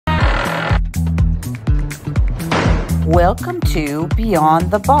Welcome to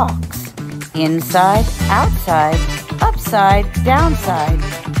Beyond the Box. Inside, outside, upside, downside,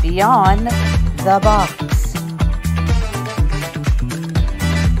 beyond the box.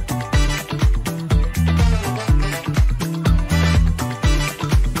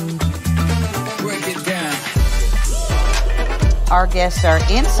 Break it down. Our guests are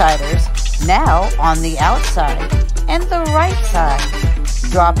insiders, now on the outside and the right side,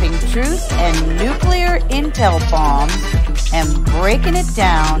 dropping truth and nuclear intel bombs and breaking it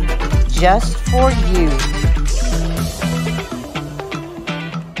down just for you.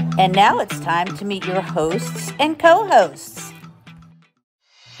 And now it's time to meet your hosts and co-hosts.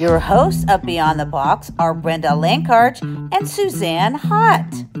 Your hosts of Beyond the Box are Brenda Lankarch and Suzanne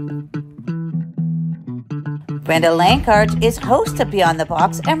Hott. Brenda Lankarch is host of Beyond the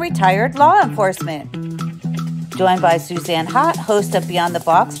Box and retired law enforcement. Joined by Suzanne Hott, host of Beyond the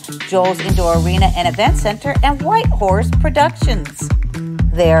Box, Joel's Indoor Arena and Event Center, and White Horse Productions.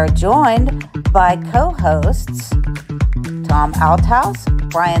 They are joined by co-hosts Tom Althouse,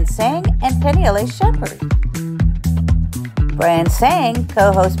 Brian Sang, and Penny L.A. Shepard. Brian Sang,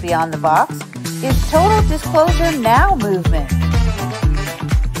 co-host Beyond the Box, is Total Disclosure Now movement.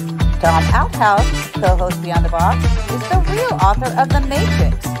 Tom Althouse, co-host Beyond the Box, is the real author of The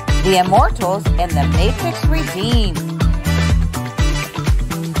Matrix, The Immortals, and The Matrix Redeemed.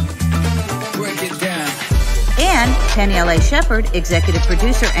 Break it down. And Penny L.A. Shepard, executive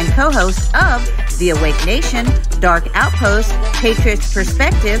producer and co-host of The Awake Nation, Dark Outpost, Patriot's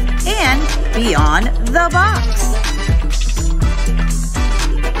Perspective, and Beyond the Box.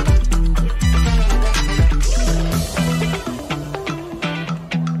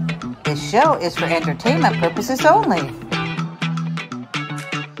 This show is for entertainment purposes only.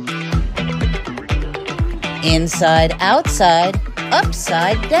 Inside, outside,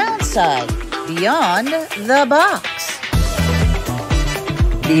 upside, downside, beyond the box.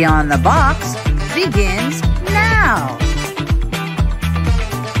 Beyond the Box begins now.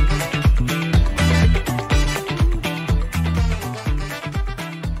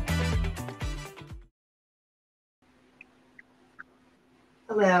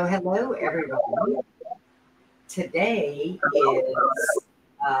 Hello, everyone. Today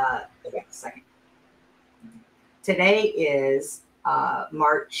is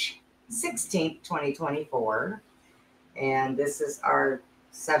March 16th, 2024, and this is our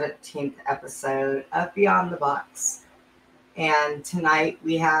 17th episode of Beyond the Box. And tonight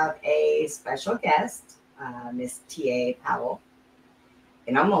we have a special guest, Miss T.A. Powell,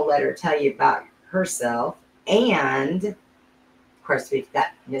 and I'm going to let her tell you about herself. And of course, we've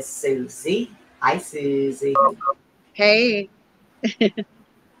got Miss Susie. Hi, Susie. Hey. Hey,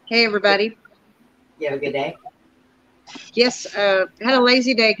 everybody. You have a good day? Yes, had a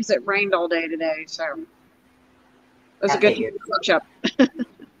lazy day because it rained all day today, so it was a good catch-up. All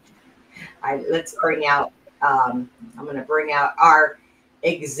right, let's bring out, I'm going to bring out our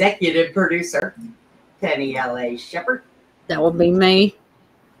executive producer, Penny L.A. Shepard. That will be me.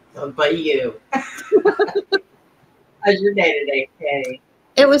 But you. How's your day today, Penny?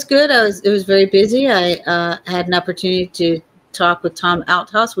 It was good. It was very busy. I had an opportunity to talk with Tom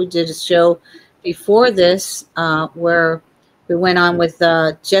Althouse. We did a show before this where we went on with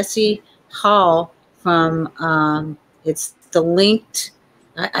Jesse Hall from it's the linked.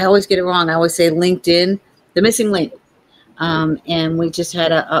 I always get it wrong. I always say LinkedIn, the missing link. And we just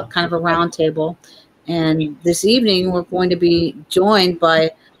had a kind of a round table. And this evening we're going to be joined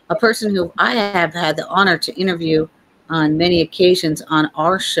by a person who I have had the honor to interview on many occasions on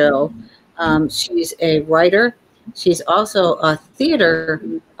our show. She's a writer. She's also a theater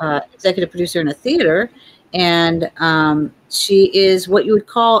executive producer in a theater, and she is what you would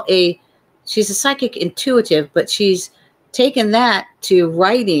call she's a psychic intuitive, but she's taken that to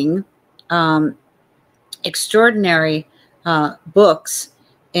writing extraordinary books.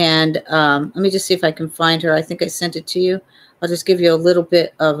 And let me just see if I can find her. I think I sent it to you. I'll just give you a little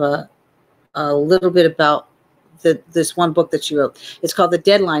bit of a little bit about this one book that she wrote. It's called The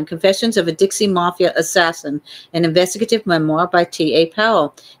Deadline, Confessions of a Dixie Mafia Assassin, an investigative memoir by T.A.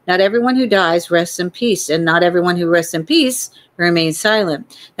 Powell. Not everyone who dies rests in peace, and not everyone who rests in peace remains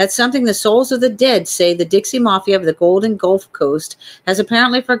silent. That's something the souls of the dead say the Dixie Mafia of the Golden Gulf Coast has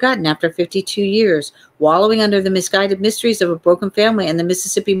apparently forgotten after 52 years, wallowing under the misguided mysteries of a broken family and the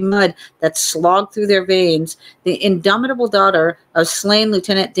Mississippi mud that slogged through their veins. The indomitable daughter of slain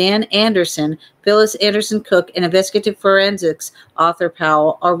Lieutenant Dan Anderson, Phyllis Anderson Cook, and investigative forensics author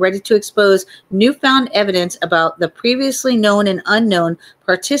Powell are ready to expose newfound evidence about the previously known and unknown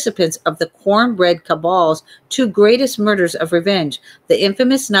participants of the cornbread cabal's two greatest murders of revenge, the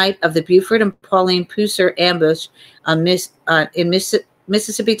infamous night of the Buford and Pauline Pusser ambush in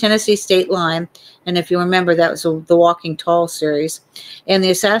Mississippi, Tennessee state line. And if you remember, that was the Walking Tall series. And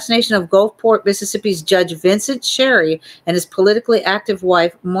the assassination of Gulfport, Mississippi's Judge Vincent Sherry and his politically active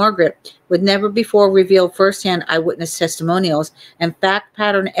wife, Margaret, with never before revealed firsthand eyewitness testimonials and fact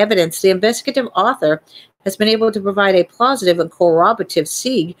pattern evidence. The investigative author has been able to provide a plausive and corroborative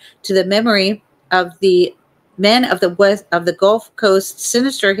siege to the memory of the men of the West of the Gulf Coast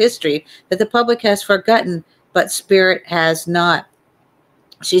sinister history that the public has forgotten, but spirit has not.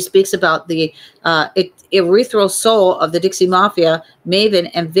 She speaks about the ethereal soul of the Dixie Mafia, Maven,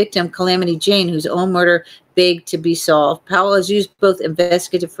 and victim Calamity Jane, whose own murder begged to be solved. Powell has used both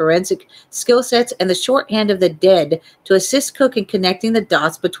investigative forensic skill sets and the shorthand of the dead to assist Cook in connecting the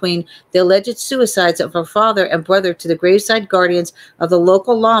dots between the alleged suicides of her father and brother to the graveside guardians of the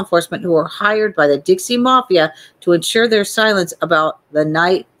local law enforcement who were hired by the Dixie Mafia to ensure their silence about the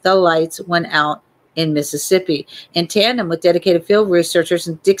night the lights went out in Mississippi. In tandem with dedicated field researchers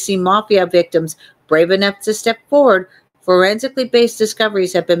and Dixie Mafia victims brave enough to step forward, forensically based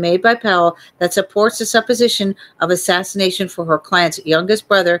discoveries have been made by Powell that supports the supposition of assassination for her client's youngest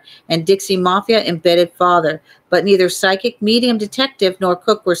brother and Dixie Mafia embedded father. But neither psychic, medium, detective nor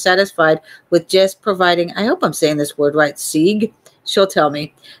Cook were satisfied with just providing, I hope I'm saying this word right, siege. She'll tell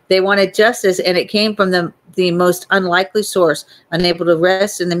me. They wanted justice, and it came from the most unlikely source. Unable to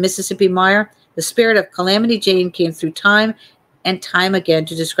rest in the Mississippi mire, the spirit of Calamity Jane came through time and time again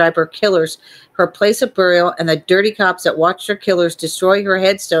to describe her killers, her place of burial, and the dirty cops that watched her killers destroy her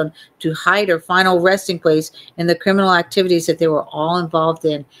headstone to hide her final resting place in the criminal activities that they were all involved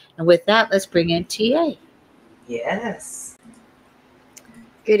in. And with that, let's bring in TA. Yes.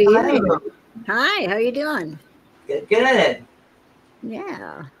 Good evening. Hello. Hi, how you doing? Good, good.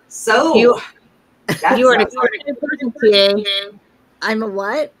 Yeah. So, You that's are an not- extraordinary person, TA. I'm a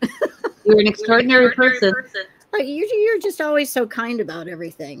what? You're an extraordinary person. Oh, you're just always so kind about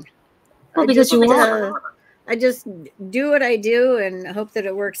everything. Well, because you are. I just do what I do and hope that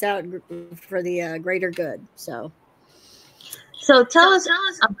it works out for the greater good. So So tell us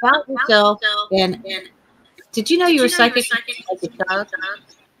about yourself. And did you know you were psychic as a child?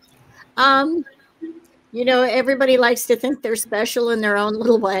 everybody likes to think they're special in their own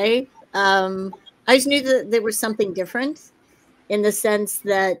little way. I just knew that there was something different in the sense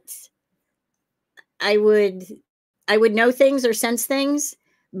that I would know things or sense things,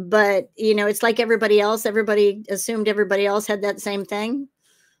 but it's like everybody else. Everybody assumed everybody else had that same thing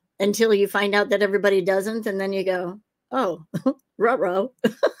until you find out that everybody doesn't, and then you go, "Oh, ruh-roh,"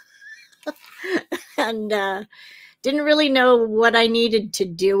 and didn't really know what I needed to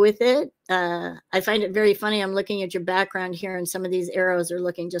do with it. I find it very funny. I'm looking at your background here, and some of these arrows are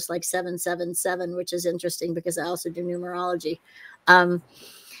looking just like 777, which is interesting because I also do numerology.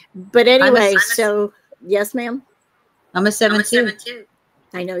 But anyway, so yes, ma'am. I'm a 7-2.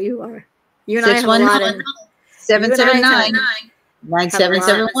 I know you are. You and I have a lot of 779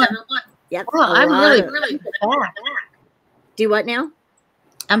 9771. Yep. Oh, I'm really back. Do what now?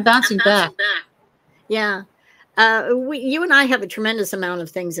 I'm bouncing back. Yeah. You and I have a tremendous amount of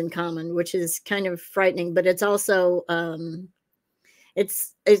things in common, which is kind of frightening, but it's also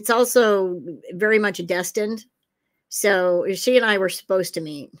it's also very much destined. So she and I were supposed to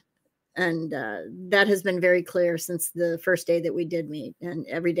meet, and that has been very clear since the first day that we did meet, and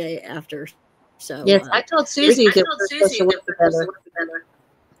every day after. So yes, I told Susie that we're supposed to work together.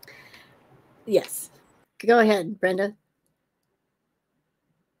 Yes, go ahead, Brenda.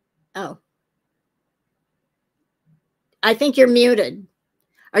 Oh, I think you're muted.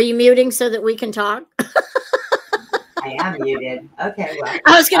 Are you muting so that we can talk? I am muted. Okay, well.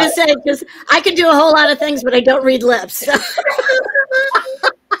 I was going to say, because I can do a whole lot of things, but I don't read lips.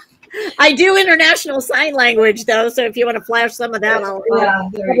 I do international sign language, though, so if you want to flash some of that, I'll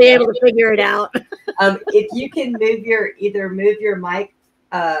be able to figure it out. If you can move your mic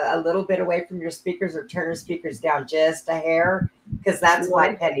a little bit away from your speakers or turn your speakers down just a hair, because that's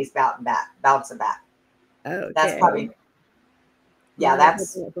why Penny's bouncing back. Okay. That's probably, yeah,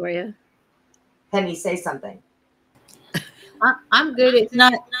 that's, for you. Penny, say something. I'm good. It's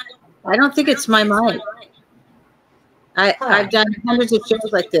not, I don't think it's my mic. I've done hundreds of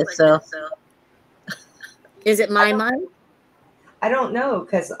shows like this, so. Is it my mic? I don't know,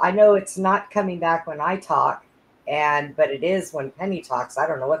 because I know it's not coming back when I talk, but it is when Penny talks. I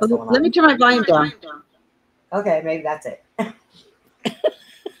don't know what's going on. Let me turn my volume down. Okay, maybe that's it.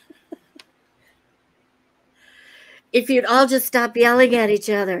 If you'd all just stop yelling at each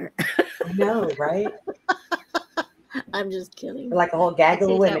other. I know, right? I'm just kidding. We're like a whole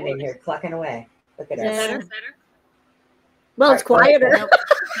gaggle of Let's see if women that in here clucking away. Look at Is that us. better? Well, it's All right, go quieter. ahead. Nope.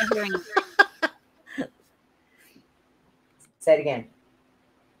 Not hearing it. Say it again.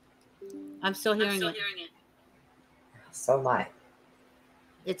 I'm still hearing it. So am I.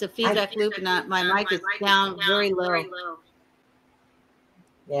 It's a feedback loop, and my mic is down very low.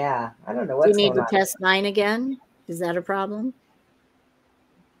 Yeah, I don't know Do you what's need going to on. test mine again? Is that a problem?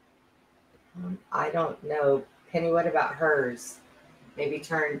 I don't know. Penny, what about hers? Maybe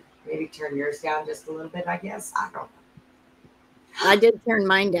turn yours down just a little bit, I guess. I don't know. I did turn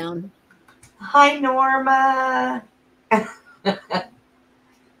mine down. Hi, Norma.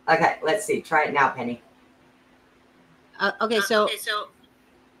 Okay, let's see. Try it now, Penny. Okay, so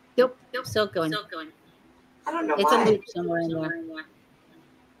nope, still going. I don't know It's why. a loop somewhere in there.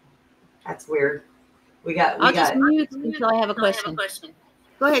 That's weird. We got. I'll just mute until I have a question.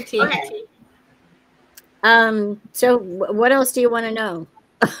 Go ahead, T. Okay. So what else do you want to know?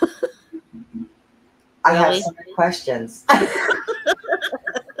 I have Really? some questions.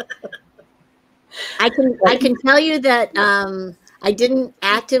 I can tell you that I didn't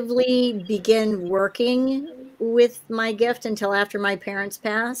actively begin working with my gift until after my parents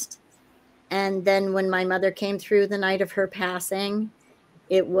passed. And then when my mother came through the night of her passing,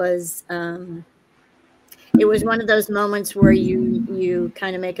 it was one of those moments where you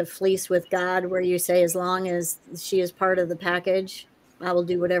kind of make a fleece with God, where you say, as long as she is part of the package, I will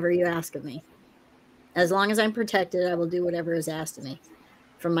do whatever you ask of me. As long as I'm protected, I will do whatever is asked of me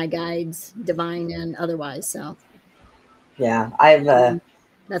from my guides, divine and otherwise. So Yeah, I've that's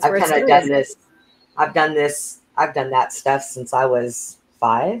I've where it kind of started. done this. I've done that stuff since I was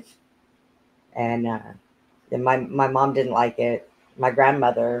 5, and my mom didn't like it. My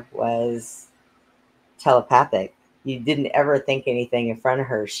grandmother was telepathic. You didn't ever think anything in front of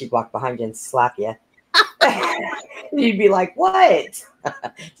her. She'd walk behind you and slap you. You'd be like, "What?"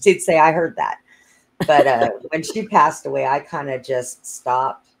 She'd say, "I heard that." But when she passed away, I kind of just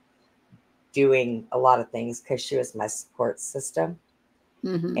stopped doing a lot of things because she was my support system.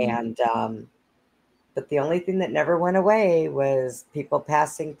 Mhm. And but the only thing that never went away was people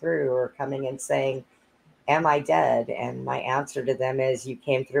passing through or coming and saying, "Am I dead?" And my answer to them is, "You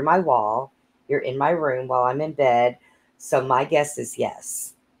came through my wall. You're in my room while I'm in bed. So my guess is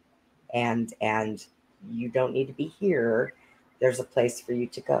yes. And you don't need to be here. There's a place for you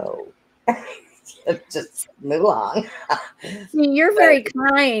to go." Just move along. You're very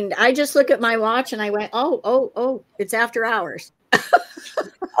kind. I just look at my watch and I went, oh, it's after hours.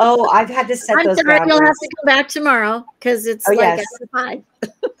 Oh, I've had to set I'm those sorry, boundaries. you'll have to come back tomorrow because it's Oh, like yes. after 5.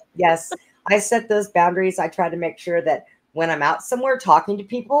 Yes, I set those boundaries. I try to make sure that when I'm out somewhere talking to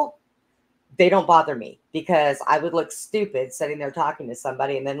people, they don't bother me, because I would look stupid sitting there talking to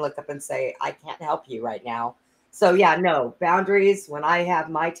somebody and then look up and say, "I can't help you right now." So yeah, no boundaries. When I have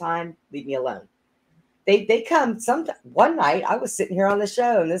my time, leave me alone. They come one night I was sitting here on the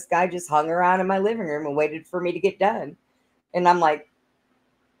show and this guy just hung around in my living room and waited for me to get done. And I'm like,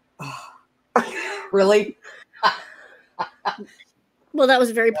 oh, really? Well, that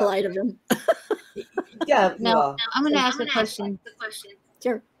was very polite of him. Yeah. Now, Well, I'm going to ask a question.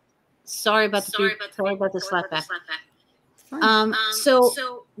 Sure. Sorry about the slapback. It's fine.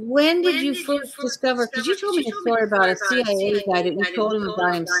 So when did you first discover? Because you told me a story about a CIA guy that you told him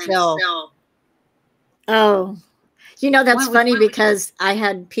about himself. Oh, that's When- funny because I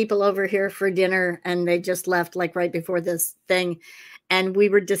had people over here for dinner and they just left like right before this thing. And we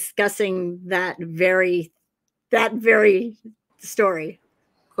were discussing that very story.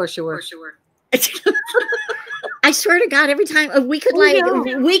 Of course you were. I swear to God, every time we could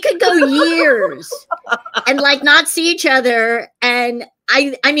we could go years and like not see each other. And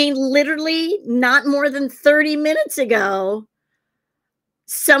I mean, literally not more than 30 minutes ago,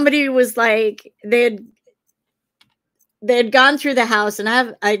 somebody was like, they had gone through the house, and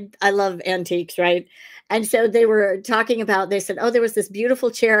I love antiques, right? And so they were talking about, they said, "Oh, there was this beautiful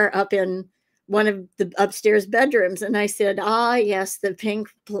chair up in one of the upstairs bedrooms." And I said, "Ah, yes, the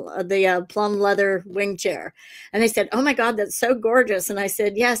plum leather wing chair." And they said, "Oh my God, that's so gorgeous." And I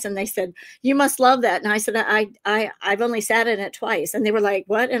said, "Yes." And they said, "You must love that." And I said, I've only sat in it twice." And they were like,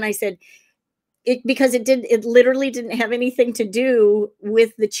 "What?" And I said, because it literally didn't have anything to do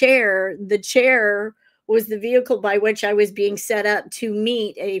with the chair. The chair was the vehicle by which I was being set up to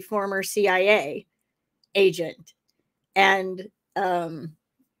meet a former CIA agent. And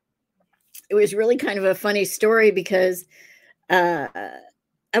it was really kind of a funny story because I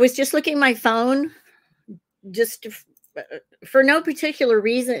was just looking at my phone just for no particular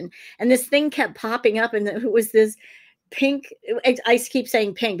reason. And this thing kept popping up, and it was this pink. I keep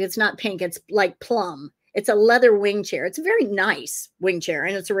saying pink. It's not pink. It's like plum. It's a leather wing chair. It's a very nice wing chair,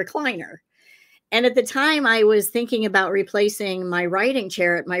 and it's a recliner. And at the time, I was thinking about replacing my writing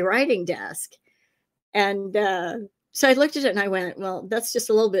chair at my writing desk. And so I looked at it and I went, well, that's just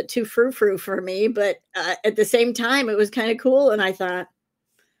a little bit too frou-frou for me. But at the same time, it was kind of cool. And I thought,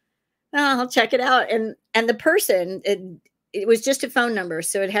 oh, I'll check it out. And the person, it was just a phone number.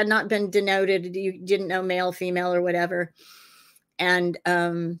 So it had not been denoted. You didn't know male, female, or whatever. And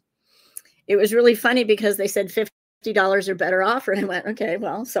it was really funny because they said $50 or better offer. And I went, okay,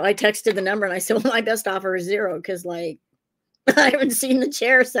 well, so I texted the number and I said, well, my best offer is $0 because like, I haven't seen the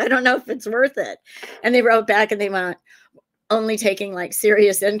chair, so I don't know if it's worth it. And they wrote back and they went, only taking like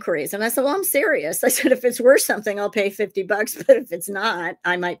serious inquiries. And I said, well, I'm serious. I said, if it's worth something, I'll pay $50, but if it's not,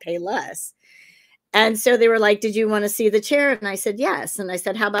 I might pay less. And so they were like, did you want to see the chair? And I said, yes. And I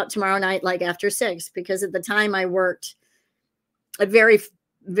said, how about tomorrow night, like after 6? Because at the time I worked very,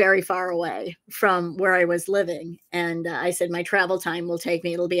 very far away from where I was living. And I said, my travel time will take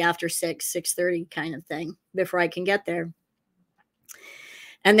me, it'll be after 6:30 kind of thing before I can get there.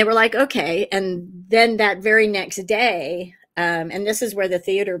 And they were like, okay. And then that very next day, and this is where the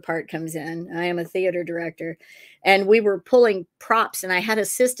theater part comes in. I am a theater director. And we were pulling props, and I had an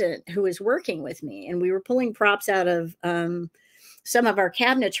assistant who was working with me. And we were pulling props out of some of our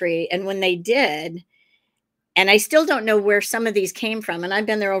cabinetry. And when they did, and I still don't know where some of these came from. And I've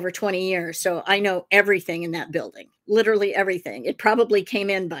been there over 20 years. So I know everything in that building, literally everything. It probably came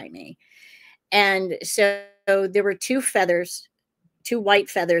in by me. And so there were 2 feathers, 2 white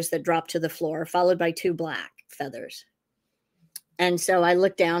feathers that dropped to the floor, followed by 2 black feathers. And so I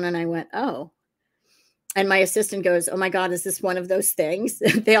looked down and I went, oh. And my assistant goes, oh my God, is this one of those things?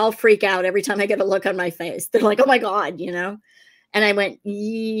 They all freak out every time I get a look on my face. They're like, oh my God, you know? And I went,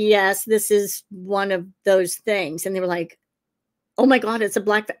 yes, this is one of those things. And they were like, oh my God, it's a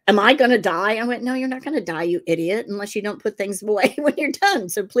black, am I going to die? I went, no, you're not going to die, you idiot, unless you don't put things away when you're done.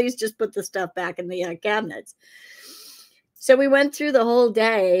 So please just put the stuff back in the cabinets. So we went through the whole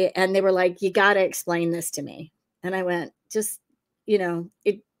day and they were like, you got to explain this to me. And I went, just, you know,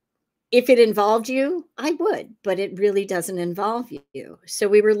 if it involved you, I would, but it really doesn't involve you. So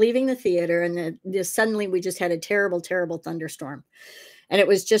we were leaving the theater and suddenly we just had a terrible, terrible thunderstorm. And it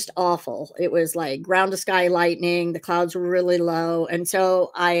was just awful. It was like ground to sky lightning. The clouds were really low. And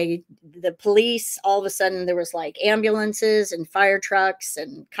so the police, all of a sudden there was like ambulances and fire trucks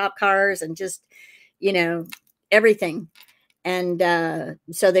and cop cars and just, you know, everything. And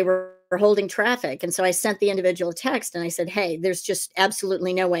so they were holding traffic. And so I sent the individual text and I said, hey, there's just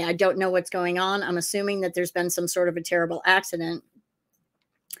absolutely no way. I don't know what's going on. I'm assuming that there's been some sort of a terrible accident.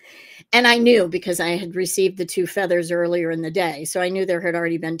 And I knew because I had received the 2 feathers earlier in the day. So I knew there had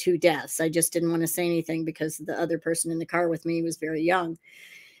already been 2 deaths. I just didn't want to say anything because the other person in the car with me was very young.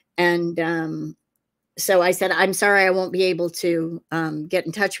 And so I said, I'm sorry, I won't be able to get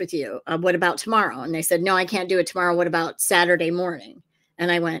in touch with you. What about tomorrow? And they said, no, I can't do it tomorrow. What about Saturday morning?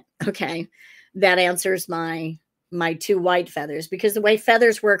 And I went, okay, that answers my 2 white feathers, because the way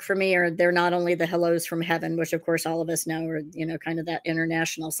feathers work for me are they're not only the hellos from heaven, which of course all of us know are, you know, kind of that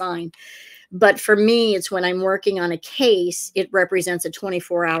international sign. But for me, it's when I'm working on a case, it represents a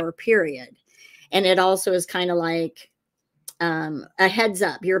 24-hour period. And it also is kind of like, a heads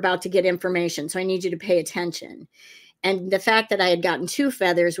up, you're about to get information. So I need you to pay attention. And the fact that I had gotten 2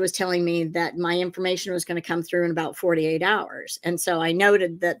 feathers was telling me that my information was going to come through in about 48 hours. And so I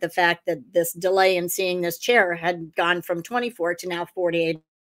noted that the fact that this delay in seeing this chair had gone from 24 to now 48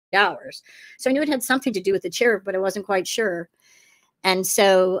 hours. So I knew it had something to do with the chair, but I wasn't quite sure. And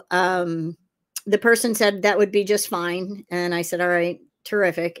so the person said that would be just fine. And I said, all right,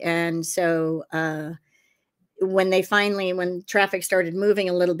 terrific. And so when traffic started moving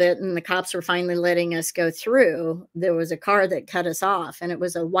a little bit and the cops were finally letting us go through, there was a car that cut us off, and it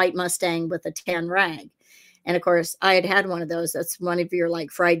was a white Mustang with a tan rag. And of course I had one of those. That's one of your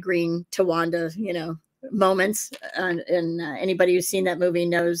like fried green Tawanda, you know, moments. And anybody who's seen that movie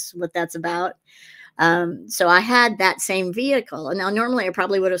knows what that's about. So I had that same vehicle. And now normally I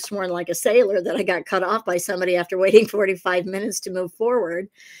probably would have sworn like a sailor that I got cut off by somebody after waiting 45 minutes to move forward.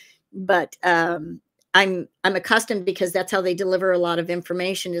 But I'm accustomed, because that's how they deliver a lot of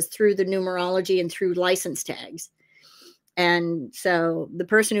information, is through the numerology and through license tags. And so the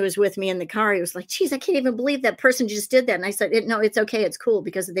person who was with me in the car, he was like, geez, I can't even believe that person just did that. And I said, no, it's okay. It's cool,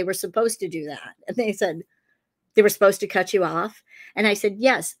 because they were supposed to do that. And they said, they were supposed to cut you off. And I said,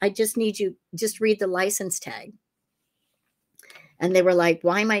 yes, I just need you, just read the license tag. And they were like,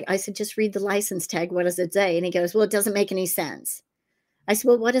 why am I said, just read the license tag. What does it say? And he goes, well, it doesn't make any sense. I said,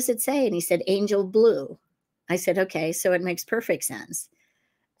 well, what does it say? And he said, Angel Blue. I said, okay, so it makes perfect sense.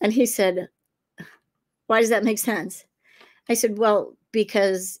 And he said, why does that make sense? I said, well,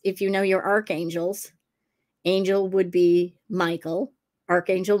 because if you know your archangels, angel would be Michael,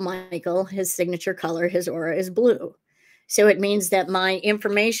 Archangel Michael, his signature color, his aura is blue. So it means that my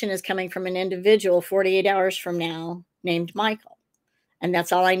information is coming from an individual 48 hours from now named Michael. And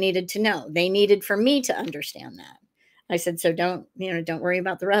that's all I needed to know. They needed for me to understand that. I said, so don't worry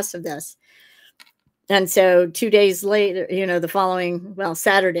about the rest of this. And so 2 days later, the following,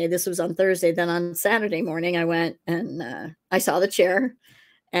 Saturday, this was on Thursday. Then on Saturday morning, I went and I saw the chair,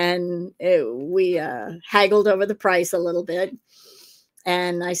 and we haggled over the price a little bit.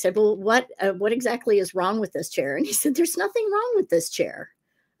 And I said, well, what exactly is wrong with this chair? And he said, there's nothing wrong with this chair.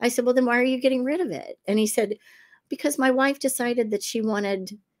 I said, well, then why are you getting rid of it? And he said, because my wife decided that she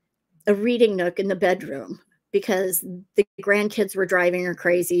wanted a reading nook in the bedroom because the grandkids were driving her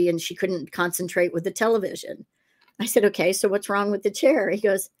crazy and she couldn't concentrate with the television. I said, okay, so what's wrong with the chair? He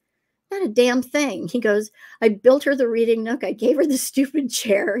goes, not a damn thing. He goes, I built her the reading nook. I gave her the stupid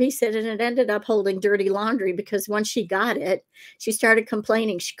chair. He said, and it ended up holding dirty laundry because once she got it, she started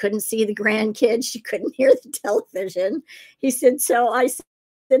complaining. She couldn't see the grandkids. She couldn't hear the television. He said, so I said,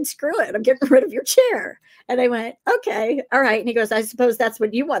 screw it. I'm getting rid of your chair. And I went, okay, all right. And he goes, I suppose that's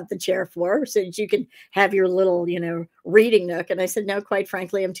what you want the chair for, so that you can have your little, reading nook. And I said, no, quite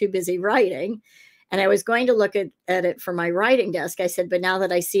frankly, I'm too busy writing. And I was going to look at it for my writing desk. I said, but now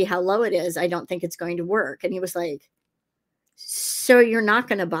that I see how low it is, I don't think it's going to work. And he was like, so you're not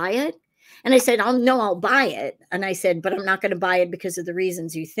going to buy it? And I said, I'll buy it. And I said, but I'm not going to buy it because of the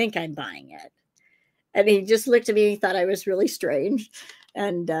reasons you think I'm buying it. And he just looked at me. He thought I was really strange.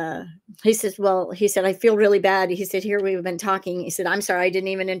 And he says, I feel really bad. He said, here we've been talking. He said, I'm sorry, I didn't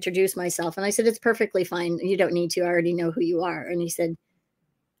even introduce myself. And I said, it's perfectly fine. You don't need to. I already know who you are. And he said,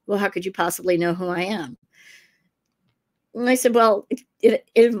 well, how could you possibly know who I am? And I said, well, it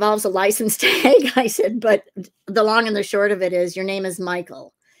involves a license tag. I said, but the long and the short of it is your name is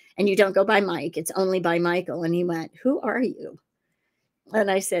Michael and you don't go by Mike. It's only by Michael. And he went, who are you?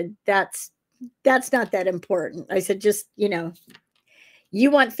 And I said, that's not that important. I said, just, you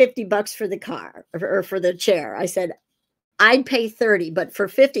want $50 for the car or for the chair. I said, I'd pay 30, but for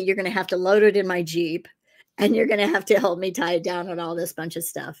 50, you're going to have to load it in my Jeep. And you're going to have to help me tie it down and all this bunch of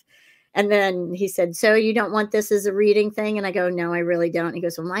stuff. And then he said, so you don't want this as a reading thing? And I go, no, I really don't. And he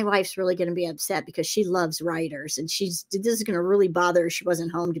goes, well, my wife's really going to be upset because she loves writers. And this is going to really bother her. She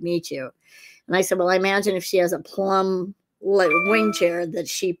wasn't home to meet you. And I said, well, I imagine if she has a plum wing chair that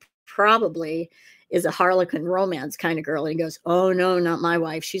she probably is a Harlequin romance kind of girl. And he goes, oh, no, not my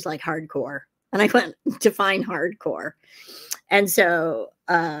wife. She's like hardcore. And I went, define hardcore. And so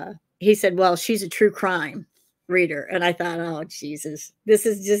he said, well, she's a true crime reader. And I thought, oh, Jesus, this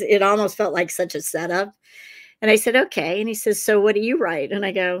is just, it almost felt like such a setup. And I said, okay. And he says, so what do you write? And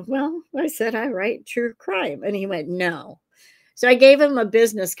I go, well, I said, I write true crime. And he went, no. So I gave him a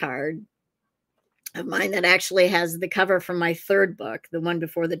business card of mine that actually has the cover from my third book, the one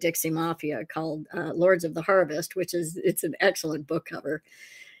before the Dixie Mafia, called Lords of the Harvest, it's an excellent book cover.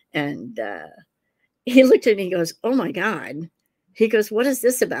 And he looked at me and he goes, oh my God. He goes, what is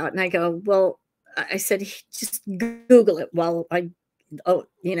this about? And I go, well, I said, just Google it while I,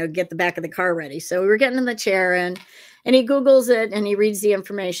 get the back of the car ready. So we were getting in the chair and he Googles it and he reads the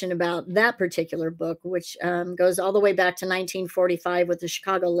information about that particular book, which goes all the way back to 1945 with the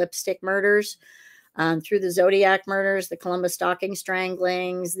Chicago lipstick murders, through the Zodiac murders, the Columbus stocking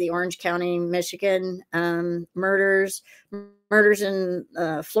stranglings, the Orange County, Michigan murders in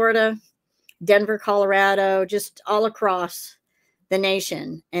Florida, Denver, Colorado, just all across the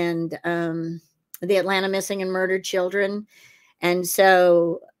nation, and the Atlanta missing and murdered children. And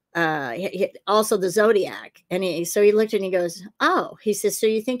so also the Zodiac. And so he looked and he goes, oh, he says, so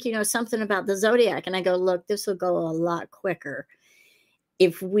you think you know something about the Zodiac? And I go, look, this will go a lot quicker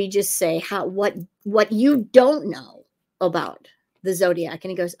if we just say what you don't know about the Zodiac.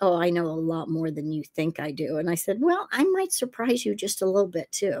 And he goes, oh, I know a lot more than you think I do. And I said, well, I might surprise you just a little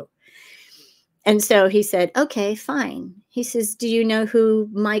bit too. And so he said, okay, fine. He says, do you know who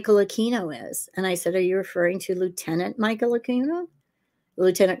Michael Aquino is? And I said, are you referring to Lieutenant Michael Aquino?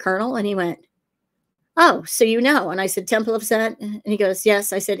 Lieutenant Colonel? And he went, oh, so you know. And I said, Temple of Set? And he goes,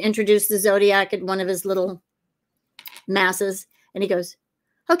 yes. I said, introduce the Zodiac at one of his little masses. And he goes,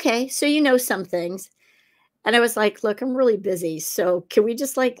 okay, so you know some things. And I was like, look, I'm really busy. So can we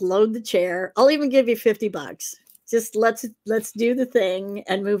just load the chair? I'll even give you $50. Just let's do the thing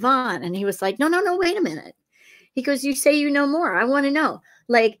and move on. And he was like, no, wait a minute. He goes, you say you know more. I want to know.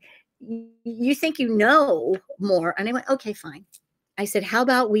 You think you know more. And I went, okay, fine. I said, how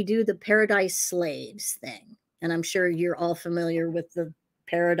about we do the Paradise Slaves thing? And I'm sure you're all familiar with the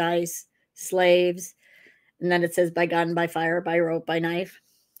Paradise Slaves. And then it says by gun, by fire, by rope, by knife.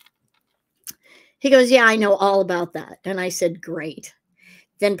 He goes, yeah, I know all about that. And I said, great.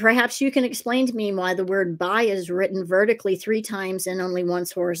 Then perhaps you can explain to me why the word by is written vertically 3 times and only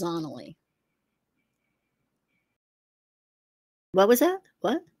once horizontally. What was that?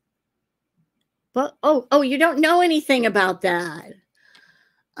 What? Well, oh, you don't know anything about that.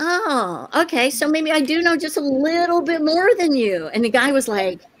 Oh, okay. So maybe I do know just a little bit more than you. And the guy was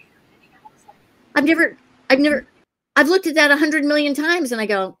like, I've looked at that 100 million times. And I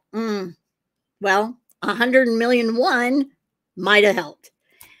go, well, 100,000,001 might have helped.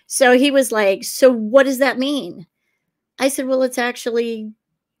 So he was like, so what does that mean? I said, well, it's actually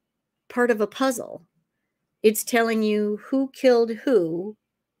part of a puzzle. It's telling you who killed who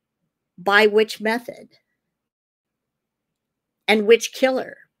by which method and which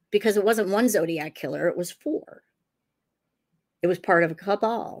killer, because it wasn't one Zodiac killer, it was 4. It was part of a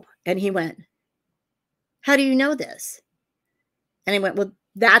cabal. And he went, how do you know this? And I went, well,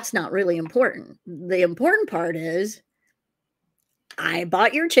 that's not really important. The important part is I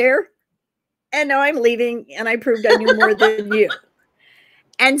bought your chair and now I'm leaving and I proved I knew more than you.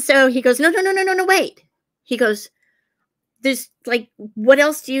 And so he goes, no, wait. He goes, there's like, what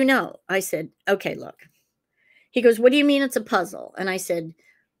else do you know? I said, okay, look. He goes, what do you mean it's a puzzle? And I said,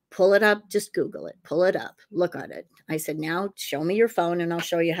 pull it up, just Google it, pull it up, look at it. I said, now show me your phone and I'll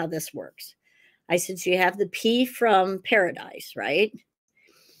show you how this works. I said, so you have the P from paradise, right?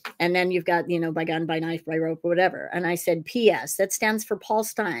 And then you've got, by gun, by knife, by rope, whatever. And I said, PS, that stands for Paul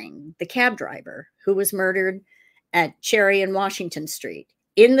Stein, the cab driver who was murdered at Cherry and Washington Street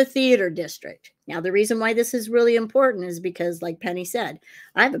in the theater district. Now, the reason why this is really important is because, like Penny said,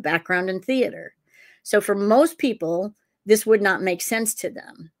 I have a background in theater. So for most people, this would not make sense to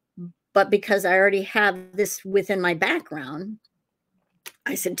them. But because I already have this within my background,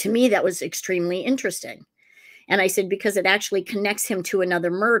 I said, to me, that was extremely interesting. And I said, because it actually connects him to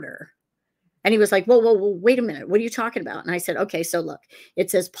another murder. And he was like, whoa, wait a minute. What are you talking about? And I said, okay, so look, it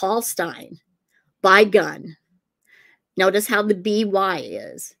says Paul Stein, by gun. Notice how the BY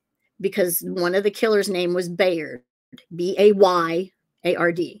is, because one of the killer's name was Bayard,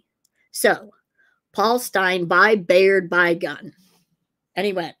 Bayard. So Paul Stein, by Bayard, by gun. And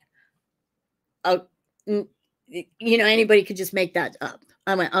he went, oh, anybody could just make that up.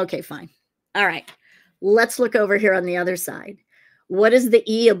 I went, okay, fine. All right. Let's look over here on the other side. What is the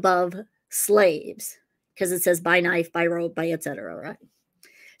E above slaves? Because it says by knife, by rope, by etc. Right?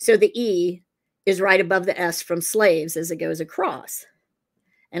 So the E is right above the S from slaves as it goes across.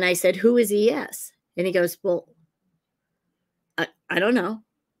 And I said, who is ES? And he goes, well, I don't know.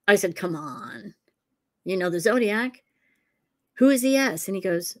 I said, come on. You know the Zodiac. Who is ES? And he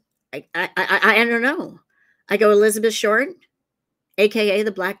goes, I don't know. I go, Elizabeth Short, AKA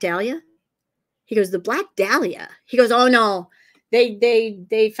the Black Dahlia. He goes, the Black Dahlia. He goes, oh no,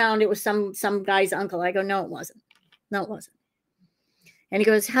 they found it was some guy's uncle. I go, no, it wasn't. No, it wasn't. And he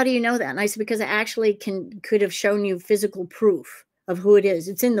goes, how do you know that? And I said, because I actually could have shown you physical proof of who it is.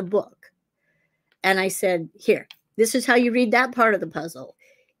 It's in the book. And I said, here, this is how you read that part of the puzzle.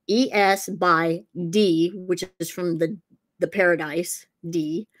 ES by D, which is from the paradise,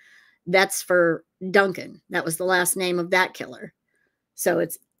 D. That's for Duncan. That was the last name of that killer. So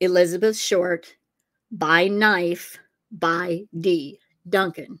it's Elizabeth Short, by knife, by D,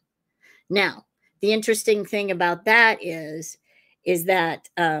 Duncan. Now, the interesting thing about that is that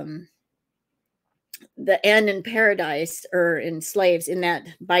the N in paradise, or in slaves, in that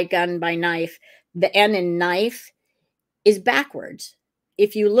by gun, by knife, the N in knife is backwards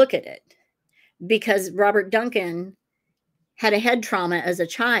if you look at it, because Robert Duncan had a head trauma as a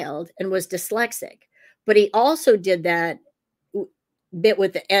child and was dyslexic, but he also did that bit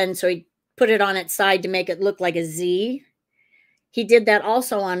with the N, so he put it on its side to make it look like a Z. He did that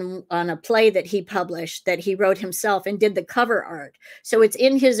also on a play that he published that he wrote himself and did the cover art. So it's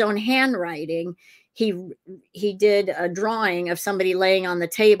in his own handwriting. He did a drawing of somebody laying on the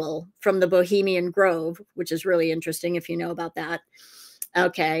table from the Bohemian Grove, which is really interesting if you know about that.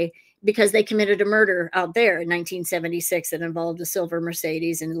 Okay, because they committed a murder out there in 1976 that involved a silver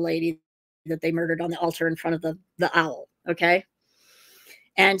Mercedes and a lady that they murdered on the altar in front of the owl. Okay.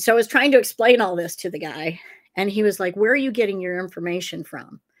 And so I was trying to explain all this to the guy, and he was like, where are you getting your information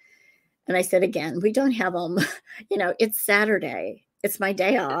from? And I said, again, we don't have them. It's Saturday. It's my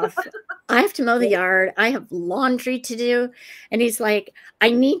day off. I have to mow the yard. I have laundry to do. And he's like,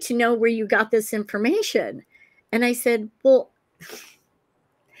 I need to know where you got this information. And I said, well,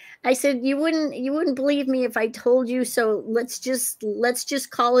 you wouldn't believe me if I told you. So let's just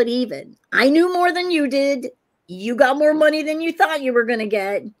call it even. I knew more than you did. You got more money than you thought you were going to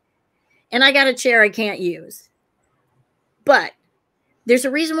get. and I got a chair I can't use. But there's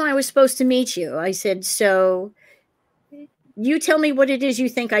a reason why I was supposed to meet you. I said, so you tell me what it is you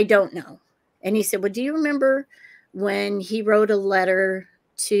think I don't know. And he said, well, do you remember when he wrote a letter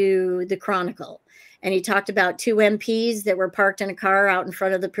to the Chronicle? And he talked about 2 MPs that were parked in a car out in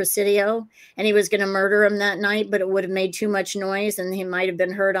front of the Presidio, and he was going to murder them that night, but it would have made too much noise and he might have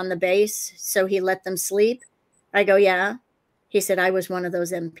been hurt on the base, so he let them sleep. I go, yeah. He said, I was one of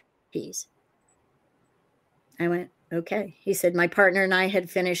those MPs. I went, okay. He said, my partner and I had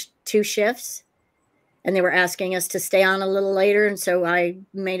finished 2 shifts, and they were asking us to stay on a little later, and so I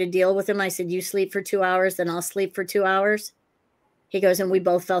made a deal with him. I said, you sleep for 2 hours, then I'll sleep for 2 hours. He goes, and we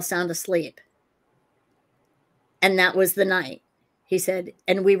both fell sound asleep. And that was the night. He said,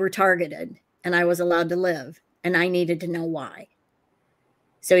 and we were targeted, and I was allowed to live, and I needed to know why.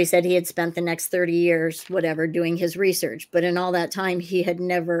 So he said he had spent the next 30 years, whatever, doing his research. But in all that time, he had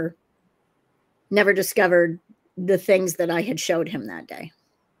never discovered the things that I had showed him that day.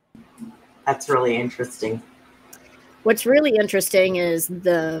 That's really interesting. What's really interesting is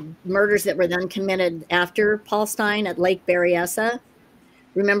the murders that were then committed after Paul Stine at Lake Berryessa.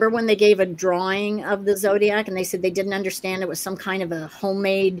 Remember when they gave a drawing of the Zodiac and they said they didn't understand it was some kind of a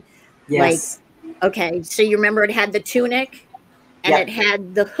homemade, Yes. like, okay, so you remember it had the tunic and Yep. it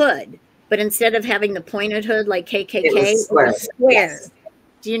had the hood, but instead of having the pointed hood like KKK, It was square. square. Yes.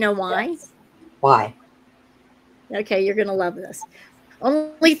 Do you know why? Yes. Why? Okay, you're going to love this.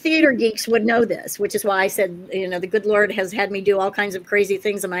 Only theater geeks would know this, which is why I said, you know, the good Lord has had me do all kinds of crazy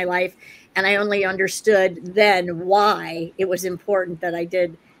things in my life. And I only understood then why it was important that I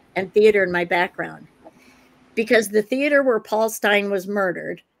did and theater in my background. Because the theater where Paul Stine was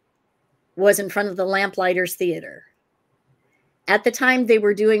murdered was in front of the Lamplighters Theater. At the time, they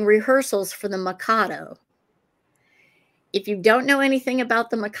were doing rehearsals for the Mikado. If you don't know anything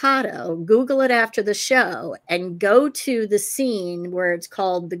about the Mikado, Google it after the show and go to the scene where it's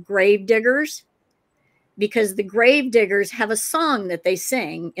called the Grave Diggers, because the Grave Diggers have a song that they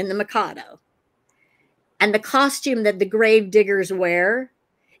sing in the Mikado. And the costume that the Grave Diggers wear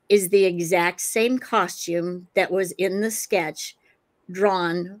is the exact same costume that was in the sketch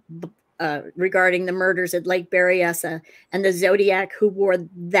drawn regarding the murders at Lake Berryessa and the Zodiac who wore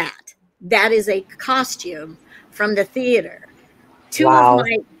that. That is a costume from the theater. Two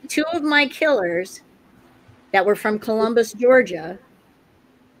of my killers that were from Columbus, Georgia.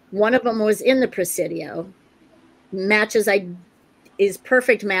 One of them was in the Presidio. Is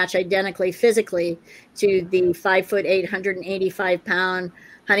perfect match identically physically to the 5'8", 185-pound,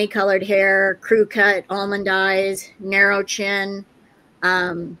 honey-colored hair, crew cut, almond eyes, narrow chin.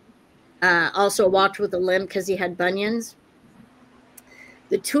 Also walked with a limp because he had bunions.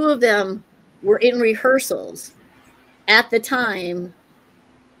 The 2 of them were in rehearsals at the time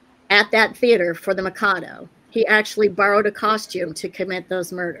at that theater for the Mikado. He actually borrowed a costume to commit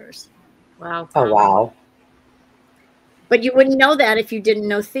those murders. Wow. Oh, wow. But you wouldn't know that if you didn't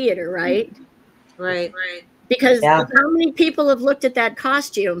know theater, right? Right. Because Yeah. how many people have looked at that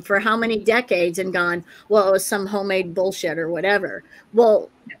costume for how many decades and gone, well, it was some homemade bullshit or whatever. Well,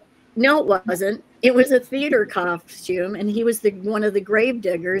 no, it wasn't. It was a theater costume, and he was one of the grave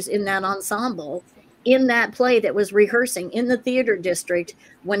diggers in that ensemble in that play that was rehearsing in the theater district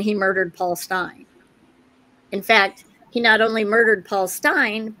when he murdered Paul Stine. In fact, he not only murdered Paul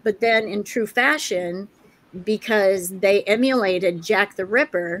Stine, but then in true fashion, because they emulated Jack the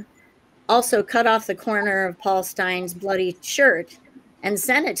Ripper, also cut off the corner of Paul Stine's bloody shirt and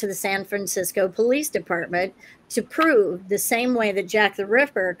sent it to the San Francisco Police Department to prove the same way that Jack the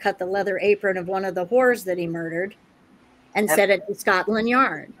Ripper cut the leather apron of one of the whores that he murdered and sent it to Scotland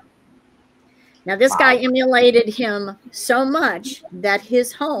Yard. Now, this guy emulated him so much that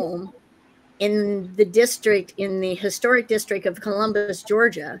his home in the historic district of Columbus,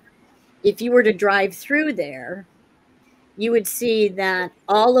 Georgia, if you were to drive through there, you would see that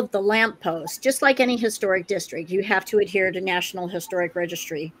all of the lampposts, just like any historic district, you have to adhere to National Historic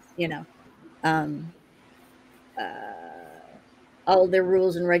Registry, all of their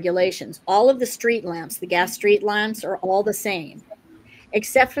rules and regulations. All of the street lamps, the gas street lamps, are all the same,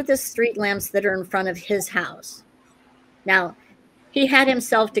 except for the street lamps that are in front of his house. Now, he had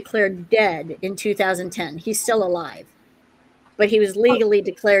himself declared dead in 2010. He's still alive, but he was legally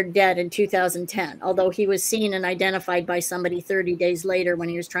declared dead in 2010, although he was seen and identified by somebody 30 days later when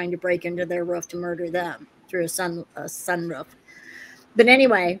he was trying to break into their roof to murder them through a sunroof. But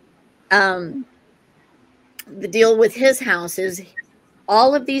anyway, the deal with his house is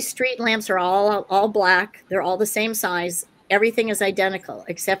all of these street lamps are all black. They're all the same size. Everything is identical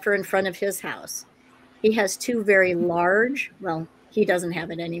except for in front of his house. He has 2 very large, well, He doesn't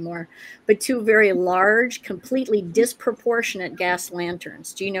have it anymore. But two very large, completely disproportionate gas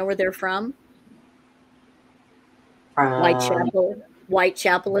lanterns. Do you know where they're from?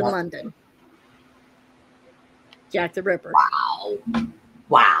 Whitechapel in London. Jack the Ripper.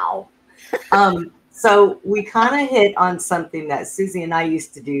 Wow. So we kind of hit on something that Susie and I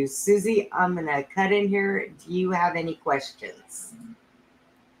used to do. Susie, I'm going to cut in here. Do you have any questions?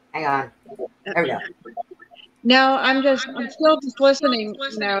 Hang on. There we go. No, I'm still just listening.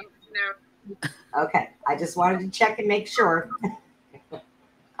 No. Okay. I just wanted to check and make sure.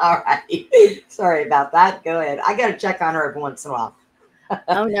 All right. Sorry about that. Go ahead. I got to check on her every once in a while.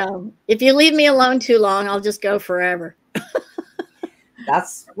 Oh, no. If you leave me alone too long, I'll just go forever.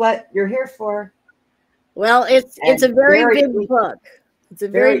 That's what you're here for. Well, it's a very big book. It's a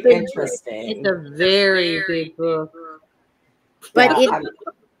very big interesting. It's a very big book.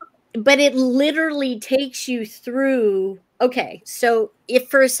 But it literally takes you through. Okay, so if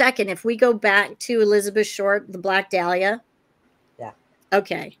for a second, if we go back to Elizabeth Short, the Black Dahlia. Yeah.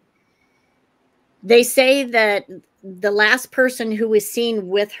 Okay. They say that the last person who was seen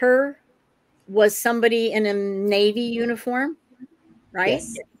with her was somebody in a Navy uniform, right?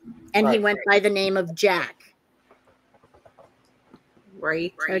 Yes. And he went by the name of Jack.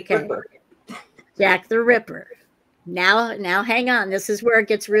 Right. Okay. Jack the Ripper. Now hang on. This is where it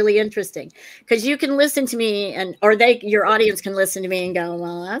gets really interesting, because you can listen to me your audience can listen to me and go,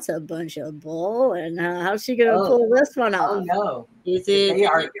 well, that's a bunch of bull. And how's she going to pull this one off? Oh, no. They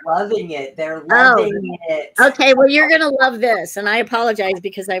are loving it. They're loving it. Okay. Well, you're going to love this. And I apologize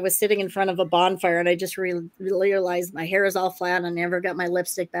because I was sitting in front of a bonfire and I just realized my hair is all flat. I never got my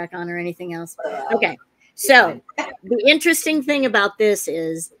lipstick back on or anything else. Okay. So the interesting thing about this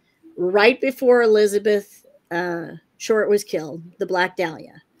is right before Elizabeth Short was killed, the Black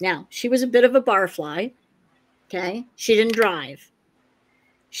Dahlia. Now, she was a bit of a barfly. Okay. She didn't drive.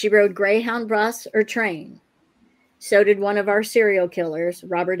 She rode Greyhound bus or train. So did one of our serial killers,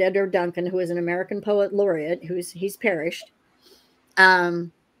 Robert Edward Duncan, who is an American poet laureate, he's perished.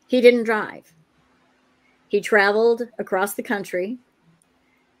 He didn't drive. He traveled across the country,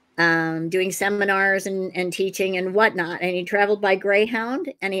 doing seminars and teaching and whatnot. And he traveled by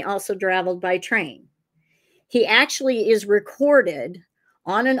Greyhound, and he also traveled by train. He actually is recorded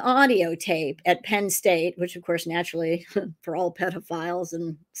on an audio tape at Penn State, which, of course, naturally, for all pedophiles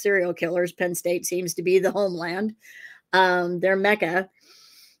and serial killers, Penn State seems to be the homeland, their mecca.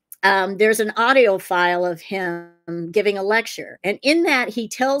 There's an audio file of him giving a lecture. And in that, he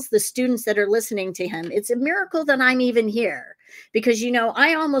tells the students that are listening to him, it's a miracle that I'm even here. Because,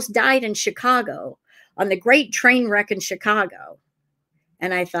 I almost died in Chicago on the great train wreck in Chicago.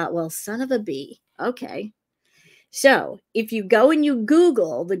 And I thought, well, son of a bee. Okay. So if you go and you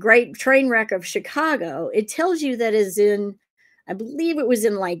Google the great train wreck of Chicago, it tells you that is I believe it was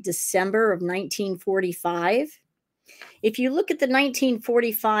in like December of 1945. If you look at the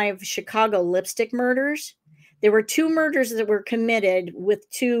 1945 Chicago lipstick murders, there were 2 murders that were committed with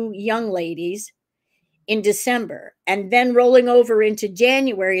 2 young ladies in December. And then rolling over into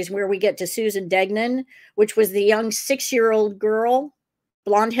January is where we get to Susan Degnan, which was the young 6-year-old girl,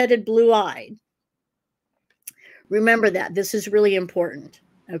 blonde-headed, blue-eyed. Remember that. This is really important,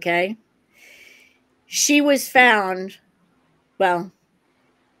 okay? She was found, well,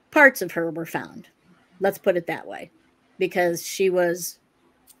 parts of her were found. Let's put it that way, because she was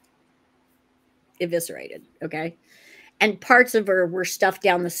eviscerated, okay? And parts of her were stuffed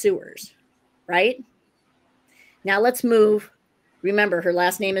down the sewers, right? Now let's move. Remember, her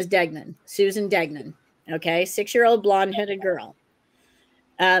last name is Degnan, Susan Degnan, okay? 6-year-old blonde-headed girl.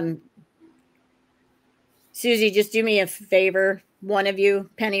 Susie, just do me a favor. One of you,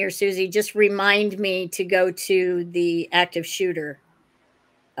 Penny or Susie, just remind me to go to the active shooter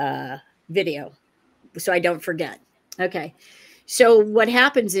video so I don't forget. Okay. So what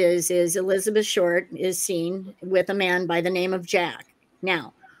happens is Elizabeth Short is seen with a man by the name of Jack.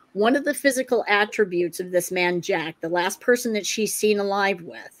 Now, one of the physical attributes of this man, Jack, the last person that she's seen alive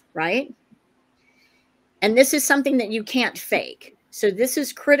with, right? And this is something that you can't fake. So this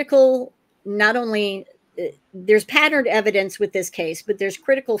is critical. Not only there's patterned evidence with this case, but there's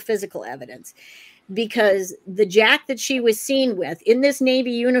critical physical evidence, because the Jack that she was seen with in this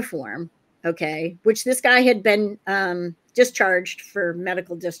Navy uniform, okay, which this guy had been discharged for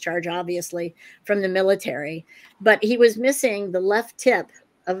medical discharge, obviously, from the military, but he was missing the left tip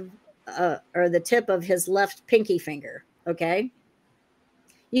of, or the tip of his left pinky finger, okay?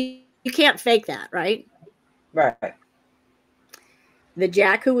 You can't fake that, right? Right. The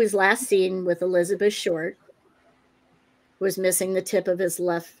Jack who was last seen with Elizabeth Short was missing the tip of his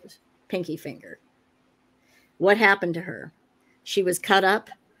left pinky finger. What happened to her? She was cut up.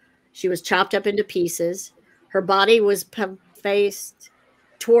 She was chopped up into pieces. Her body was faced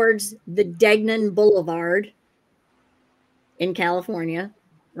towards the Degnan Boulevard in California,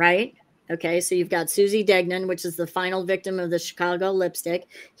 right? Okay, so you've got Susie Degnan, which is the final victim of the Chicago lipstick.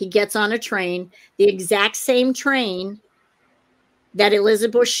 He gets on a train, the exact same train that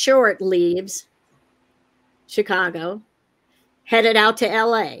Elizabeth Short leaves Chicago, headed out to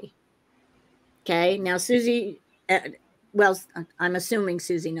LA. Okay, now Susie, well, I'm assuming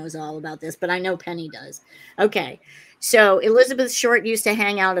Susie knows all about this, but I know Penny does. Okay, so Elizabeth Short used to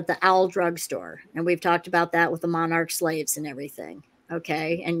hang out at the Owl drugstore, and we've talked about that with the Monarch slaves and everything.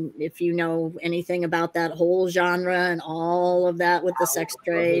 Okay, and if you know anything about that whole genre and all of that with the sex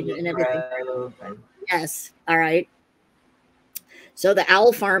trade and everything. Yes, all right. So the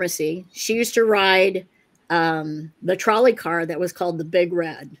Owl Pharmacy, she used to ride the trolley car that was called the Big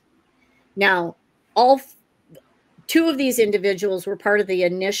Red. Now, two of these individuals were part of the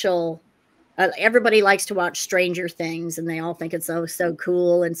initial, everybody likes to watch Stranger Things, and they all think it's so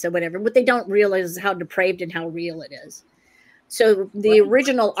cool and so whatever, but they don't realize how depraved and how real it is. So the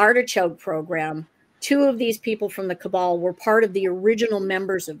original Artichoke program, two of these people from the cabal were part of the original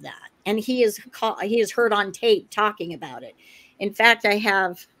members of that. And he is heard on tape talking about it. In fact, I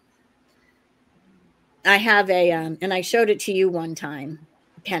have a, and I showed it to you one time,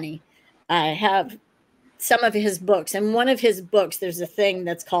 Penny. I have some of his books. And one of his books, there's a thing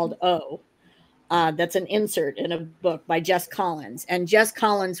that's called O. That's an insert in a book by Jess Collins. And Jess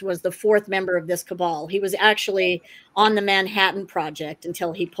Collins was the fourth member of this cabal. He was actually on the Manhattan Project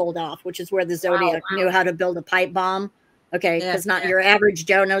until he pulled off, which is where the Zodiac knew how to build a pipe bomb. Okay, because not your average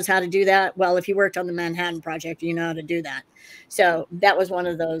Joe knows how to do that. Well, if you worked on the Manhattan Project, you know how to do that. So that was one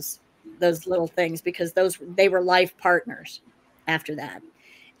of those little things, because they were life partners after that.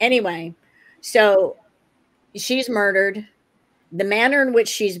 Anyway, so she's murdered. The manner in which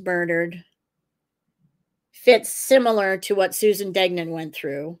she's murdered fits similar to what Susan Degnan went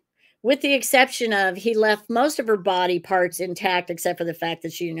through, with the exception of he left most of her body parts intact, except for the fact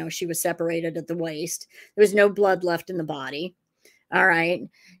that she was separated at the waist. There was no blood left in the body. All right.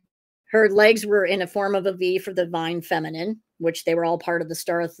 Her legs were in a form of a V for the divine feminine, which they were all part of the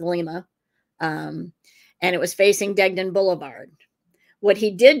Star of Thelema. And it was facing Degnan Boulevard. What he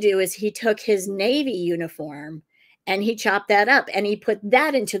did do is he took his Navy uniform and he chopped that up and he put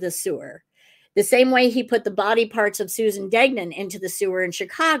that into the sewer. The same way he put the body parts of Susan Degnan into the sewer in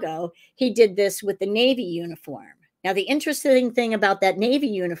Chicago, he did this with the Navy uniform. Now, the interesting thing about that Navy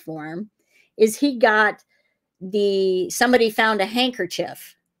uniform is somebody found a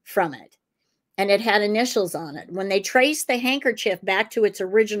handkerchief from it, and it had initials on it. When they traced the handkerchief back to its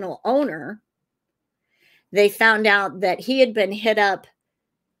original owner, they found out that he had been hit up.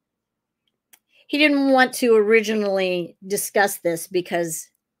 He didn't want to originally discuss this because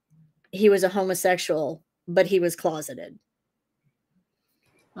he was a homosexual, but he was closeted.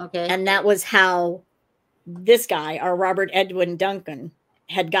 Okay. And that was how this guy, our Robert Edwin Duncan,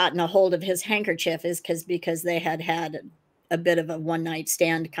 had gotten a hold of his handkerchief, is because they had a bit of a one-night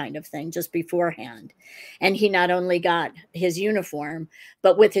stand kind of thing just beforehand. And he not only got his uniform,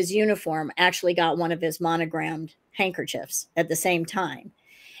 but with his uniform actually got one of his monogrammed handkerchiefs at the same time.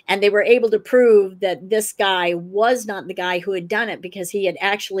 And they were able to prove that this guy was not the guy who had done it, because he had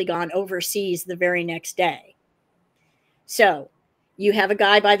actually gone overseas the very next day. So you have a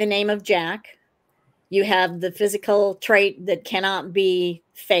guy by the name of Jack. You have the physical trait that cannot be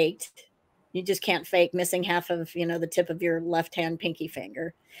faked. You just can't fake missing half of, the tip of your left hand pinky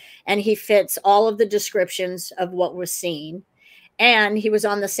finger. And he fits all of the descriptions of what was seen. And he was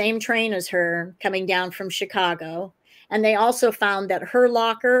on the same train as her coming down from Chicago. And they also found that her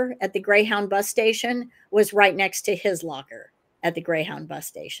locker at the Greyhound bus station was right next to his locker at the Greyhound bus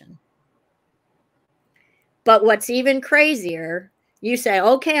station. But what's even crazier, you say,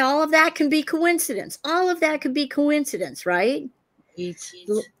 okay, all of that can be coincidence. All of that could be coincidence, right?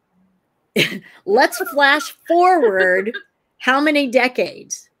 Let's flash forward how many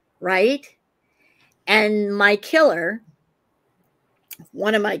decades, right? And my killer,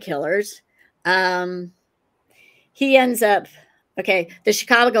 one of my killers, he ends up, okay, the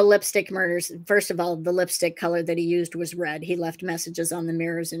Chicago lipstick murders. First of all, the lipstick color that he used was red. He left messages on the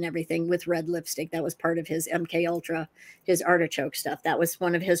mirrors and everything with red lipstick. That was part of his MK Ultra, his artichoke stuff. That was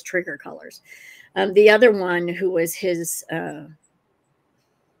one of his trigger colors. The other one, who was his,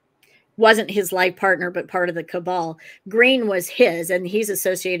 wasn't his life partner, but part of the cabal, green was his, and he's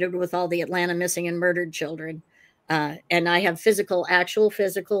associated with all the Atlanta missing and murdered children. And I have actual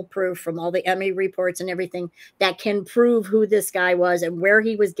physical proof from all the Emmy reports and everything that can prove who this guy was and where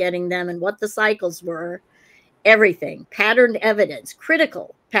he was getting them and what the cycles were. everything, patterned evidence,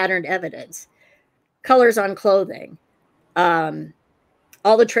 critical patterned evidence, colors on clothing,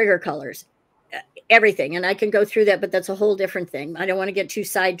 all the trigger colors, everything. And I can go through that, but that's a whole different thing. I don't want to get too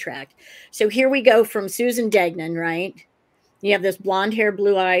sidetracked. So here we go from Susan Degnan, right? You have this blonde hair,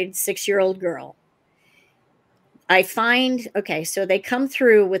 blue-eyed 6-year-old girl. I find, okay, so they come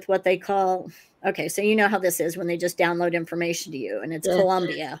through with what they call, okay, so you know how this is when they just download information to you, and it's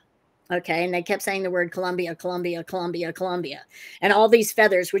Columbia. Okay, and they kept saying the word Columbia, Columbia, Columbia, Columbia, and all these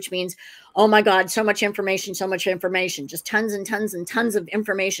feathers, which means, oh my God, so much information, just tons and tons and tons of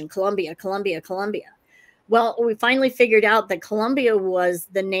information. Columbia, Columbia, Columbia. Well, we finally figured out that Columbia was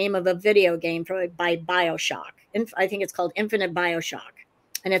the name of a video game by BioShock. I think it's called Infinite BioShock,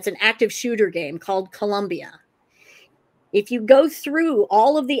 and it's an active shooter game called Columbia. If you go through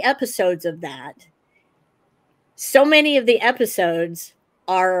all of the episodes of that, so many of the episodes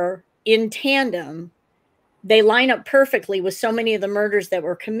are in tandem. They line up perfectly with so many of the murders that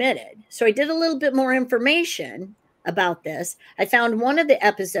were committed. So I did a little bit more information about this. I found one of the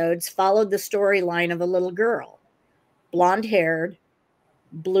episodes followed the storyline of a little girl, blonde-haired,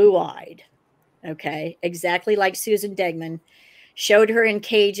 blue-eyed, okay, exactly like Susan Degnan, showed her in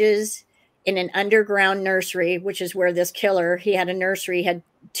cages in an underground nursery, which is where this killer, he had a nursery, had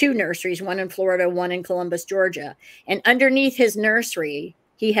 2 nurseries, one in Florida, one in Columbus, Georgia. And underneath his nursery,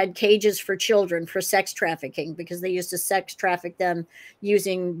 he had cages for children for sex trafficking, because they used to sex traffic them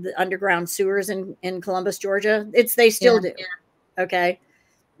using the underground sewers in Columbus, Georgia. They still do. Okay.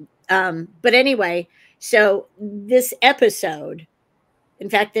 But anyway, so this episode, in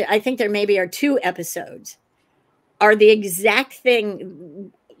fact, I think there maybe are 2 episodes, are the exact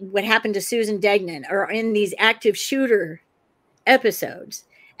thing what happened to Susan Degnan, or in these active shooter episodes.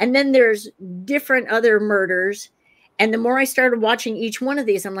 And then there's different other murders. And the more I started watching each one of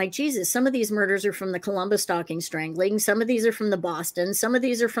these, I'm like, Jesus, some of these murders are from the Columbus stalking strangling. Some of these are from the Boston. Some of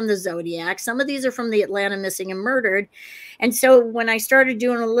these are from the Zodiac. Some of these are from the Atlanta missing and murdered. And so when I started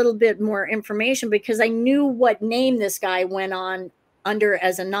doing a little bit more information, because I knew what name this guy went on under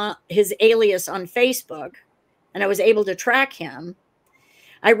as his alias on Facebook, and I was able to track him,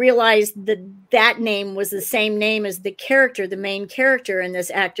 I realized that name was the same name as the character, the main character in this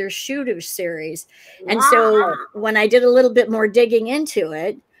actor shooter series. And so when I did a little bit more digging into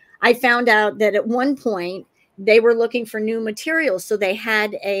it, I found out that at one point they were looking for new materials. So they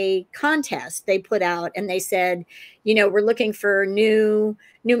had a contest they put out, and they said, you know, we're looking for new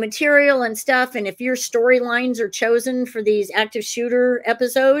material and stuff. And if your storylines are chosen for these active shooter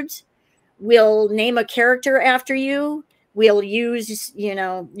episodes, we'll name a character after you. We'll use, you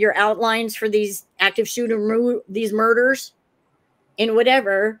know, your outlines for these active shooter, these murders in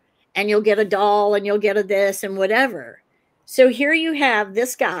whatever, and you'll get a doll and you'll get a this and whatever. So here you have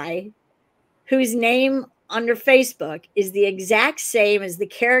this guy whose name under Facebook is the exact same as the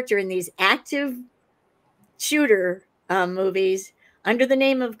character in these active shooter movies under the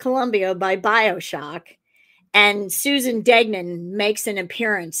name of Columbia by BioShock. And Susan Degnan makes an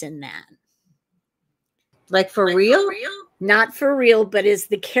appearance in that. Like for real? Not for real, but is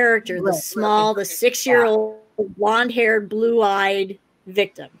the character, the 6-year-old, blonde-haired, blue-eyed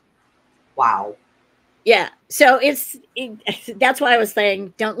victim. Wow. Yeah. So that's why I was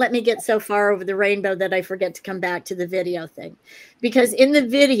saying, don't let me get so far over the rainbow that I forget to come back to the video thing. Because in the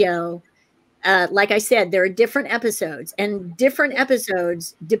video, like I said, there are different episodes, and different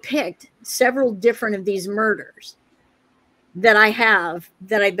episodes depict several different of these murders that I've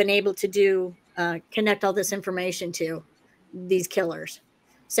been able to do, connect all this information to these killers.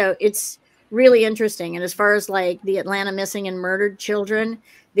 So it's really interesting. And as far as like the Atlanta missing and murdered children,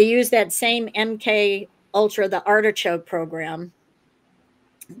 they use that same MK Ultra, the artichoke program,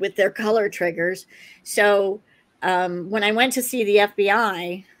 with their color triggers. So when I went to see the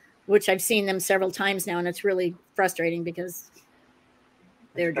FBI, which I've seen them several times now, and it's really frustrating because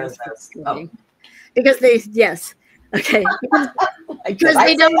they're just because they, yes. Okay. Because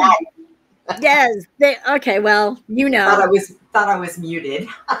they don't. Yes. They, okay. Well, you know. Thought I was muted.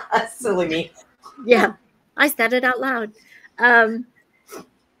 Silly me. Yeah. I said it out loud.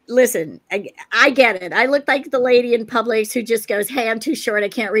 Listen, I get it. I look like the lady in Publix who just goes, hey, I'm too short. I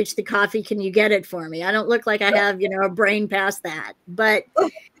can't reach the coffee. Can you get it for me? I don't look like I have, a brain past that. But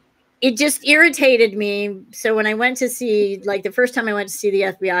it just irritated me. So when I went to see, like the first time I went to see the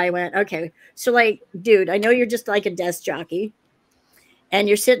FBI, I went, okay, so like, dude, I know you're just like a desk jockey and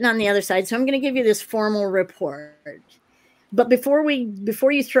you're sitting on the other side. So I'm going to give you this formal report. But before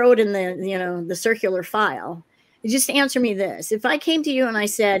you throw it in the, the circular file, just answer me this. If I came to you and I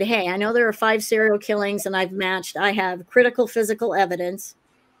said, hey, I know there are 5 serial killings and I have critical physical evidence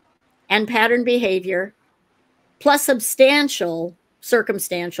and pattern behavior plus substantial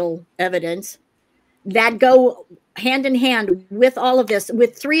circumstantial evidence that go hand in hand with all of this,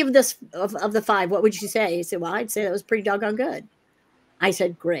 with 3 of this of the 5, what would you say? He said, well, I'd say that was pretty doggone good. I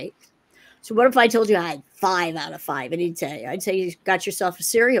said, great. So what if I told you I had 5 out of 5? And I'd say you got yourself a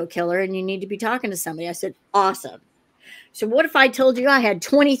serial killer and you need to be talking to somebody. I said, awesome. So what if I told you I had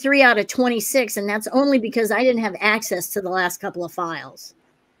 23 out of 26, and that's only because I didn't have access to the last couple of files?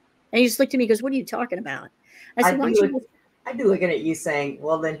 And he just looked at me and goes, what are you talking about? I said, I'd be looking at you saying,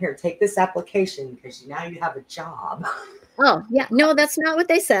 well, then here, take this application because now you have a job. Oh, yeah. No, that's not what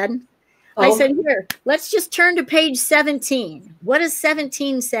they said. Oh. I said, here, let's just turn to page 17. What does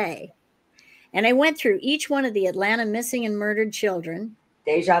 17 say? And I went through each one of the Atlanta missing and murdered children.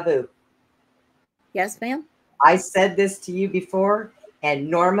 Deja vu. Yes, ma'am? I said this to you before, and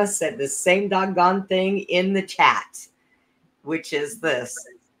Norma said the same doggone thing in the chat, which is this.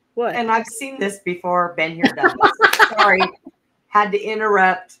 What? And I've seen this before, been here, done this. Sorry, had to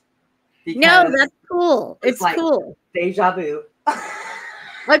interrupt. No, that's cool. It's like cool. Deja vu.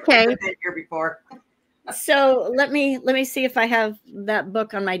 Okay. I've been here before. So let me see if I have that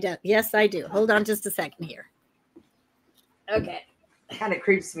book on my desk. Yes, I do. Hold on just a second here. Okay. It kind of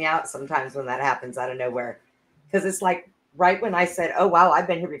creeps me out sometimes when that happens out of nowhere. Because it's like right when I said, oh, wow, I've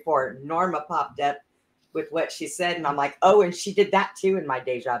been here before, Norma popped up with what she said. And I'm like, oh, and she did that too in my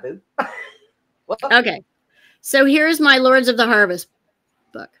deja vu. Okay. So here's my Lords of the Harvest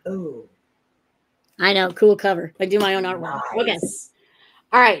book. Oh. I know. Cool cover. I do my own artwork. Nice. Okay.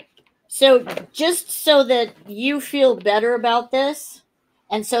 All right. So just so that you feel better about this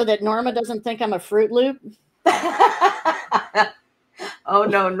and so that Norma doesn't think I'm a Fruit Loop. Oh,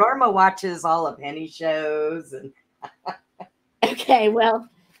 no. Norma watches all of Penny shows. And okay. Well,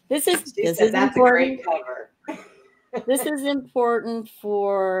 this is that's important. A great cover. This is important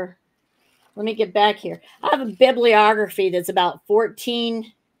for, let me get back here. I have a bibliography that's about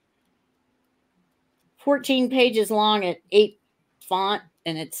 14 pages long at 8 font.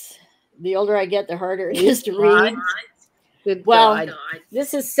 And it's, the older I get, the harder it is to read. Good well, God.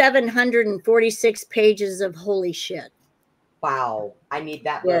 This is 746 pages of holy shit. Wow. I need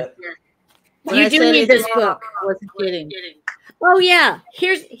that book. Yeah. You do need this book. I wasn't kidding. Oh, yeah.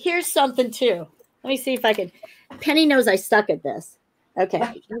 Here's something, too. Let me see if I can. Penny knows I suck at this.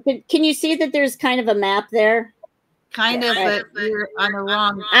 Okay. Can you see that there's kind of a map there? Kind of, but you're on the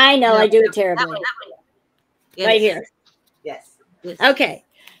wrong. I know. I do it terribly. Yes. Right here. Yes. Okay.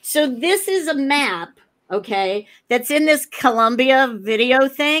 So this is a map, okay, that's in this Columbia video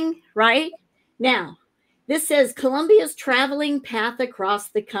thing, right? Now, this says Columbia's traveling path across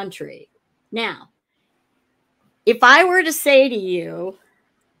the country. Now, if I were to say to you,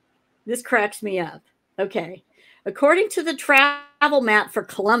 this cracks me up, okay, according to the travel map for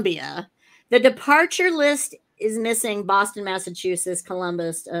Columbia, the departure list is missing Boston, Massachusetts,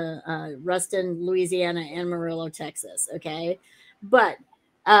 Columbus, Ruston, Louisiana, and Amarillo, Texas, okay? But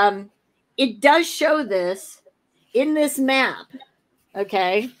it does show this in this map,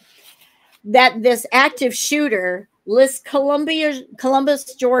 okay, that this active shooter lists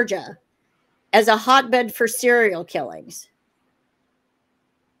Columbus, Georgia as a hotbed for serial killings.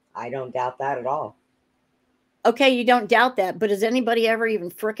 I don't doubt that at all. Okay, you don't doubt that, but has anybody ever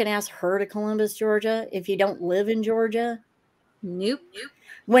even frickin' ass heard of Columbus, Georgia if you don't live in Georgia? Nope.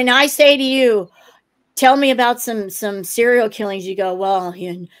 When I say to you, tell me about some serial killings, you go, well,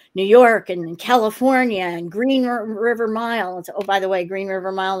 in New York and California and Green River Mile. It's, oh, by the way, Green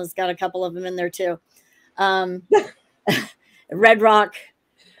River Mile has got a couple of them in there too. Red Rock.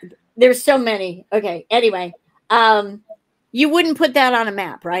 There's so many. Okay. Anyway, you wouldn't put that on a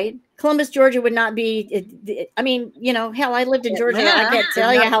map, right? Columbus, Georgia would not be. I mean, you know, hell, I lived in Georgia. Yeah, I can't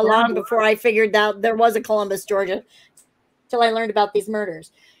tell you how long before I figured out there was a Columbus, Georgia, till I learned about these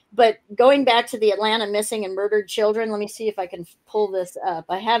murders. But going back to the Atlanta missing and murdered children, let me see if I can pull this up.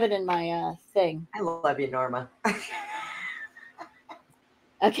 I have it in my thing. I love you, Norma.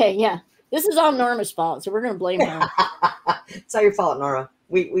 Okay, yeah. This is all Norma's fault, so we're going to blame her. It's all your fault, Norma.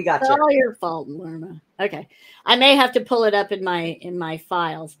 We got it's you. All your fault, Norma. Okay. I may have to pull it up in my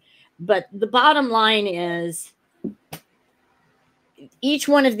files. But the bottom line is each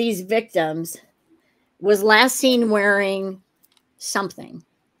one of these victims was last seen wearing something.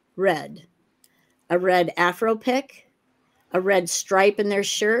 Red, a red Afro pick, a red stripe in their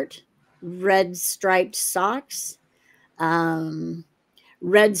shirt, red striped socks,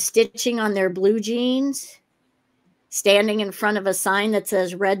 red stitching on their blue jeans, standing in front of a sign that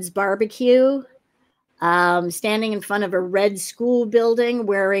says Red's Barbecue, standing in front of a red school building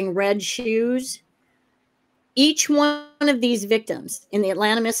wearing red shoes, each one of these victims in the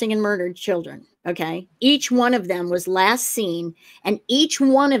Atlanta missing and murdered children, okay, each one of them was last seen, and each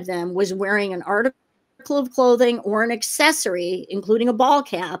one of them was wearing an article of clothing or an accessory, including a ball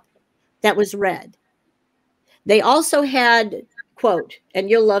cap, that was red. They also had, quote, and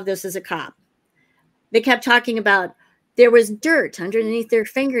you'll love this as a cop, they kept talking about there was dirt underneath their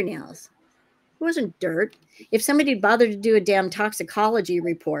fingernails. It wasn't dirt. If somebody bothered to do a damn toxicology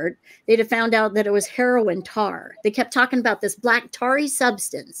report, they'd have found out that it was heroin tar. They kept talking about this black tarry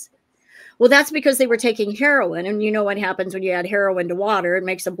substance. Well, that's because they were taking heroin, and you know what happens when you add heroin to water, it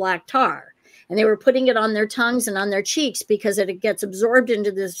makes a black tar. And they were putting it on their tongues and on their cheeks because it gets absorbed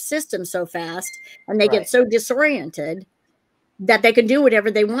into the system so fast, and they get so disoriented that they can do whatever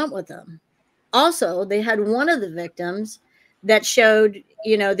they want with them. Also, they had one of the victims that showed,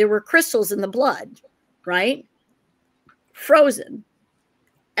 you know, there were crystals in the blood, right? Frozen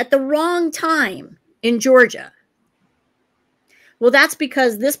at the wrong time in Georgia. Well, that's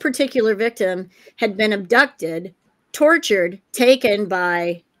because this particular victim had been abducted, tortured, taken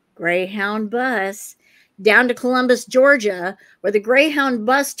by Greyhound bus down to Columbus, Georgia, where the Greyhound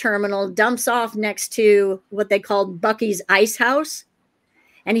bus terminal dumps off next to what they called Bucky's Ice House.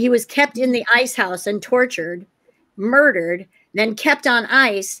 And he was kept in the ice house and tortured, murdered, then kept on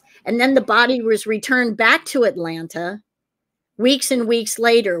ice. And then the body was returned back to Atlanta weeks and weeks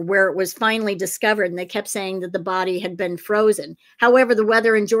later, where it was finally discovered. And they kept saying that the body had been frozen. However, the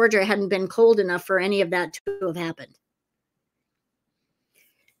weather in Georgia hadn't been cold enough for any of that to have happened.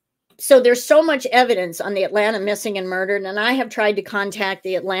 So there's so much evidence on the Atlanta missing and murdered, and I have tried to contact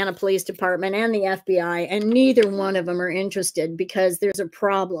the Atlanta Police Department and the FBI, and neither one of them are interested because there's a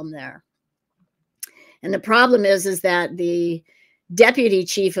problem there. And the problem is that the deputy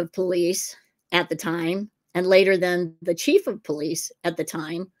chief of police at the time, and later then the chief of police at the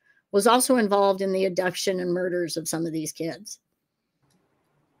time, was also involved in the abduction and murders of some of these kids.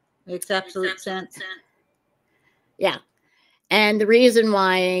 Makes absolute sense. Yeah. And the reason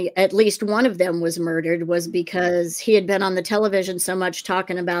why at least one of them was murdered was because he had been on the television so much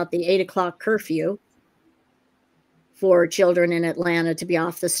talking about the 8 o'clock curfew for children in Atlanta to be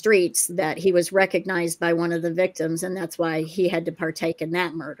off the streets that he was recognized by one of the victims, and that's why he had to partake in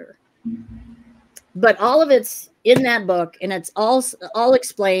that murder. But all of it's in that book, and it's all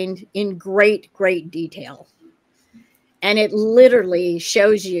explained in great, great detail. And it literally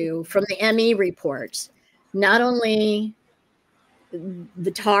shows you from the ME reports, not only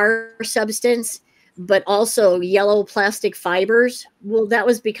the tar substance, but also yellow plastic fibers. Well, that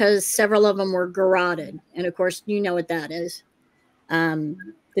was because several of them were garroted. And of course, you know what that is.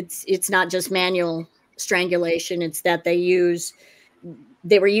 It's not just manual strangulation. It's that they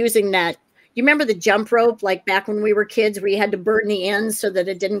were using that. You remember the jump rope, like back when we were kids, where you had to burn the ends so that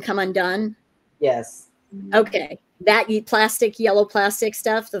it didn't come undone? Yes. Okay. That yellow plastic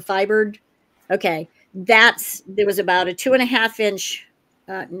stuff, the fibered. Okay. There was about a 2.5 inch,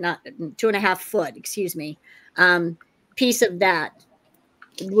 not 2.5 foot, excuse me, piece of that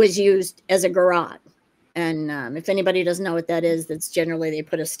was used as a garrote. And if anybody doesn't know what that is, that's generally they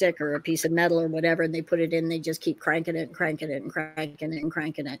put a stick or a piece of metal or whatever, and they put it in, they just keep cranking it and cranking it and cranking it and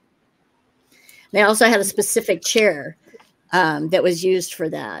cranking it. They also had a specific chair that was used for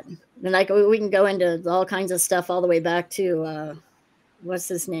that. And we can go into all kinds of stuff all the way back to, what's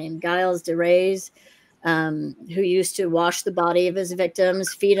his name? Giles DeRays. Who used to wash the body of his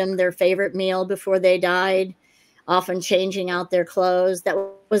victims, feed them their favorite meal before they died, often changing out their clothes. That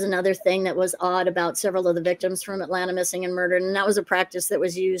was another thing that was odd about several of the victims from Atlanta missing and murdered. And that was a practice that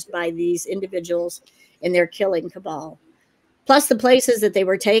was used by these individuals in their killing cabal. Plus the places that they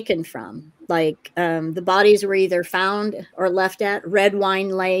were taken from, like the bodies were either found or left at Red Wine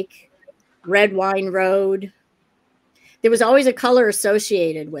Lake, Red Wine Road. There was always a color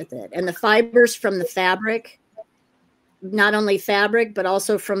associated with it. And the fibers from the fabric, not only fabric, but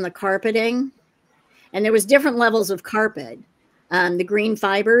also from the carpeting. And there was different levels of carpet. The green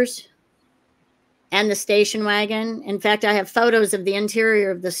fibers and the station wagon. In fact, I have photos of the interior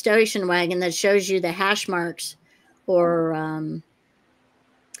of the station wagon that shows you the hash marks. Or,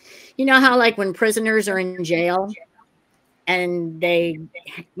 you know how like when prisoners are in jail and they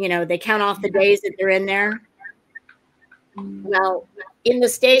count off the days that they're in there? Well, in the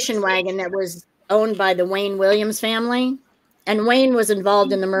station wagon that was owned by the Wayne Williams family, and Wayne was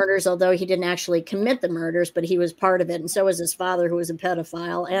involved in the murders, although he didn't actually commit the murders, but he was part of it. And so was his father, who was a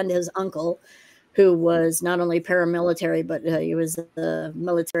pedophile, and his uncle, who was not only paramilitary, but he was the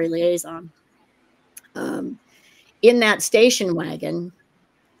military liaison. In that station wagon,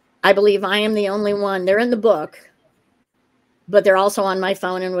 I believe I am the only one. They're in the book, but they're also on my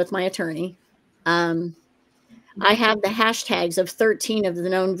phone and with my attorney. I have the hashtags of 13 of the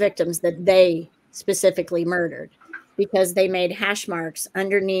known victims that they specifically murdered because they made hash marks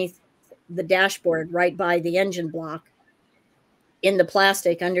underneath the dashboard right by the engine block in the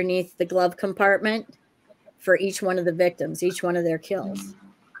plastic underneath the glove compartment for each one of the victims, each one of their kills.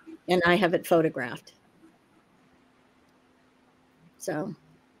 And I have it photographed. So,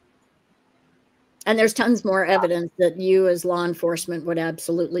 and there's tons more evidence that you as law enforcement would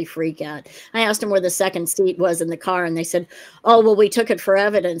absolutely freak out. I asked them where the second seat was in the car, and they said, oh, well, we took it for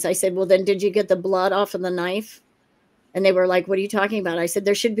evidence. I said, well, then did you get the blood off of the knife? And they were like, what are you talking about? I said,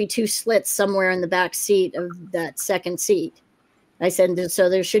 there should be 2 slits somewhere in the back seat of that second seat. I said, so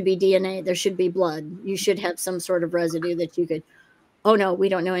there should be DNA. There should be blood. You should have some sort of residue that you could, oh, no, we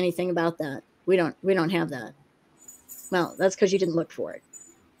don't know anything about that. We don't have that. Well, that's because you didn't look for it.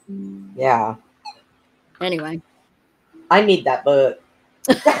 Yeah. Anyway. I need that book.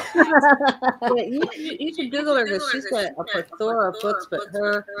 Yeah, you should Google her because she's got a plethora of books, but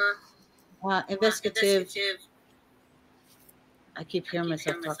her investigative. I keep hearing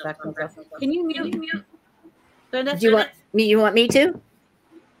myself talk back to myself. Can you mute? Do you want me? You want me to?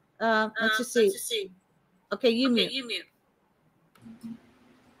 Let's just see. Okay, you mute.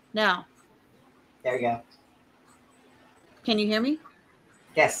 Now. There you go. Can you hear me?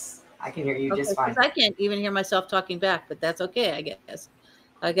 Yes, I can hear you just fine. I can't even hear myself talking back, but that's okay, I guess.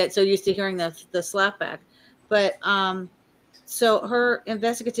 I get so used to hearing the slap back. But so her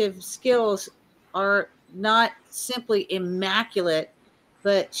investigative skills are not simply immaculate,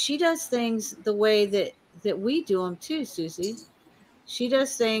 but she does things the way that we do them too, Susie. She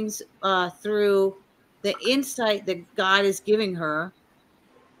does things through the insight that God is giving her,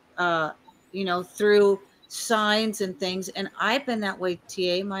 through signs and things. And I've been that way,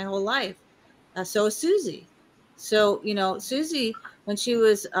 TA, my whole life. So is Susie. So, Susie, when she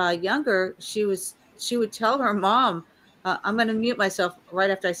was younger, she would tell her mom, I'm going to mute myself right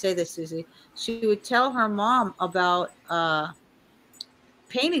after I say this, Susie. She would tell her mom about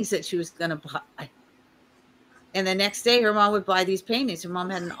paintings that she was going to buy. And the next day, her mom would buy these paintings. Her mom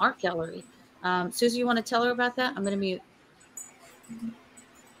had an art gallery. Susie, you want to tell her about that? I'm going to mute. Go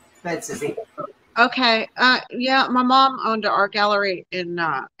ahead, Susie. Okay. Yeah, my mom owned an art gallery in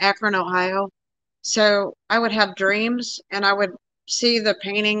Akron, Ohio. So I would have dreams, and I would see the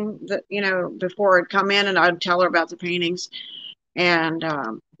painting that, before it'd come in, and I'd tell her about the paintings. And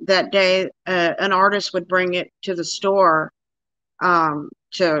that day, an artist would bring it to the store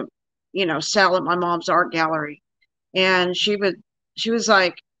to, sell at my mom's art gallery. And she was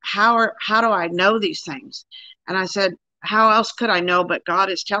like, how do I know these things? And I said, how else could I know? But God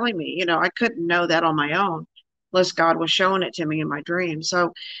is telling me, I couldn't know that on my own unless God was showing it to me in my dreams.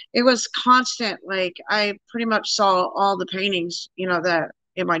 So it was constant. Like I pretty much saw all the paintings, that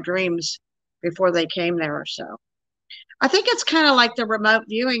in my dreams before they came there. So I think it's kind of like the remote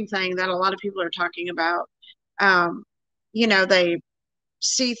viewing thing that a lot of people are talking about. They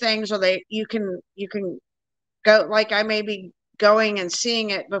see things, or you can go, like I may be going and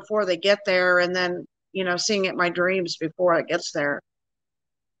seeing it before they get there, and then seeing it in my dreams before it gets there.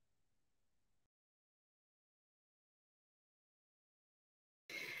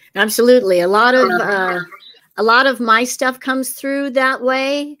 Absolutely. A lot of my stuff comes through that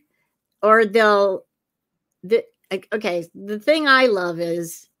way, or the thing I love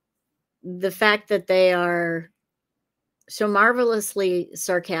is the fact that they are so marvelously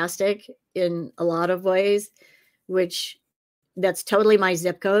sarcastic in a lot of ways, which that's totally my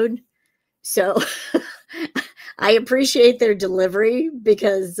zip code. So I appreciate their delivery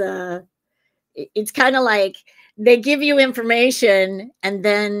because it's kind of like they give you information, and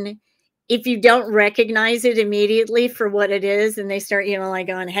then if you don't recognize it immediately for what it is, and they start, like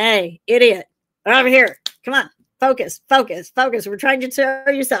going, hey, idiot, over here, come on, focus. We're trying to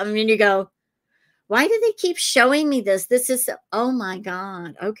tell you something. And you go, why do they keep showing me this? This is, oh my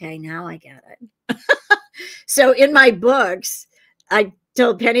God. Okay, now I get it. So in my books, I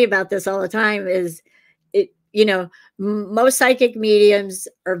tell Penny about this all the time, is most psychic mediums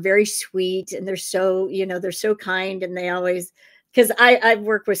are very sweet, and they're so kind, and they always, because I've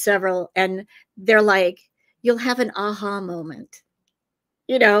worked with several, and they're like, you'll have an aha moment,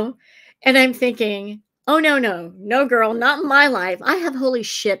 and I'm thinking, oh, no, girl, not in my life. I have holy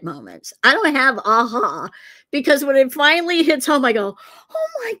shit moments. I don't have aha, because when it finally hits home, I go, oh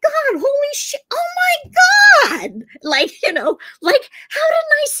my God, holy shit. Oh my God. Like, how didn't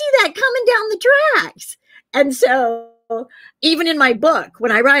I see that coming down the tracks? And so even in my book,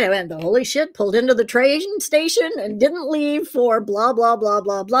 when I write, I went, the holy shit pulled into the train station and didn't leave for blah, blah, blah,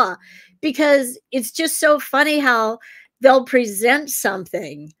 blah, blah, because it's just so funny how they'll present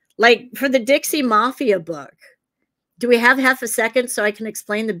something. Like for the Dixie Mafia book, do we have half a second so I can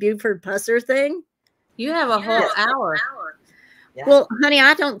explain the Buford Pusser thing? You have a whole hour. Yeah. Well, honey,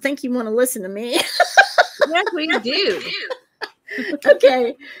 I don't think you want to listen to me. Yes, we do.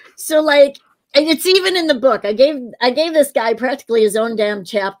 Okay. So like, and it's even in the book. I gave this guy practically his own damn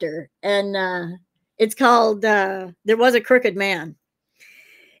chapter, and it's called There Was a Crooked Man.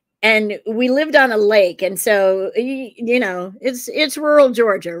 And we lived on a lake, and so you know, it's rural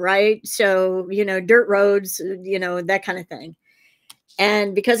Georgia, right? So, you know, dirt roads, you know, that kind of thing.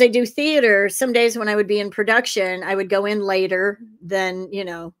 And because I do theater, some days when I would be in production, I would go in later than, you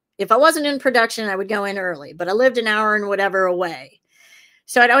know, if I wasn't in production, I would go in early, but I lived an hour and whatever away.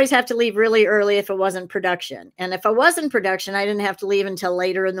 So I'd always have to leave really early if it wasn't production. And if I was in production, I didn't have to leave until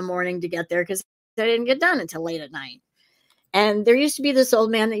later in the morning to get there because I didn't get done until late at night. And there used to be this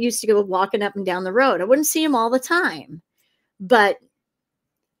old man that used to go walking up and down the road. I wouldn't see him all the time, but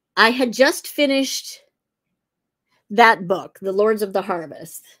I had just finished that book, The Lords of the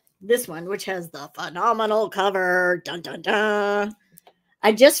Harvest, this one, which has the phenomenal cover. Dun, dun, dun.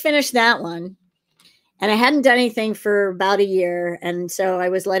 I just finished that one, and I hadn't done anything for about a year. And so I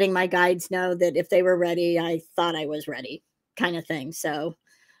was letting my guides know that if they were ready, I thought I was ready, kind of thing. So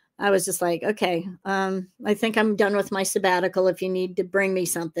I was just like, okay, I think I'm done with my sabbatical. If you need to bring me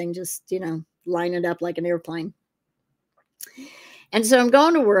something, just, you know, line it up like an airplane. And so I'm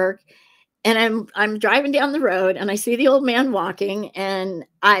going to work, and I'm driving down the road, and I see the old man walking, and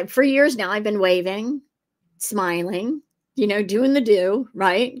for years now, I've been waving, smiling, you know, doing the do,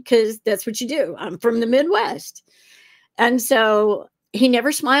 right? Because that's what you do. I'm from the Midwest. And so he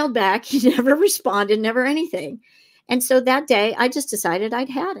never smiled back. He never responded, never anything. And so that day, I just decided I'd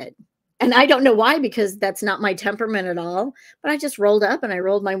had it. And I don't know why, because that's not my temperament at all. But I just rolled up and I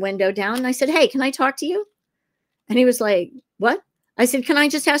rolled my window down and I said, hey, can I talk to you? And he was like, what? I said, can I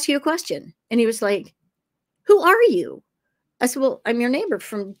just ask you a question? And he was like, who are you? I said, well, I'm your neighbor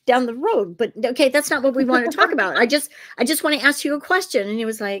from down the road. But okay, that's not what we want to talk about. I just want to ask you a question. And he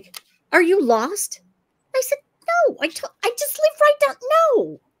was like, are you lost? I said, no, I just live right down.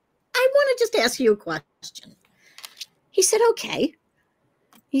 No, I want to just ask you a question. He said, okay.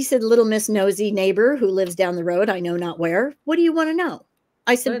 He said, little Miss Nosy neighbor who lives down the road, I know not where. What do you want to know?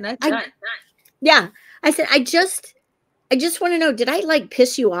 I said, yeah. I said, I just want to know, did I like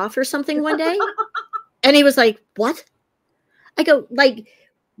piss you off or something one day? And he was like, what? I go, like,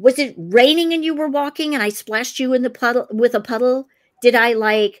 was it raining and you were walking and I splashed you in the puddle with a puddle? Did I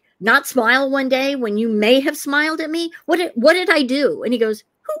like not smile one day when you may have smiled at me? What did I do? And he goes,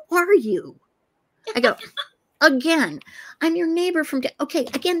 who are you? I go, again, I'm your neighbor from, okay,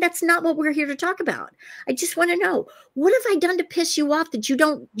 again, that's not what we're here to talk about. I just want to know, what have I done to piss you off that you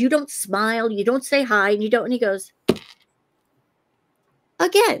don't smile, you don't say hi, and you don't, and he goes,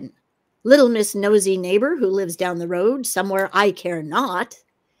 again, little Miss Nosy neighbor who lives down the road somewhere I care not.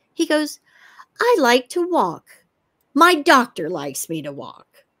 He goes, I like to walk. My doctor likes me to walk.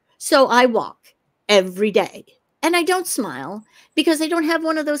 So I walk every day. And I don't smile because I don't have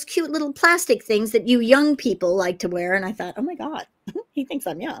one of those cute little plastic things that you young people like to wear. And I thought, oh my God, he thinks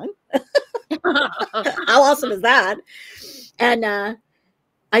I'm young. How awesome is that? And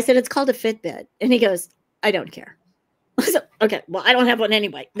I said, it's called a Fitbit. And he goes, I don't care. So, okay, well, I don't have one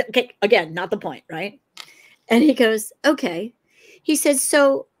anyway. Okay, again, not the point, right? And he goes, okay. He says,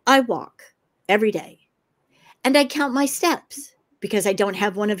 so I walk every day and I count my steps because I don't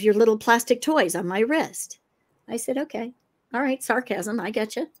have one of your little plastic toys on my wrist. I said, okay, all right, sarcasm, I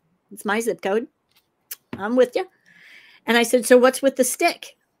get you. It's my zip code. I'm with you. And I said, so what's with the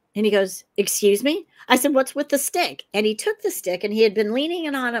stick? And he goes, excuse me? I said, what's with the stick? And he took the stick and he had been leaning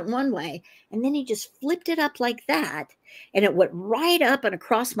it on it one way. And then he just flipped it up like that. And it went right up and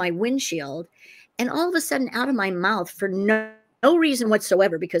across my windshield. And all of a sudden out of my mouth for no reason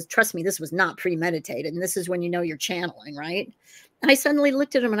whatsoever, because trust me, this was not premeditated. And this is when you know you're channeling, right? I suddenly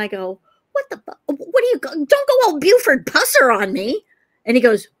looked at him and I go, what do you go? Don't go all Buford Pusser on me. And he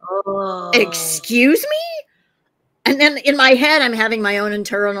goes, excuse me? And then in my head, I'm having my own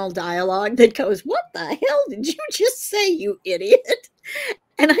internal dialogue that goes, what the hell did you just say, you idiot?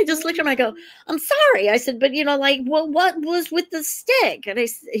 And I just looked at him, I go, I'm sorry. I said, but you know, like, well, what was with the stick? And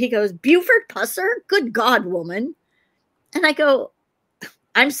he goes, Buford Pusser? Good God, woman. And I go,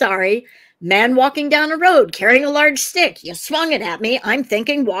 I'm sorry. Man walking down a road carrying a large stick. You swung it at me. I'm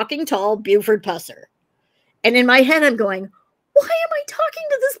thinking walking tall, Buford Pusser. And in my head, I'm going, why am I talking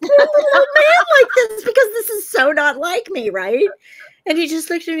to this poor little old man like this? Because this is so not like me, right? And he just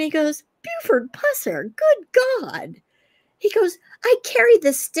looked at me and goes, Buford Pusser, good God. He goes, I carry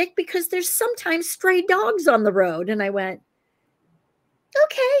this stick because there's sometimes stray dogs on the road. And I went,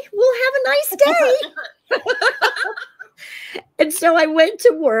 okay, we'll have a nice day. And so I went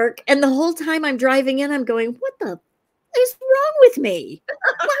to work, and the whole time I'm driving in, I'm going, what the is wrong with me?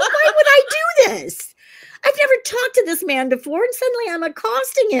 Why would I do this? I've never talked to this man before, and suddenly I'm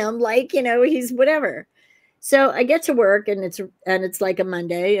accosting him like, he's whatever. So I get to work, and it's like a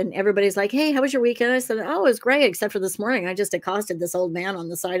Monday, and everybody's like, hey, how was your weekend? I said, oh, it was great, except for this morning. I just accosted this old man on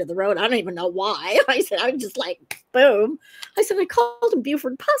the side of the road. I don't even know why. I said, I'm just like, boom. I said, I called him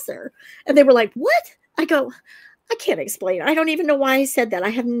Buford Pusser. And they were like, what? I go, I can't explain. I don't even know why I said that. I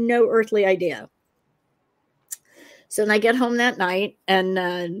have no earthly idea. So then I get home that night,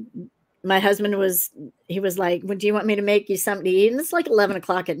 and my husband was like, well, do you want me to make you something to eat? And it's like 11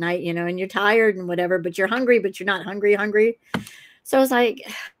 o'clock at night, and you're tired and whatever, but you're hungry, but you're not hungry. So I was like,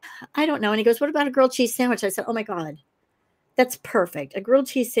 I don't know. And he goes, what about a grilled cheese sandwich? I said, oh my God, that's perfect. A grilled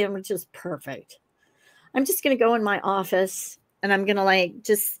cheese sandwich is perfect. I'm just going to go in my office, and I'm going to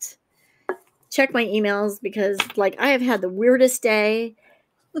just check my emails, because I have had the weirdest day.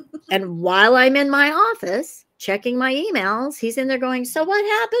 And while I'm in my office checking my emails, he's in there going, so what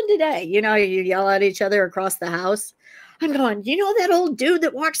happened today? You yell at each other across the house. I'm going, that old dude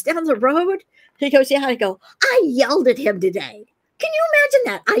that walks down the road? He goes, yeah. I go, I yelled at him today. Can you imagine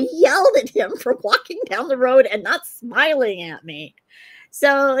that? I yelled at him for walking down the road and not smiling at me.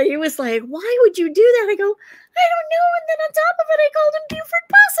 So he was like, why would you do that? I go, I don't know. And then on top of it, I called him Buford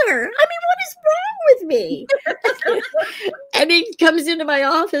Pusser. I mean, what is wrong with me? And he comes into my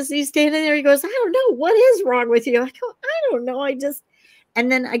office. He's standing there. He goes, I don't know. What is wrong with you? I go, I don't know.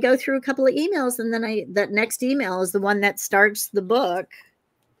 And then I go through a couple of emails. And then that next email is the one that starts the book.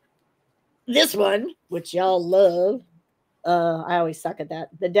 This one, which y'all love. I always suck at that.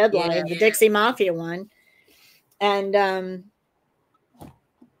 The Deadline, the Dixie Mafia one.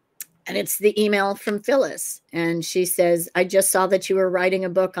 And it's the email from Phyllis. And she says, I just saw that you were writing a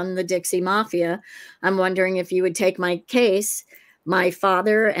book on the Dixie Mafia. I'm wondering if you would take my case. My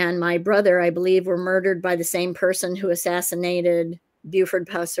father and my brother, I believe, were murdered by the same person who assassinated Buford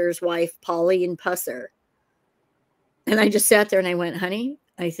Pusser's wife, Pauline Pusser. And I just sat there and I went, honey,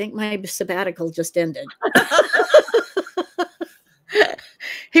 I think my sabbatical just ended.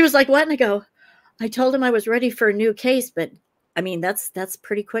 He was like, what? And I go, I told him I was ready for a new case, but I mean, that's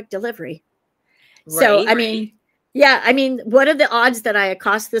pretty quick delivery. Right, so, I mean, what are the odds that I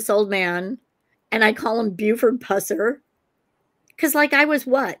accost this old man and I call him Buford Pusser? Because I was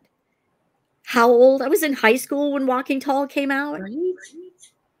what? How old? I was in high school when Walking Tall came out.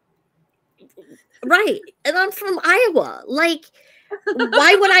 Right. And I'm from Iowa.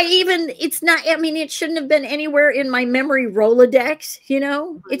 Why would I even, it shouldn't have been anywhere in my memory Rolodex,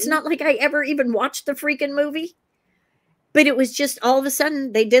 It's not like I ever even watched the freaking movie. But it was just all of a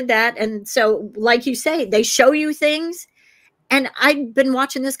sudden they did that. And so, like you say, they show you things. And I'd been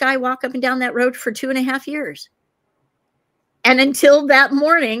watching this guy walk up and down that road for 2.5 years. And until that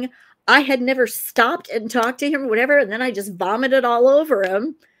morning, I had never stopped and talked to him or whatever. And then I just vomited all over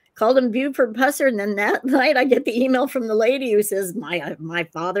him, called him Buford Pusser. And then that night I get the email from the lady who says, my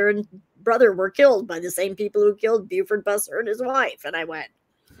father and brother were killed by the same people who killed Buford Pusser and his wife. And I went,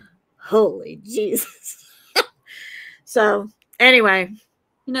 holy Jesus. So anyway,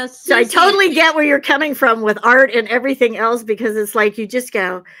 so I totally get where you're coming from with art and everything else, because it's like you just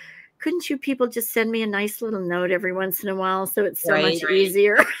go, couldn't you people just send me a nice little note every once in a while so it's so much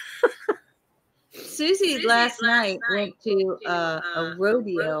easier? Susie last night went to a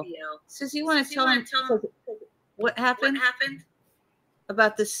rodeo. Susie, you want to tell them what happened?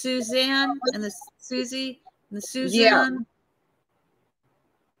 About the Suzanne and the Susie and the Suzanne? Yeah.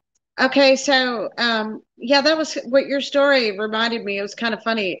 Okay, so that was what your story reminded me. It was kind of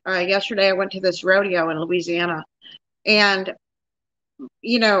funny. Yesterday I went to this rodeo in Louisiana, and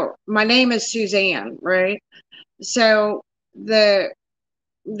my name is Suzanne, right? So the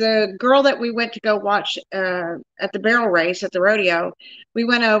girl that we went to go watch at the barrel race at the rodeo, we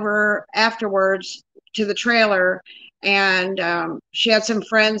went over afterwards to the trailer, and she had some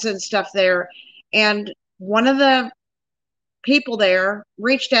friends and stuff there, and one of the people there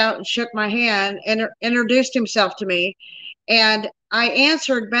reached out and shook my hand and introduced himself to me, and I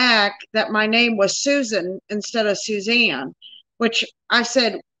answered back that my name was Susan instead of Suzanne, which I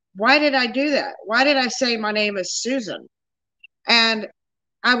said, why did I do that? Why did I say my name is Susan? And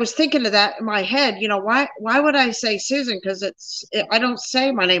I was thinking of that in my head, why would I say Susan? Because I don't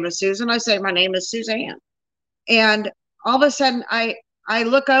say my name is Susan, I say my name is Suzanne. And all of a sudden I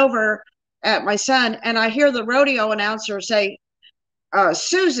look over at my son and I hear the rodeo announcer say,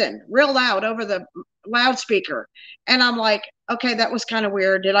 Susan, real loud over the loudspeaker. And I'm like, okay, that was kind of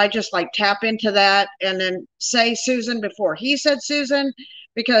weird. Did I just tap into that and then say Susan before he said Susan?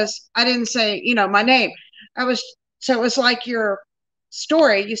 Because I didn't say, my name. I was So it was like your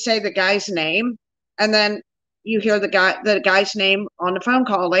story. You say the guy's name, and then you hear the guy's name on the phone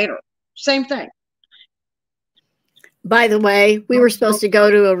call later. Same thing. By the way, we were supposed to go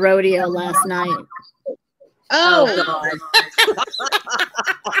to a rodeo last night. Oh,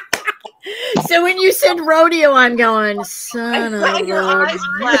 So when you said rodeo, I'm going, son of Your eyes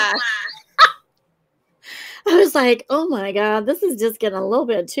flash. I was like, oh my God, this is just getting a little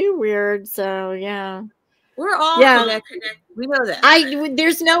bit too weird. So yeah. We're all connected. We know that.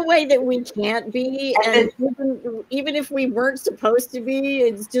 There's no way that we can't be. And even if we weren't supposed to be,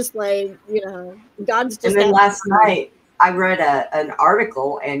 it's just like, you know, God's just. And then last night I read an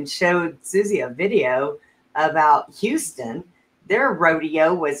article and showed Susie a video about Houston. Their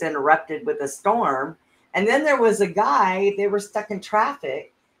rodeo was interrupted with a storm. And then there was a guy, they were stuck in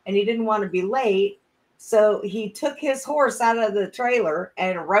traffic and he didn't want to be late. So he took his horse out of the trailer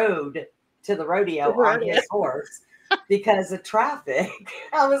and rode to the rodeo on his horse because of traffic.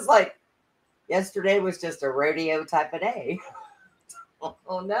 I was like, yesterday was just a rodeo type of day.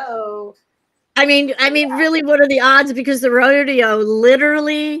 Oh no. I mean, really, what are the odds? Because the rodeo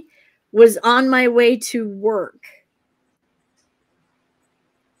literally was on my way to work.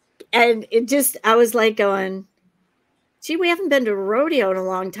 And it just, I was like going, gee, we haven't been to a rodeo in a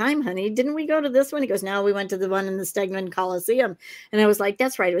long time, honey. Didn't we go to this one? He goes, no, we went to the one in the Stegman Coliseum. And I was like,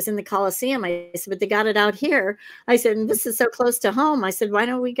 that's right. It was in the Coliseum. I said, but they got it out here. I said, and this is so close to home. I said, why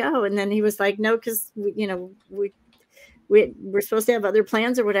don't we go? And then he was like, no, because, we're supposed to have other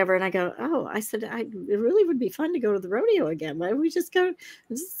plans or whatever. And I go, oh, I said, it really would be fun to go to the rodeo again. Why don't we just go,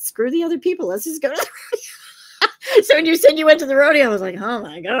 screw the other people. Let's just go to the rodeo. So when you said you went to the rodeo, I was like, oh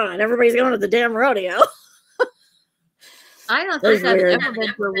my God, everybody's going to the damn rodeo. I don't think I've ever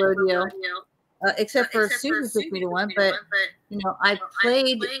been to a rodeo, except for Susan took me to one. But you know, I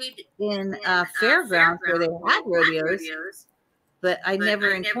played in fairgrounds where they had rodeos, but I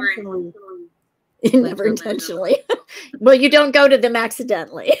never intentionally. Never intentionally. Well, you don't go to them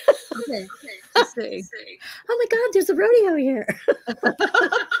accidentally. Okay. Let's see. Oh my God, there's a rodeo here.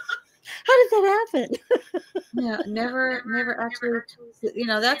 How did that happen? Yeah, never actually. You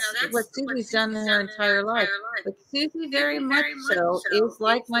know, that's what Susie's done in her entire life. But Susie, very much so, is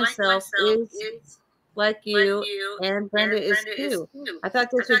like myself, is like you, and Brenda is too. I thought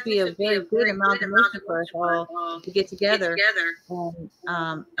this would be a very good amalgamation for us all to get together and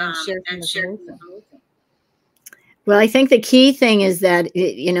share some information. Well, I think the key thing is that,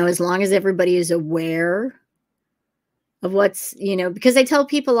 you know, as long as everybody is aware of what's, you know, because I tell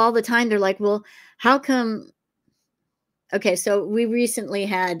people all the time, they're like, well, how come? Okay, so we recently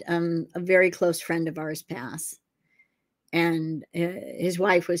had a very close friend of ours pass, and his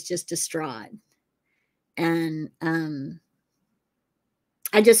wife was just distraught. And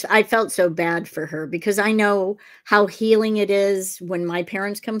I felt so bad for her because I know how healing it is when my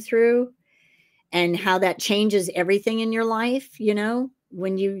parents come through and how that changes everything in your life, you know,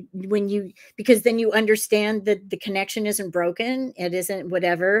 when you, because then you understand that the connection isn't broken. It isn't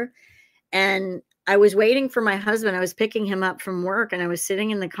whatever. And I was waiting for my husband. I was picking him up from work and I was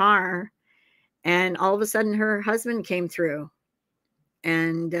sitting in the car and all of a sudden her husband came through.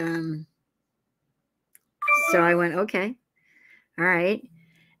 And so I went, okay, all right.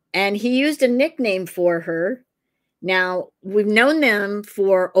 And he used a nickname for her. Now, we've known them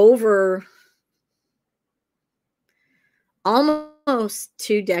for over almost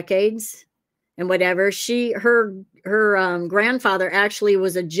 2 decades and whatever. Her grandfather actually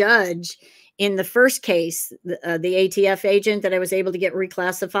was a judge in the first case, the ATF agent that I was able to get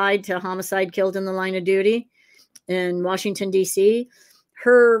reclassified to homicide killed in the line of duty in Washington, D.C.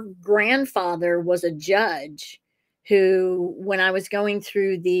 Her grandfather was a judge who, when I was going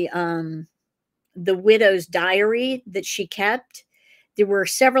through the widow's diary that she kept, there were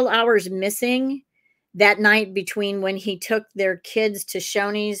several hours missing that night between when he took their kids to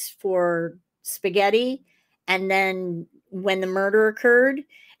Shoney's for spaghetti and then when the murder occurred.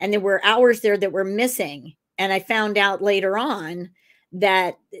 And there were hours there that were missing. And I found out later on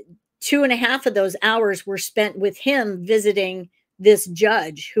that 2.5 of those hours were spent with him visiting this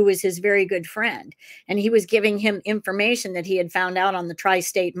judge who was his very good friend. And he was giving him information that he had found out on the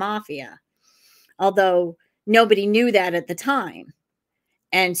tri-state mafia, although nobody knew that at the time.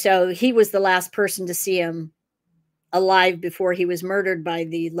 And so he was the last person to see him alive before he was murdered by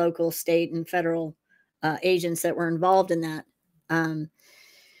the local, state, and federal agents that were involved in that.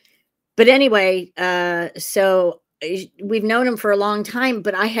 But anyway, so we've known him for a long time,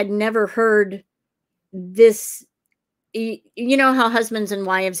 but I had never heard this. You know how husbands and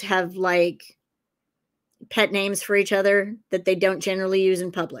wives have like pet names for each other that they don't generally use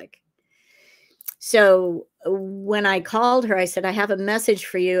in public. So when I called her, I said, I have a message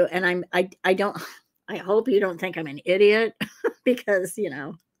for you. And I hope you don't think I'm an idiot because, you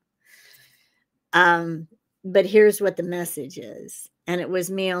know, but here's what the message is. And it was,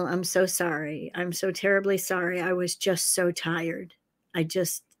 Meal, I'm so sorry. I'm so terribly sorry. I was just so tired.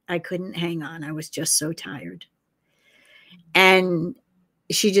 I couldn't hang on. I was just so tired. And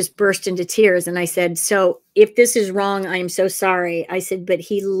she just burst into tears. And I said, so if this is wrong, I'm so sorry. I said, but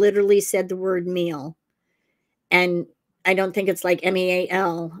he literally said the word meal. And I don't think it's like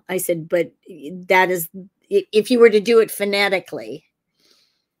MEAL. I said, but that is, if you were to do it phonetically.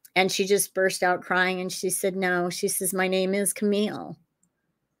 And she just burst out crying. And she said, no, she says, my name is Camille.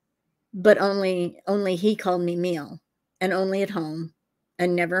 But only he called me Meal, and only at home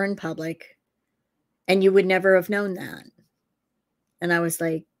and never in public. And you would never have known that. And I was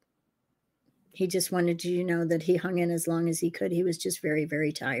like, he just wanted you to know that he hung in as long as he could. He was just very,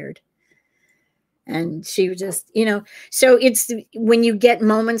 very tired. And she was just, you know, so it's when you get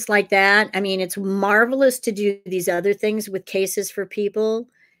moments like that, I mean, it's marvelous to do these other things with cases for people.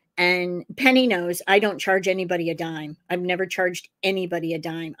 And Penny knows I don't charge anybody a dime. I've never charged anybody a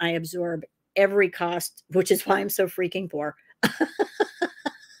dime. I absorb every cost, which is why I'm so freaking poor.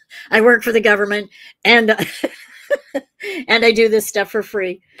 I work for the government, and and I do this stuff for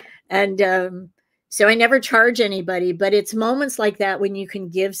free. And so I never charge anybody, but it's moments like that when you can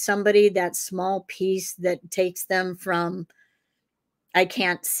give somebody that small piece that takes them from, I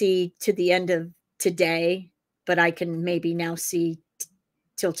can't see to the end of today, but I can maybe now see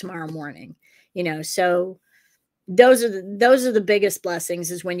till tomorrow morning, you know. So those are the biggest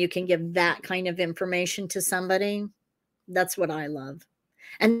blessings, is when you can give that kind of information to somebody. That's what I love.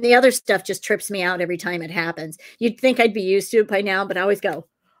 And the other stuff just trips me out every time it happens. You'd think I'd be used to it by now, but I always go,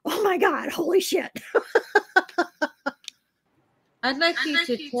 oh my God, holy shit. I'd like you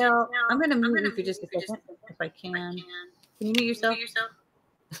to tell, I'm going to mute you for just a second, if I can. Can you mute yourself?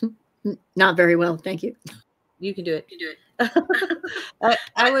 Not very well, thank you. You can do it.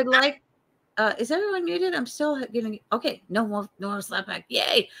 I would like, is everyone muted? I'm still getting, okay, no more slapback.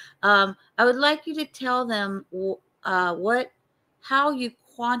 Yay. I would like you to tell them how you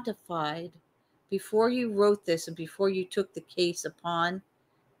quantified before you wrote this and before you took the case upon,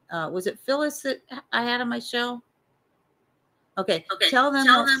 was it Phyllis that I had on my show? Okay. Tell them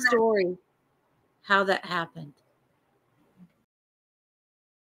that story, how that happened.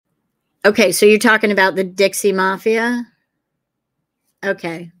 Okay, so you're talking about the Dixie Mafia?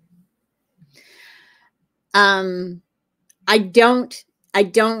 Okay. I don't,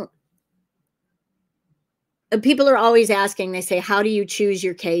 people are always asking, they say, how do you choose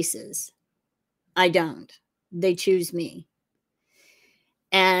your cases? I don't. They choose me.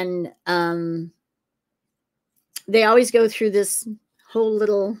 And they always go through this whole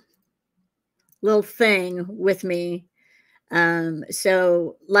little thing with me.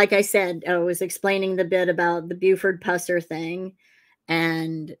 So like I said, I was explaining the bit about the Buford Pusser thing,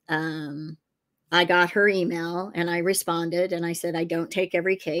 and I got her email and I responded and I said, I don't take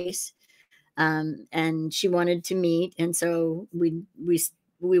every case. And she wanted to meet. And so we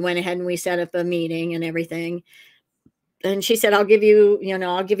went ahead and we set up a meeting and everything. And she said, I'll give you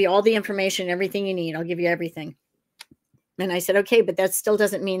all the information, everything you need. I'll give you everything. And I said, okay, but that still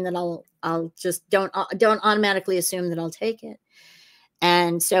doesn't mean that I'll just don't automatically assume that I'll take it.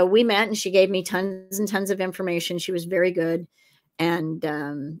 And so we met and she gave me tons and tons of information. She was very good.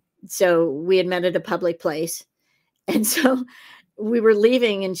 And so we had met at a public place. And so we were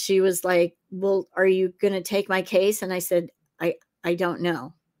leaving and she was like, well, are you going to take my case? And I said, I don't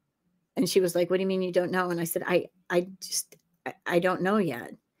know. And she was like, what do you mean you don't know? And I said, I don't know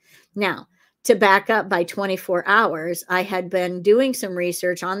yet. Now, to back up by 24 hours, I had been doing some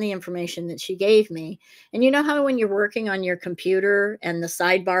research on the information that she gave me. And you know how when you're working on your computer and the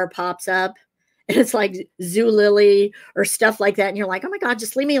sidebar pops up and it's like Zulily or stuff like that. And you're like, oh my God,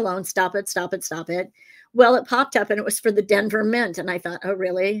 just leave me alone. Stop it, stop it, stop it. Well, it popped up and it was for the Denver Mint. And I thought, oh,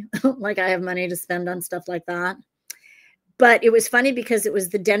 really? Like I have money to spend on stuff like that. But it was funny because it was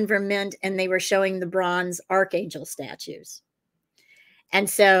the Denver Mint and they were showing the bronze archangel statues. And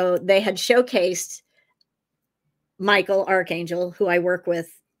so they had showcased Michael Archangel, who I work with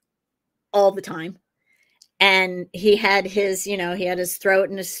all the time. And he had his, he had his throat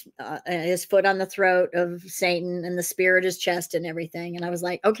and his foot on the throat of Satan and the spear at his chest and everything. And I was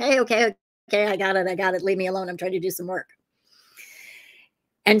like, okay, I got it. Leave me alone. I'm trying to do some work.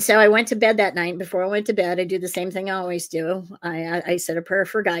 And so I went to bed that night. Before I went to bed, I do the same thing I always do. I said a prayer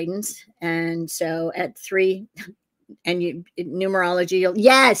for guidance. And so at 3, and numerology,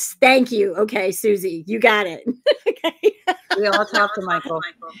 yes, thank you. Okay, Susie, you got it. Okay. We all talk to Michael.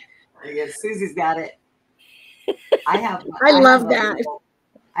 Yes, Susie's got it. I love have that.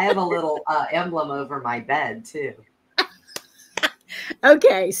 I have a little emblem over my bed too.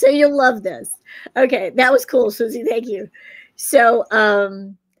 Okay, so you'll love this. Okay, that was cool, Susie. Thank you. So,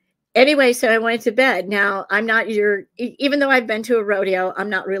 anyway, so I went to bed. Now, I'm not even though I've been to a rodeo, I'm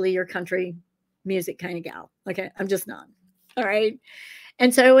not really your country music kind of gal. Okay, I'm just not. All right.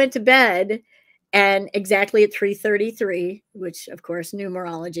 And so I went to bed, and exactly at 3:33, which of course,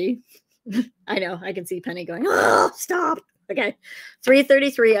 numerology. I know, I can see Penny going, oh, stop. Okay.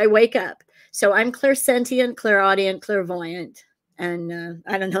 3:33, I wake up. So I'm clairsentient, clairaudient, clairvoyant. And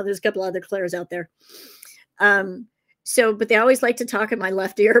I don't know, there's a couple other clairs out there. But they always like to talk in my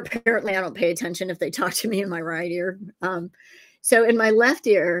left ear. Apparently, I don't pay attention if they talk to me in my right ear. So in my left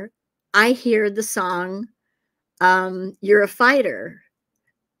ear, I hear the song, You're a Fighter.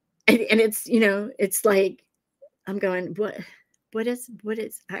 And it's, it's like, I'm going, what is,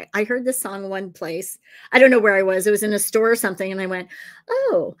 I heard this song one place. I don't know where I was. It was in a store or something. And I went,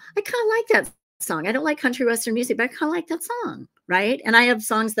 oh, I kind of like that song. I don't like country western music, but I kind of like that song. Right. And I have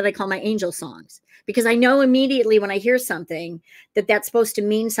songs that I call my angel songs because I know immediately when I hear something that's supposed to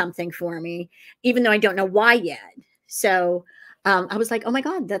mean something for me, even though I don't know why yet. So I was like, oh my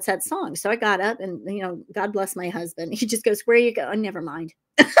God, that's that song. So I got up and, God bless my husband. He just goes, where you go? Oh, never mind.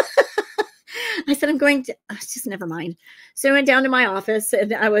 I said, I'm going to, just never mind. So I went down to my office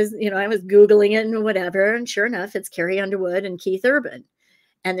and I was Googling it and whatever. And sure enough, it's Carrie Underwood and Keith Urban.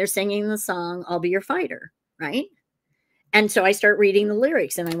 And they're singing the song, I'll Be Your Fighter. Right. And so I start reading the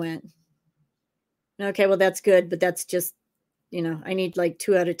lyrics and I went, okay, well, that's good. But that's just, I need like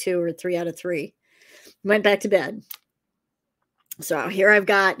 2 out of 2 or 3 out of 3. Went back to bed. So here I've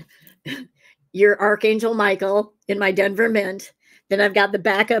got your Archangel Michael in my Denver Mint. Then I've got the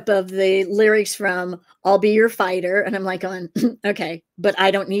backup of the lyrics from I'll Be Your Fighter. And I'm like, okay, but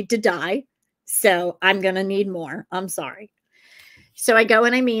I don't need to die. So I'm going to need more. I'm sorry. So I go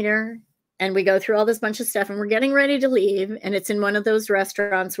and I meet her and we go through all this bunch of stuff and we're getting ready to leave. And it's in one of those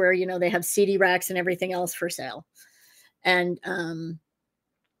restaurants where, they have CD racks and everything else for sale. And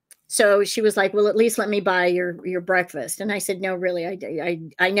so she was like, well, at least let me buy your breakfast. And I said, no, really,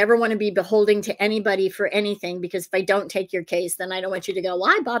 I never want to be beholding to anybody for anything, because if I don't take your case, then I don't want you to go, well,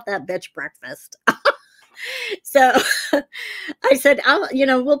 I bought that bitch breakfast. So I said,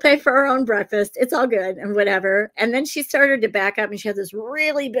 we'll pay for our own breakfast. It's all good and whatever. And then she started to back up and she had this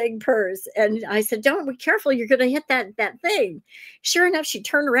really big purse. And I said, don't be careful. You're going to hit that thing. Sure enough, she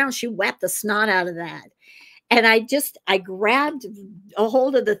turned around. She whacked the snot out of that. And I grabbed a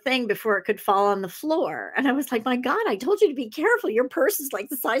hold of the thing before it could fall on the floor. And I was like, my God, I told you to be careful. Your purse is like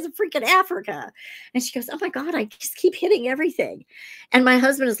the size of freaking Africa. And she goes, oh my God, I just keep hitting everything. And my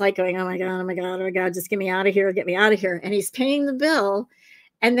husband is like going, oh my God, oh my God, oh my God, just get me out of here. Get me out of here. And he's paying the bill.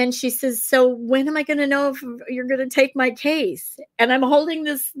 And then she says, so when am I going to know if you're going to take my case? And I'm holding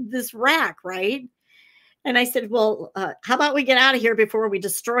this rack, right? And I said, well, how about we get out of here before we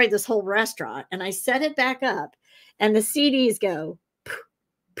destroy this whole restaurant? And I set it back up and the CDs go, poof,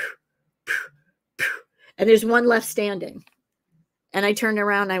 poof, poof, poof, and there's one left standing. And I turned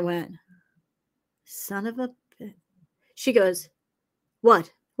around and I went, son of a bitch. She goes, what?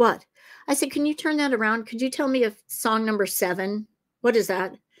 I said, can you turn that around? Could you tell me if song number 7? What is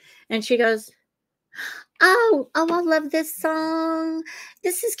that? And she goes, Oh, I love this song.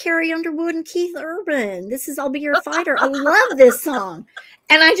 This is Carrie Underwood and Keith Urban. This is I'll Be Your Fighter. I love this song.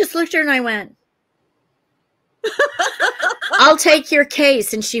 And I just looked at her and I went, I'll take your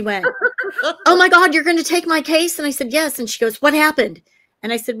case. And she went, oh my God, you're going to take my case? And I said, yes. And she goes, what happened?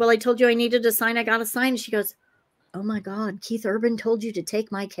 And I said, well, I told you I needed a sign. I got a sign. And she goes, oh my God, Keith Urban told you to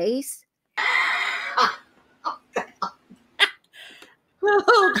take my case?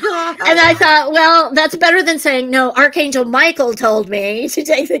 Oh, God. And I thought, well, that's better than saying, no, Archangel Michael told me to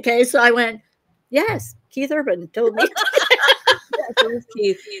take the case. So I went, yes, Keith Urban told me.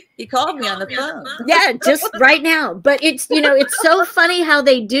 Keith. He called me on the phone. Yeah, just right now. But it's, it's so funny how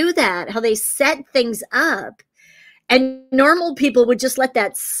they do that, how they set things up. And normal people would just let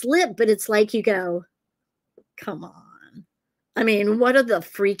that slip. But it's like you go, come on. I mean, what are the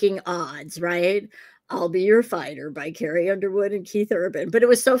freaking odds, right? I'll Be Your Fighter by Carrie Underwood and Keith Urban. But it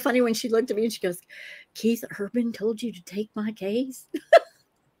was so funny when she looked at me and she goes, Keith Urban told you to take my case?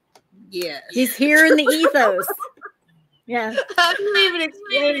 Yes. He's here in the ethos. Yeah. How do you even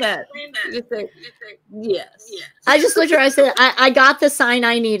explain that? You say, yes. I just looked at her. I said, I got the sign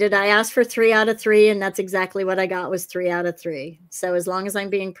I needed. I asked for 3 out of 3, and that's exactly what I got was 3 out of 3. So as long as I'm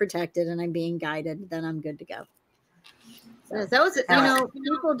being protected and I'm being guided, then I'm good to go. Yes, that was,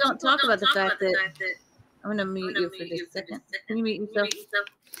 people don't talk about the fact that I'm going to mute you for just a second. Can you mute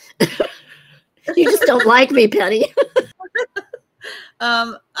yourself? You just don't like me, Penny.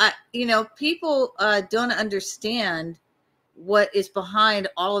 People don't understand what is behind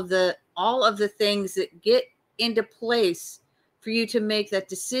all of the things that get into place for you to make that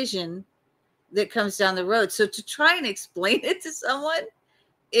decision that comes down the road. So to try and explain it to someone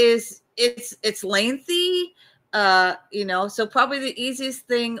it's lengthy, so probably the easiest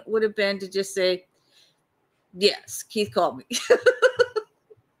thing would have been to just say, yes, Keith called me.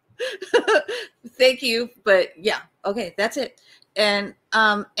 Thank you. But yeah, okay, that's it. And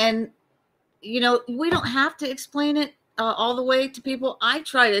we don't have to explain it all the way to people. I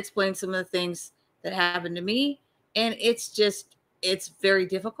try to explain some of the things that happened to me, and it's very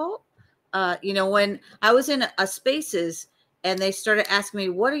difficult. When I was in a spaces and they started asking me,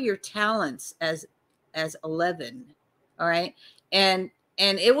 what are your talents as 11? All right. And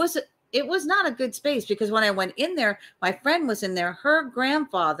it was not a good space, because when I went in there, my friend was in there. Her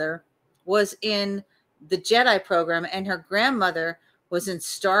grandfather was in the Jedi program and her grandmother was in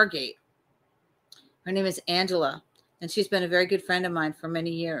Stargate. Her name is Angela, and she's been a very good friend of mine for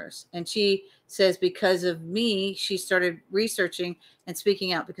many years. And she says because of me, she started researching and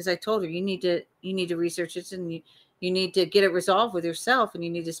speaking out, because I told her, you need to research it, and you need to get it resolved with yourself, and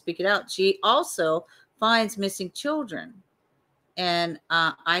you need to speak it out. She also finds missing children. And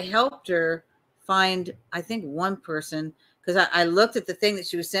I helped her find, I think, one person, because I looked at the thing that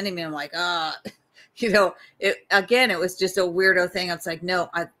she was sending me. And I'm like, it was just a weirdo thing. I was like, no,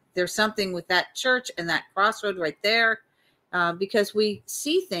 there's something with that church and that crossroad right there, because we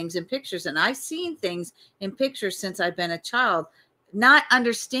see things in pictures, and I've seen things in pictures since I've been a child, not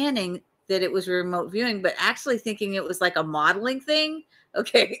understanding that it was remote viewing, but actually thinking it was like a modeling thing.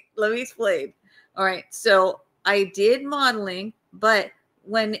 Okay, let me explain. All right, so I did modeling, but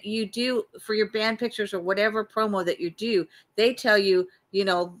when you do for your band pictures or whatever promo that you do, they tell you,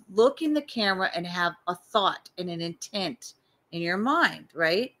 look in the camera and have a thought and an intent in your mind,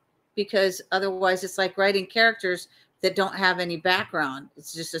 right? Because otherwise it's like writing characters that don't have any background.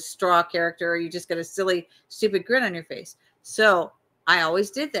 It's just a straw character, or you just got a silly, stupid grin on your face. So I always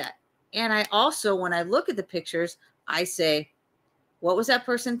did that. And I also, when I look at the pictures, I say, what was that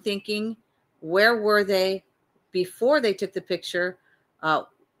person thinking? Where were they before they took the picture? What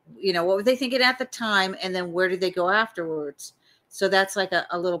were they thinking at the time? And then where did they go afterwards? So that's like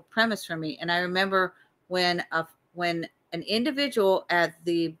a little premise for me. And I remember when an individual at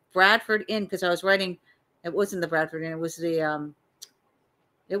the Bradford Inn, because I was writing, it wasn't the Bradford Inn, it was the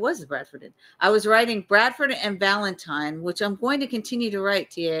Bradford Inn. I was writing Bradford and Valentine, which I'm going to continue to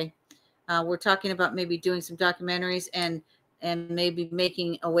write, TA. We're talking about maybe doing some documentaries and maybe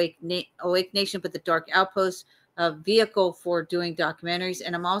making Awake Nation, but the Dark Outpost, a vehicle for doing documentaries.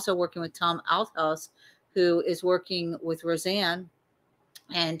 And I'm also working with Tom Althouse, who is working with Roseanne,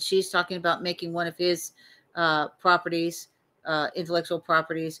 and she's talking about making one of his properties, intellectual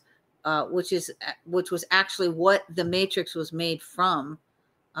properties, which was actually what the Matrix was made from,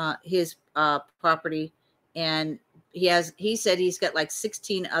 his property. And he said he's got like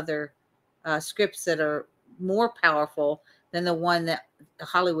 16 other scripts that are more powerful than the one that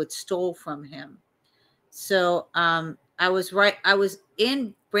Hollywood stole from him. So I was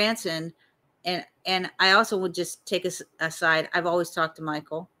in Branson, and I also would just take us aside. I've always talked to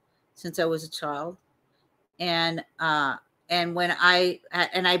Michael since I was a child. And when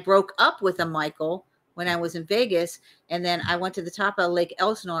I broke up with a Michael when I was in Vegas, and then I went to the top of Lake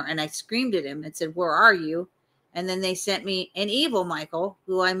Elsinore and I screamed at him and said, "Where are you?" And then they sent me an evil Michael,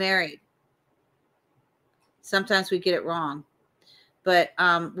 who I married. Sometimes we get it wrong, but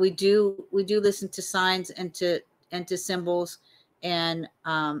we do listen to signs and to symbols, and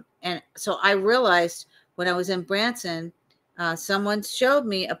so I realized when I was in Branson, someone showed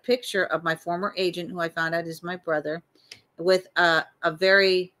me a picture of my former agent, who I found out is my brother, with a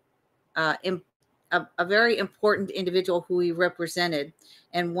very important individual who he represented,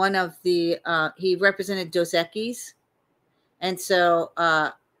 and one of the he represented Dos Equis, and so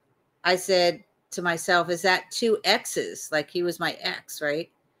I said to myself, is that two X's? Like he was my ex, right?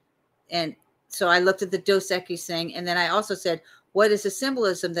 And so I looked at the Dos Equis thing, and then I also said, what is the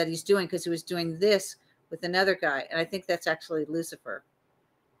symbolism that he's doing? Because he was doing this with another guy, and I think that's actually Lucifer,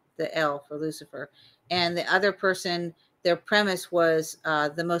 the L for Lucifer. And the other person, their premise was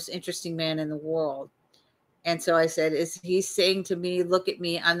the most interesting man in the world. And so I said, is he saying to me, look at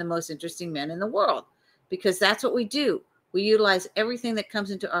me, I'm the most interesting man in the world? Because that's what we do. We utilize everything that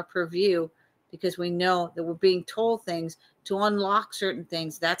comes into our purview, because we know that we're being told things to unlock certain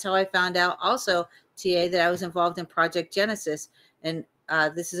things. That's how I found out also, TA, that I was involved in Project Genesis. And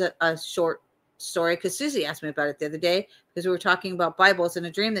this is a short story because Susie asked me about it the other day because we were talking about Bibles in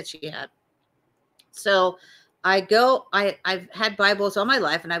a dream that she had. So I've had Bibles all my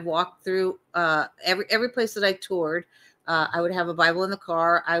life, and I've walked through every place that I toured. I would have a Bible in the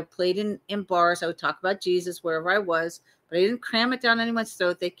car. I played in bars. I would talk about Jesus wherever I was, but I didn't cram it down anyone's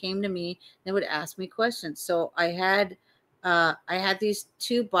throat. They came to me. They would ask me questions. So I had these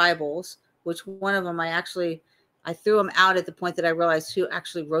 2 Bibles, which one of them I threw them out at the point that I realized who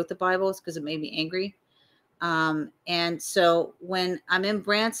actually wrote the Bibles because it made me angry. And so when I'm in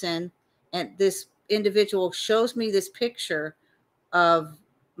Branson and this individual shows me this picture of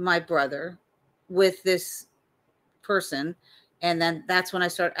my brother with this person, and then that's when I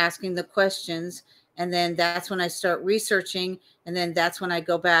start asking the questions, and then that's when I start researching, and then that's when I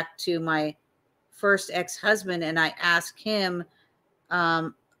go back to my first ex-husband and I ask him,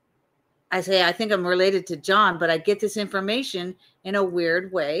 I say, I think I'm related to John, but I get this information in a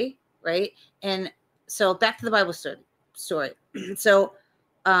weird way, right? And so back to the Bible story. So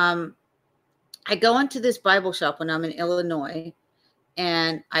I go into this Bible shop when I'm in Illinois,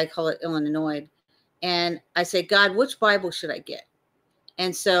 and I call it Illinois, and I say, God, which Bible should I get?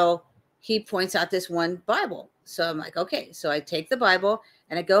 And so he points out this one Bible. So I'm like, okay. So I take the Bible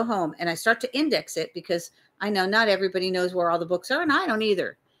and I go home and I start to index it because I know not everybody knows where all the books are, and I don't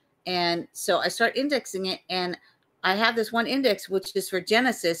either. And so I start indexing it, and I have this one index, which is for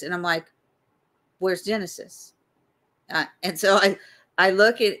Genesis. And I'm like, where's Genesis? And so I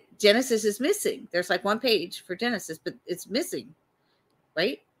look at Genesis is missing. There's like one page for Genesis, but it's missing.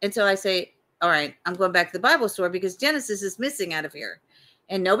 Right. And so I say, all right, I'm going back to the Bible store because Genesis is missing out of here.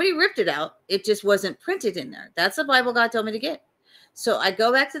 And nobody ripped it out. It just wasn't printed in there. That's the Bible God told me to get. So I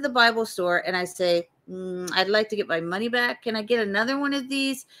go back to the Bible store and I say, I'd like to get my money back. Can I get another one of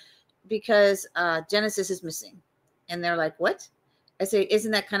these? Because Genesis is missing. And they're like, what? I say,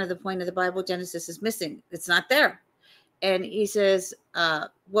 isn't that kind of the point of the Bible? Genesis is missing. It's not there. And he says,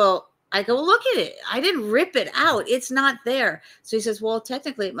 well, I go, look at it. I didn't rip it out. It's not there. So he says, well,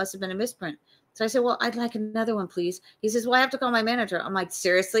 technically it must have been a misprint. So I said, well, I'd like another one, please. He says, well, I have to call my manager. I'm like,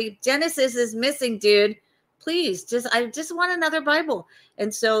 seriously? Genesis is missing, dude. Please, I just want another Bible.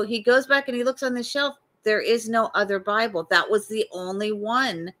 And so he goes back and he looks on the shelf. There is no other Bible. That was the only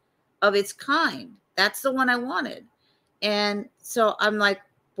one of its kind. That's the one I wanted. And so I'm like,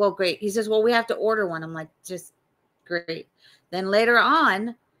 well, great. He says, well, we have to order one. I'm like, just great. Then later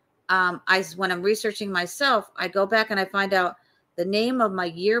on, when I'm researching myself, I go back and I find out the name of my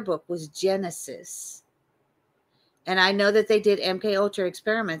yearbook was Genesis. And I know that they did MK Ultra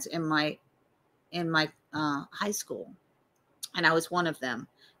experiments in my high school. And I was one of them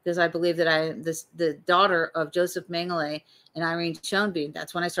because I believe that the daughter of Joseph Mengele and Irene Schoenbein.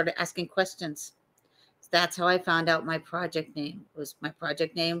 That's when I started asking questions. That's how I found out my project name was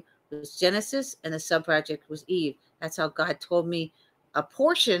Genesis, and the subproject was Eve. That's how God told me a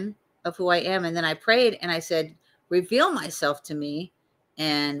portion of who I am. And then I prayed and I said, reveal myself to me.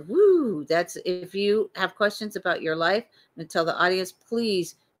 And woo, that's, if you have questions about your life, I'm going to tell the audience,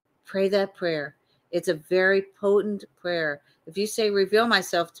 please pray that prayer. It's a very potent prayer. If you say, reveal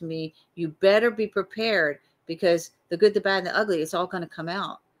myself to me, you better be prepared, because the good, the bad, and the ugly, it's all going to come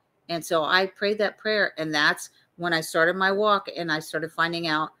out. And so I prayed that prayer, and that's when I started my walk, and I started finding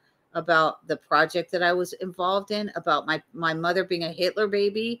out about the project that I was involved in, about my mother being a Hitler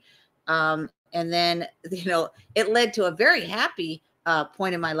baby. And then, it led to a very happy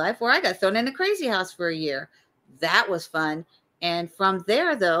point in my life where I got thrown in a crazy house for a year. That was fun. And from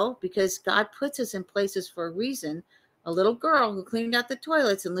there, though, because God puts us in places for a reason, a little girl who cleaned out the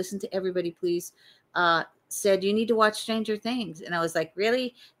toilets and listened to everybody, please, said, you need to watch Stranger Things. And I was like,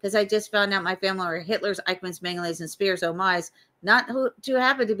 really? Because I just found out my family are Hitlers, Eichmanns, Mengeles, and Spears, oh my's, not to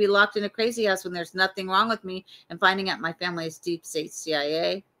happen to be locked in a crazy house when there's nothing wrong with me, and finding out my family is deep state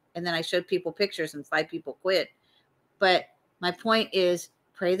CIA. And then I showed people pictures and 5 people quit. But my point is,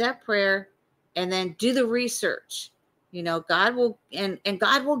 pray that prayer and then do the research. God will, and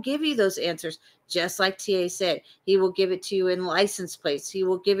God will give you those answers. Just like TA said, he will give it to you in license plates. He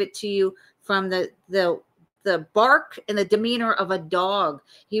will give it to you from the bark and the demeanor of a dog.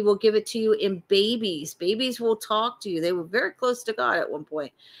 He will give it to you in babies. Babies will talk to you. They were very close to God at one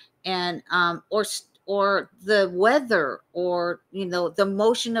point. And, or the weather, or, the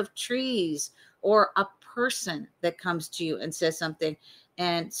motion of trees, or a person that comes to you and says something.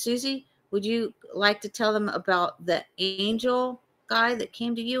 And Susie, would you like to tell them about the angel guy that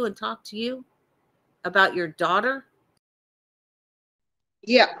came to you and talked to you about your daughter?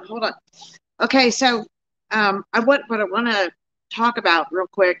 Yeah, hold on. Okay, so what I want to talk about real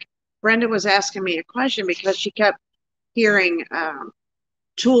quick, Brenda was asking me a question because she kept hearing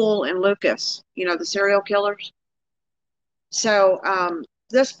Toole and Lucas, you know, the serial killers. So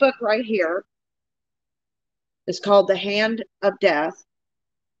this book right here is called The Hand of Death.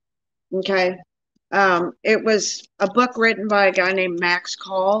 Okay. It was a book written by a guy named Max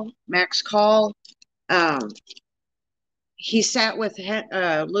Call. Max Call, he sat with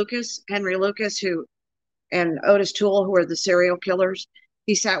Henry Lucas, and Otis Toole, who are the serial killers.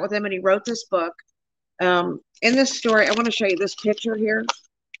 He sat with them and he wrote this book. In this story, I want to show you this picture here.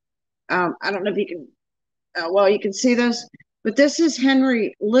 I don't know if you can, well, you can see this, but this is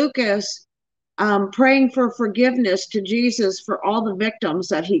Henry Lucas praying for forgiveness to Jesus for all the victims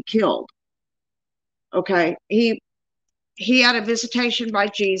that he killed. Okay, he had a visitation by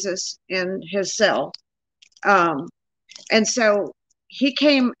Jesus in his cell, and so he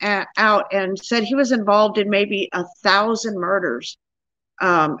came out and said he was involved in maybe 1,000 murders,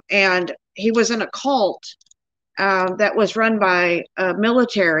 and he was in a cult that was run by a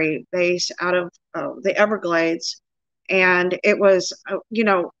military base out of the Everglades, and it was,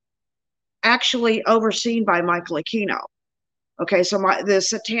 actually overseen by Michael Aquino. Okay, so the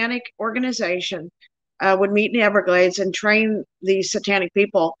satanic organization would meet in the Everglades and train these satanic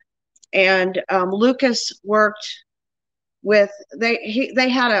people, and Lucas worked with they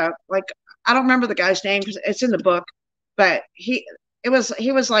had a, like, I don't remember the guy's name because it's in the book, but he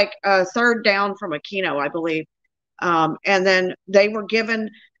was like a third down from Aquino, I believe. And then they were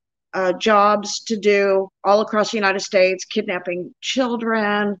given jobs to do all across the United States, kidnapping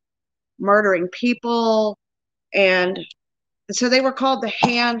children, murdering people, and so they were called the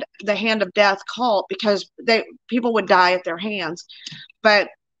hand of death cult because people would die at their hands. But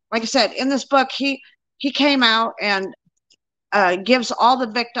like I said, in this book, he came out and gives all the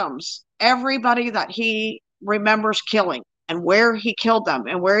victims, everybody that he remembers killing, and where he killed them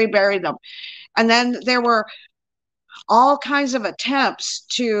and where he buried them. And then there were all kinds of attempts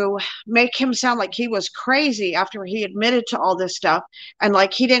to make him sound like he was crazy after he admitted to all this stuff, and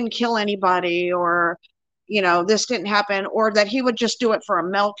like he didn't kill anybody, or, this didn't happen, or that he would just do it for a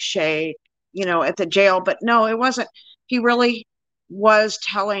milkshake, at the jail. But no, it wasn't. He really was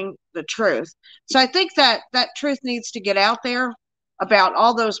telling the truth. So I think that truth needs to get out there about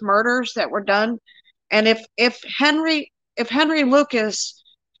all those murders that were done. And if Henry Lucas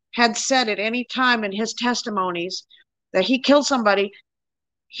had said at any time in his testimonies that he killed somebody,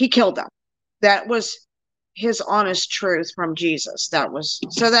 he killed them. That was his honest truth from Jesus. That's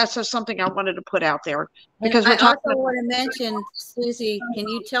just something I wanted to put out there, because I also want to mention, Susie, can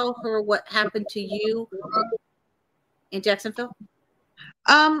you tell her what happened to you in Jacksonville?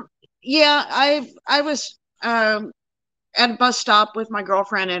 Yeah, I was at a bus stop with my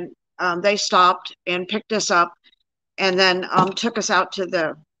girlfriend, and they stopped and picked us up, and then took us out to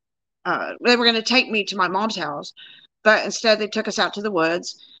they were going to take me to my mom's house, but instead they took us out to the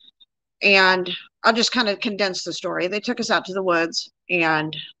woods. And I'll just kind of condense the story. They took us out to the woods,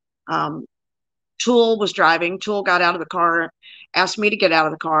 and Toole was driving. Toole got out of the car, asked me to get out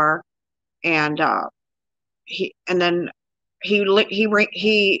of the car, and he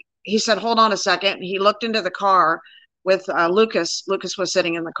said, "Hold on a second." He looked into the car with Lucas. Lucas was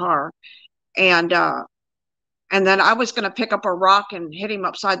sitting in the car, and then I was going to pick up a rock and hit him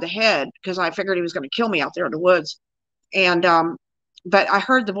upside the head because I figured he was going to kill me out there in the woods. And but I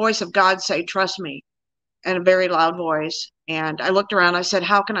heard the voice of God say, "Trust me," in a very loud voice. And I looked around. I said,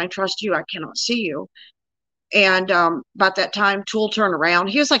 "How can I trust you? I cannot see you." And about that time, Toole turned around.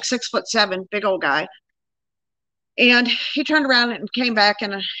 He was like 6'7", big old guy. And he turned around and came back,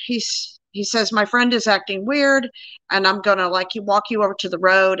 and he says, "My friend is acting weird, and I'm gonna walk you over to the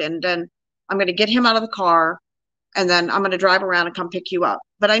road, and then I'm gonna get him out of the car, and then I'm gonna drive around and come pick you up."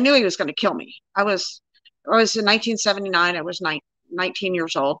 But I knew he was gonna kill me. I was in 1979. I was 19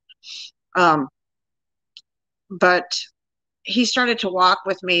 years old. But he started to walk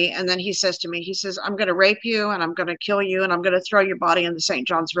with me, and then he says to me, he says, "I'm going to rape you, and I'm going to kill you, and I'm going to throw your body in the St.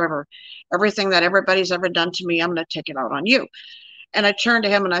 Johns River. Everything that everybody's ever done to me, I'm going to take it out on you." And I turned to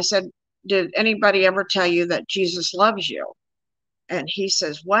him and I said, "Did anybody ever tell you that Jesus loves you?" And he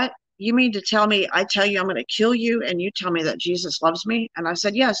says, "What? You mean to tell me I tell you I'm going to kill you, and you tell me that Jesus loves me?" And I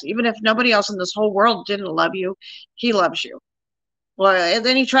said, "Yes, even if nobody else in this whole world didn't love you, he loves you." Well, and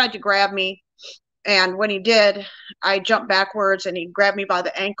then he tried to grab me. And when he did, I jumped backwards, and he grabbed me by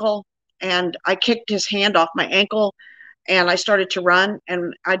the ankle, and I kicked his hand off my ankle, and I started to run.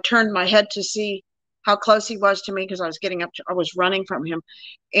 And I turned my head to see how close he was to me, because I was running from him.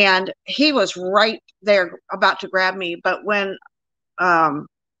 And he was right there about to grab me. But when,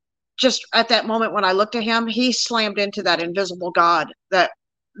 just at that moment when I looked at him, he slammed into that invisible God that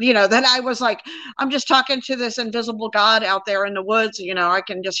then I was like, I'm just talking to this invisible God out there in the woods. I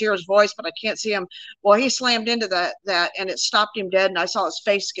can just hear his voice, but I can't see him. Well, he slammed into that and it stopped him dead. And I saw his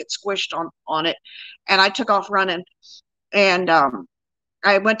face get squished on it. And I took off running. And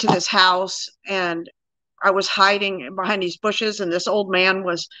I went to this house and I was hiding behind these bushes. And this old man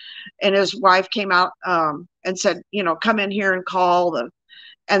and his wife came out and said, come in here and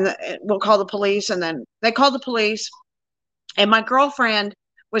we'll call the police. And then they called the police. And my girlfriend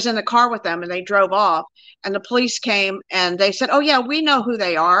was in the car with them and they drove off, and the police came and they said, oh yeah, we know who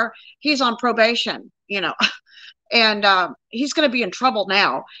they are. He's on probation, and he's going to be in trouble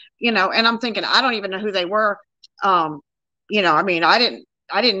now, and I'm thinking, I don't even know who they were. I mean, I didn't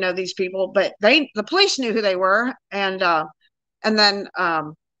know these people, but the police knew who they were. And then, I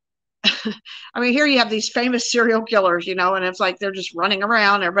mean, here you have these famous serial killers, and it's like, they're just running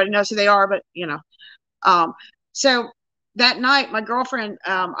around. Everybody knows who they are, but so that night, my girlfriend,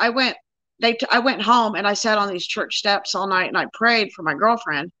 I went home and I sat on these church steps all night and I prayed for my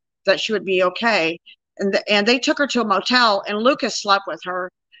girlfriend that she would be okay. And they took her to a motel and Lucas slept with her.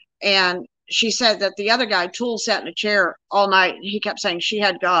 And she said that the other guy, Toole, sat in a chair all night. And he kept saying, she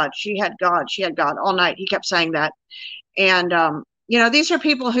had God, she had God, she had God all night. He kept saying that. And, these are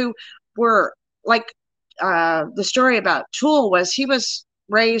people who were like, the story about Toole was he was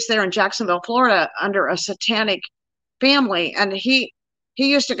raised there in Jacksonville, Florida under a satanic family, and he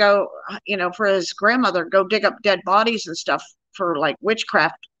used to go, for his grandmother, go dig up dead bodies and stuff for like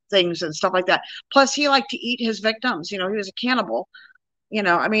witchcraft things and stuff like that. Plus he liked to eat his victims. He was a cannibal.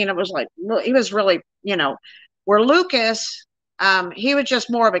 I mean, it was like, he was really, where Lucas, he was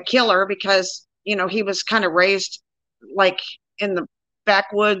just more of a killer because, he was kind of raised like in the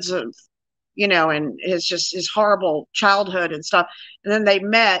backwoods of, and his horrible childhood and stuff. And then they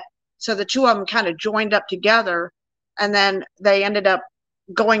met. So the two of them kind of joined up together. And then they ended up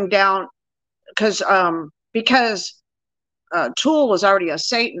going down because Toole was already a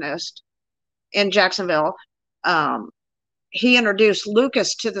Satanist in Jacksonville. He introduced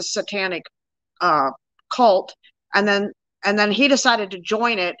Lucas to the satanic cult, and then he decided to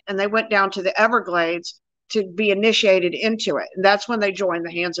join it, and they went down to the Everglades to be initiated into it. And that's when they joined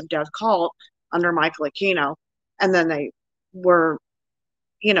the Hands of Death cult under Michael Aquino. And then they were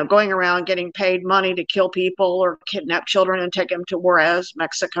going around getting paid money to kill people or kidnap children and take them to Juarez,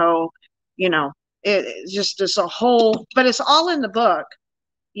 Mexico. It's just a whole, but it's all in the book,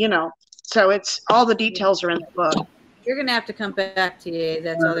 so it's all the details are in the book. You're going to have to come back to you.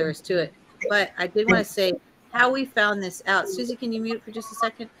 That's all there is to it. But I did want to say how we found this out. Susie, can you mute for just a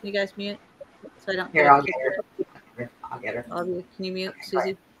second? Can you guys mute? So I don't. Here, I'll get her. I'll get her. All of you, can you mute,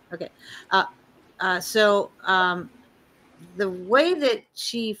 Susie? Okay. The way that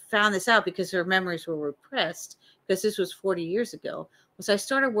she found this out, because her memories were repressed, because this was 40 years ago, was I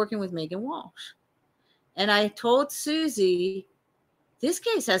started working with Megan Walsh. And I told Susie, this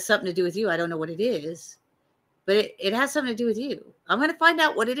case has something to do with you. I don't know what it is, but it has something to do with you. I'm going to find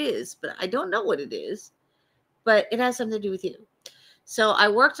out what it is, but I don't know what it is, but it has something to do with you. So I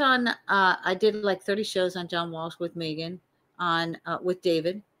worked on, I did like 30 shows on John Walsh with Megan, with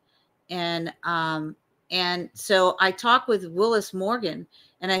David. And so I talked with Willis Morgan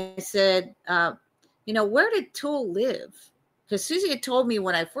and I said, where did Toole live? Because Susie had told me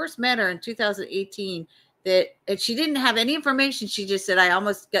when I first met her in 2018 that she didn't have any information. She just said, I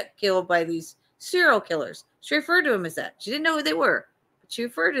almost got killed by these serial killers. She referred to them as that. She didn't know who they were, but she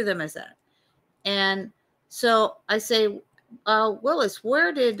referred to them as that. And so I say, Willis,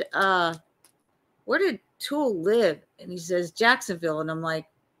 where did Toole live? And he says, Jacksonville. And I'm like,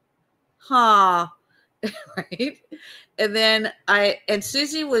 huh. Right. And then and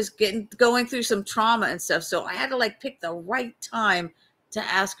Susie was going through some trauma and stuff. So I had to like pick the right time to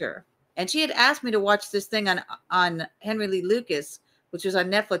ask her. And she had asked me to watch this thing on Henry Lee Lucas, which was on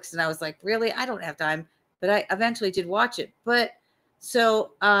Netflix. And I was like, really? I don't have time. But I eventually did watch it. But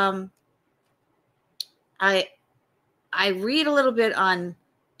so I read a little bit on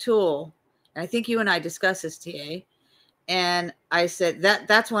Toole. And I think you and I discussed this, TA. And I said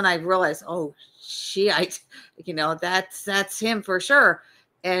that's when I realized, oh, that's him for sure.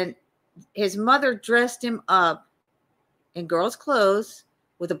 And his mother dressed him up in girls' clothes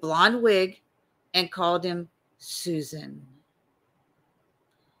with a blonde wig and called him Susan.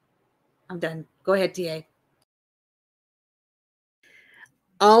 I'm done. Go ahead, TA.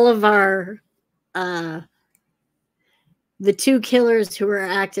 All of our the two killers who were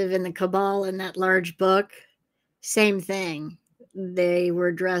active in the cabal in that large book, same thing. They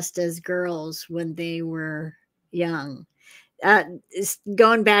were dressed as girls when they were young.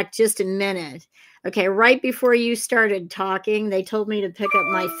 Going back just a minute, Okay, right before you started talking, they told me to pick up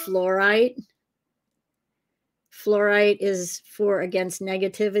my fluorite. Fluorite is for against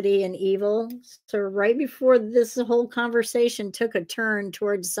negativity and evil. So right before this whole conversation took a turn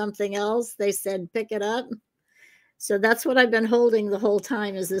towards something else, they said, pick it up. So that's what I've been holding the whole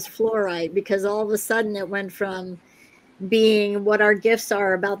time, is this fluorite, because all of a sudden it went from being what our gifts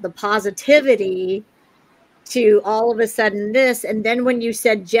are about the positivity to all of a sudden this. And then when you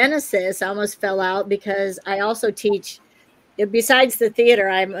said Genesis, I almost fell out, because I also teach, besides the theater,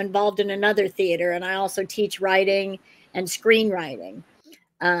 I'm involved in another theater, and I also teach writing and screenwriting,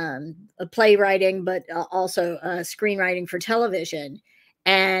 playwriting, but also screenwriting for television.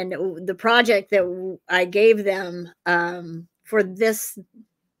 And the project that I gave them for this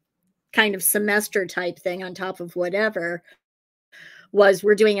kind of semester type thing on top of whatever was,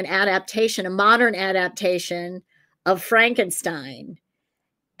 we're doing an adaptation, a modern adaptation of Frankenstein.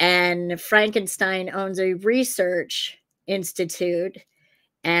 And Frankenstein owns a research institute,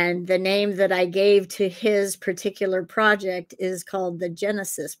 and the name that I gave to his particular project is called the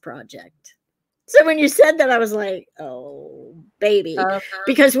Genesis Project. So when you said that, I was like, oh, baby,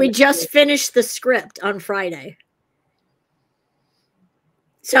 because we just finished the script on Friday.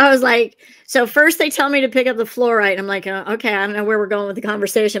 So I was like, so first they tell me to pick up the fluorite. I'm like, okay, I don't know where we're going with the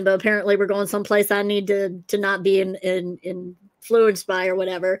conversation, but apparently we're going someplace I need to not be influenced by or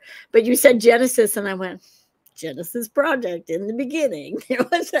whatever. But you said Genesis, and I went, Genesis Project in the beginning.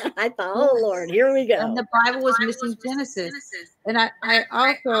 I thought, oh Lord, here we go. And the Bible was missing Genesis. And I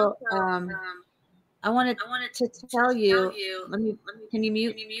also I wanted to tell you. Can you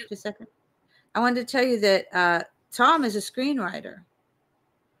mute just a second? I wanted to tell you that Tom is a screenwriter.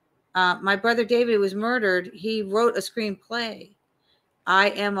 My brother David was murdered. He wrote a screenplay. I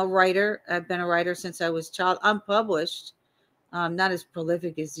am a writer. I've been a writer since I was a child. Unpublished, not as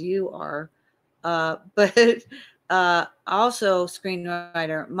prolific as you are, but also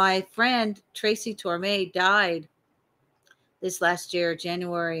screenwriter. My friend Tracy Torme died this last year,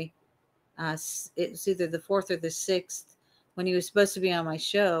 January. It was either the 4th or the 6th, when he was supposed to be on my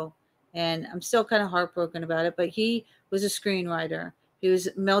show. And I'm still kind of heartbroken about it, but he was a screenwriter. He was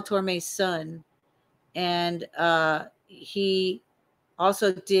Mel Torme's son. And he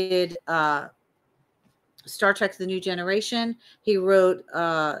also did Star Trek The New Generation. He wrote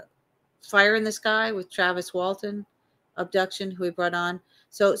Fire in the Sky with Travis Walton, Abduction, who he brought on.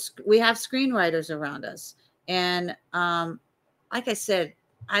 So we have screenwriters around us. And like I said,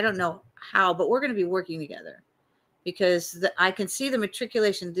 I don't know how, but we're going to be working together, because I can see the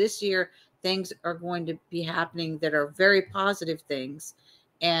matriculation this year. Things are going to be happening that are very positive things.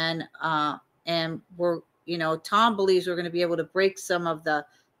 And we're, Tom believes we're going to be able to break some of the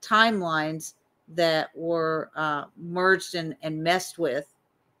timelines that were merged and messed with,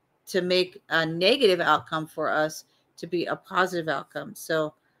 to make a negative outcome for us to be a positive outcome.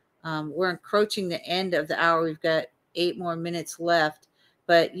 So we're encroaching the end of the hour. We've got 8 more minutes left,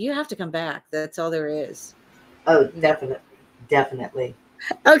 but you have to come back. That's all there is. Oh, definitely.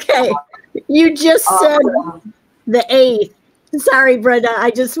 Okay. You just said the 8th. Sorry, Brenda.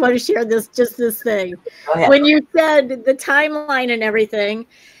 I just want to share this thing. Go ahead. When you said the timeline and everything,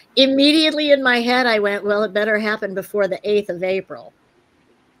 immediately in my head, I went, well, it better happen before the 8th of April.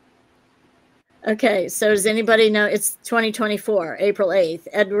 Okay. So does anybody know? It's 2024, April 8th.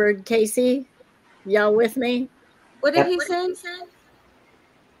 Edward Casey, y'all with me? What did he say?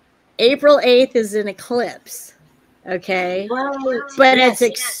 April 8th is an eclipse. Okay. Right. But it's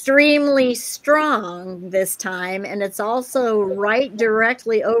extremely strong this time. And it's also right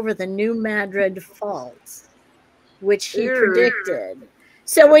directly over the New Madrid Fault, which he predicted.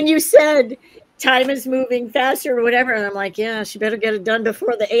 So when you said time is moving faster or whatever, and I'm like, yeah, she better get it done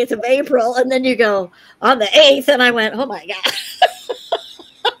before the 8th of April. And then you go on the 8th. And I went, oh my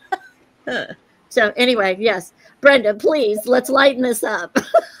God. So anyway, yes. Brenda, please, let's lighten this up.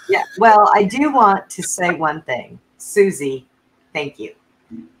 Yeah. Well, I do want to say one thing. Susie, thank you.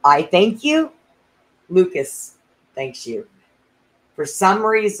 I thank you. Lucas, thanks you. For some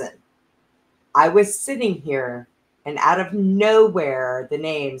reason, I was sitting here, and out of nowhere, the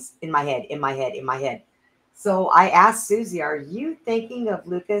names in my head. So I asked Susie, are you thinking of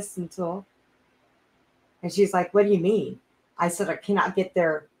Lucas and Tool? And she's like, what do you mean? I said, I cannot get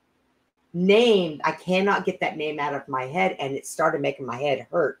their name. I cannot get that name out of my head. And it started making my head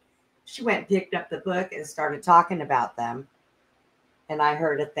hurt. She went and picked up the book and started talking about them. And I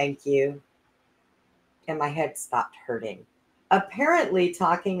heard a thank you. And my head stopped hurting. Apparently,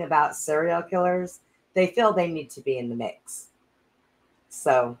 talking about serial killers, they feel they need to be in the mix.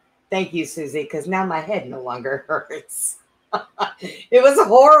 So thank you, Susie, because now my head no longer hurts. It was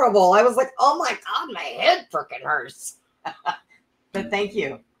horrible. I was like, oh my God, my head freaking hurts. But thank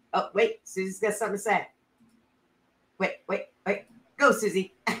you. Oh, wait, Susie's got something to say. Wait. Go,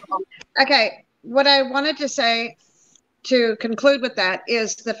 Susie. Okay. What I wanted to say to conclude with that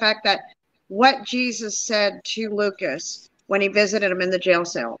is the fact that what Jesus said to Lucas when he visited him in the jail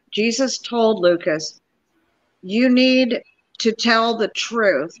cell. Jesus told Lucas, you need to tell the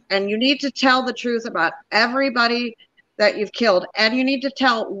truth, and you need to tell the truth about everybody that you've killed, and you need to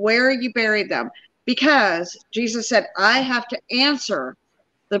tell where you buried them, because Jesus said, I have to answer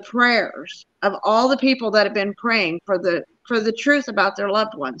the prayers of all the people that have been praying for the truth about their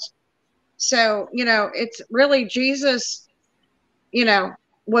loved ones. So, it's really Jesus,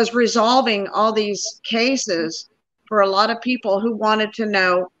 was resolving all these cases for a lot of people who wanted to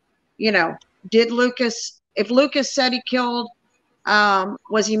know, if Lucas said he killed,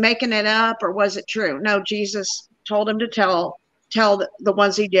 was he making it up or was it true? No, Jesus told him to tell the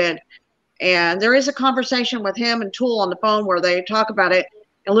ones he did. And there is a conversation with him and Toole on the phone where they talk about it.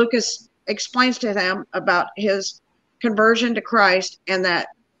 And Lucas explains to them about his conversion to Christ, and that,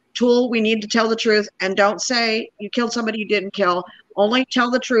 Toole, we need to tell the truth, and don't say you killed somebody you didn't kill. Only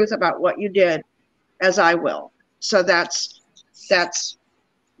tell the truth about what you did, as I will. So that's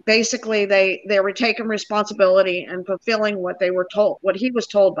basically they were taking responsibility and fulfilling what they were told, what he was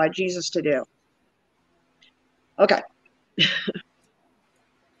told by Jesus to do. Okay.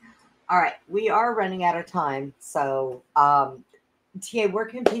 All right, we are running out of time. So, TA, where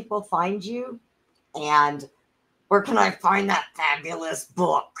can people find you? And where can I find that fabulous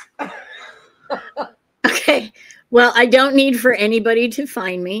book? Okay. Well, I don't need for anybody to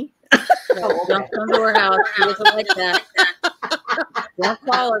find me. Oh, okay. Don't come to her house. She doesn't like that. Don't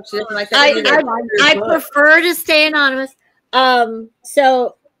call her. She doesn't like that either. I prefer to stay anonymous.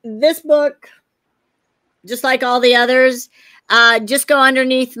 So this book, just like all the others, just go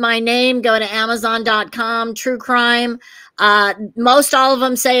underneath my name, go to Amazon.com, true crime. Most all of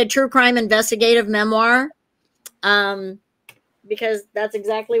them say a true crime investigative memoir, because that's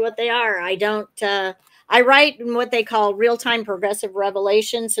exactly what they are. I write in what they call real-time progressive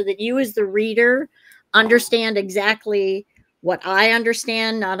revelation, so that you as the reader understand exactly what I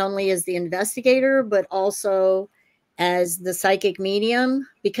understand, not only as the investigator, but also as the psychic medium,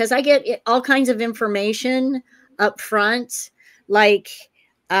 because I get all kinds of information up front, like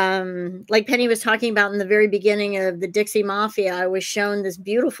Penny was talking about in the very beginning of the Dixie Mafia. I was shown this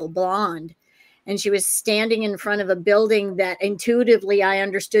beautiful blonde, and she was standing in front of a building that intuitively I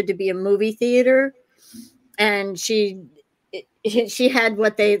understood to be a movie theater. And she had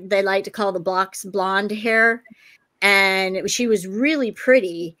what they like to call the box blonde hair, and she was really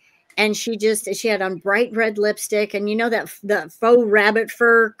pretty. And she had on bright red lipstick, and that faux rabbit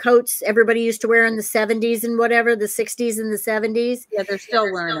fur coats everybody used to wear in the 70s and whatever, the 60s and the 70s. Yeah, they're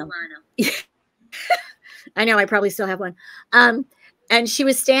still wearing them. I know, I probably still have one. And she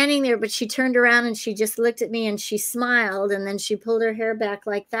was standing there, but she turned around and she just looked at me and she smiled, and then she pulled her hair back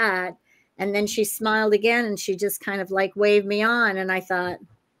like that. And then she smiled again, and she just kind of like waved me on. And I thought,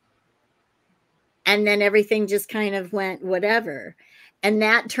 and then everything just kind of went whatever. And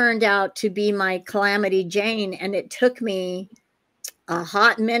that turned out to be my Calamity Jane. And it took me a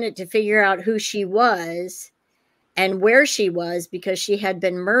hot minute to figure out who she was and where she was, because she had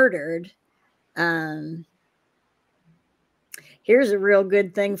been murdered. Here's a real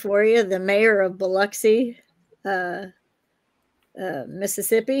good thing for you. The mayor of Biloxi,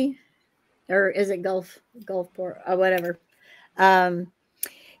 Mississippi, or is it Gulfport or whatever?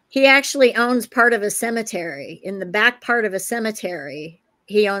 He actually owns part of a cemetery. In the back part of a cemetery,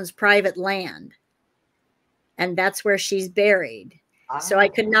 he owns private land, and that's where she's buried. So I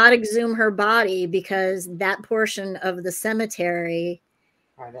could not exhume her body because that portion of the cemetery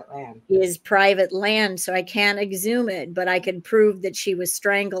is private land. So I can't exhume it, but I could prove that she was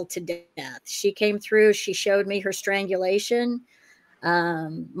strangled to death. She came through. She showed me her strangulation.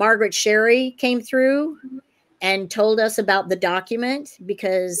 Margaret Sherry came through and told us about the document,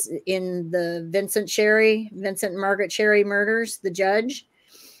 because in the Vincent and Margaret Sherry murders, the judge,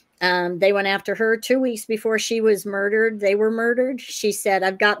 they went after her 2 weeks before she was murdered. They were murdered. She said,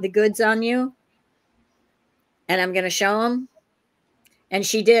 I've got the goods on you, and I'm going to show them. And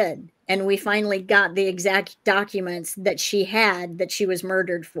she did. And we finally got the exact documents that she had that she was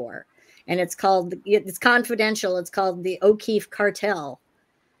murdered for. And it's confidential. It's called the O'Keefe Cartel.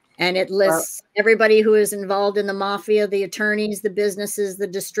 And it lists everybody who is involved in the mafia, the attorneys, the businesses, the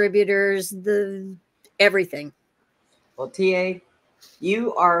distributors, everything. Well, TA,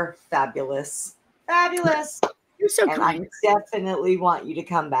 you are fabulous. Fabulous. You're so kind. I definitely want you to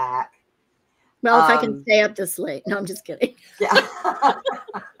come back. Well, if I can stay up this late. No, I'm just kidding. Yeah.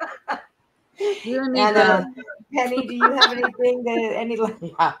 You and me And both. Penny, do you have anything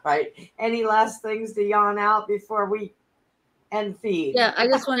any last things to yawn out before we end feed? Yeah, I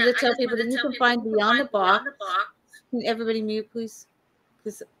just wanted to tell people that you can find Beyond the Box. Can everybody mute, please?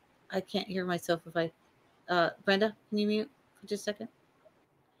 Because I can't hear myself if I. Brenda, can you mute for just a second?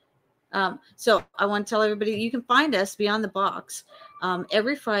 So I want to tell everybody you can find us Beyond the Box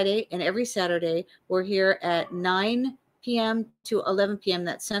every Friday and every Saturday. We're here at 9 p.m. to 11 p.m.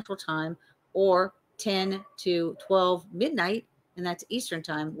 That's Central Time, or 10 to 12 midnight, and that's Eastern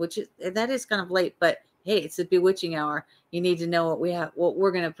Time, that is kind of late, but hey, it's the bewitching hour. You need to know what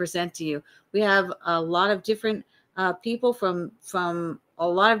we're going to present to you. We have a lot of different people from a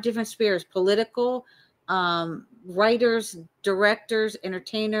lot of different spheres: political, writers, directors,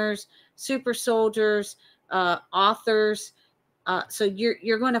 entertainers, super soldiers, authors. So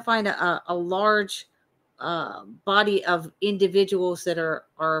you're going to find a large body of individuals that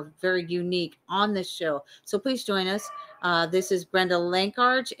are very unique on this show. So please join us. This is Brenda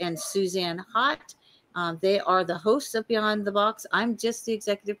Lankarge and Suzanne Hott. They are the hosts of Beyond the Box. I'm just the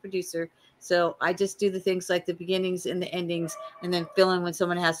executive producer. So I just do the things like the beginnings and the endings, and then fill in when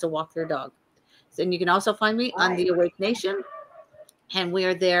someone has to walk their dog. And you can also find me on the Awake Nation. And we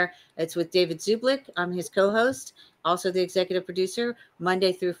are there. It's with David Zublik. I'm his co-host, also the executive producer,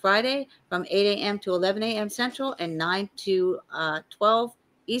 Monday through Friday from 8 a.m. to 11 a.m. Central and 9 to 12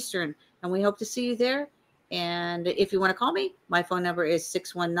 Eastern. And we hope to see you there. And if you want to call me, my phone number is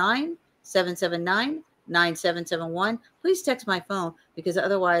 619-779-9771. Please text my phone, because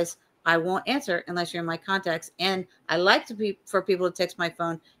otherwise I won't answer unless you're in my contacts. And I like for people to text my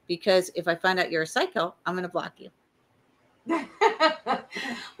phone, because if I find out you're a psycho, I'm going to block you.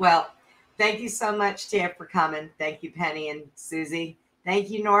 Well, thank you so much, Tam, for coming. Thank you, Penny and Susie.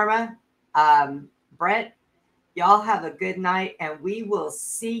 Thank you, Norma. Brent, y'all have a good night, and we will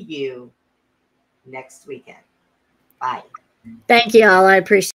see you next weekend. Bye. Thank you all. I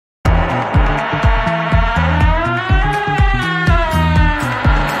appreciate it.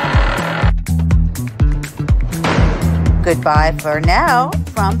 Goodbye for now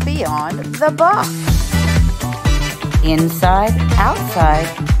from Beyond the Box. Inside, outside,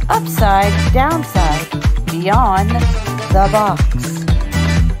 upside, downside, Beyond the Box.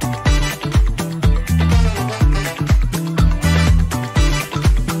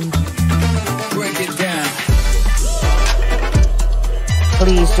 Break it down.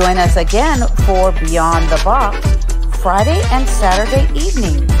 Please join us again for Beyond the Box, Friday and Saturday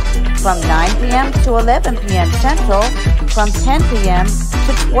evening from 9 p.m. to 11 p.m. Central, from 10 p.m.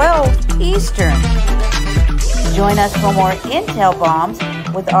 to 12 Eastern. Join us for more intel bombs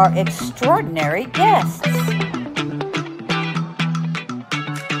with our extraordinary guests.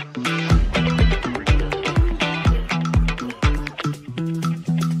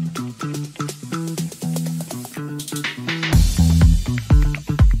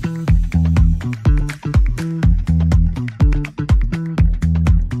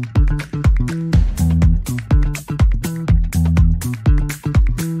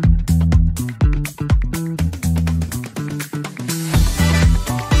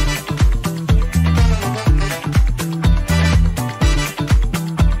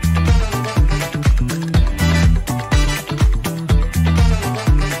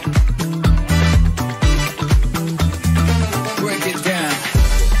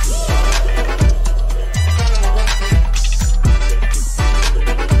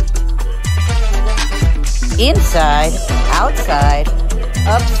 Inside, outside,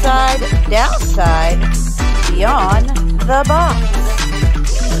 upside, downside, Beyond the Box.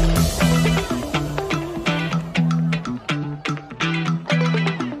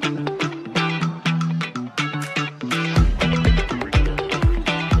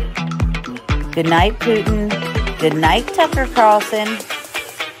 Good night, Putin. Good night, Tucker Carlson.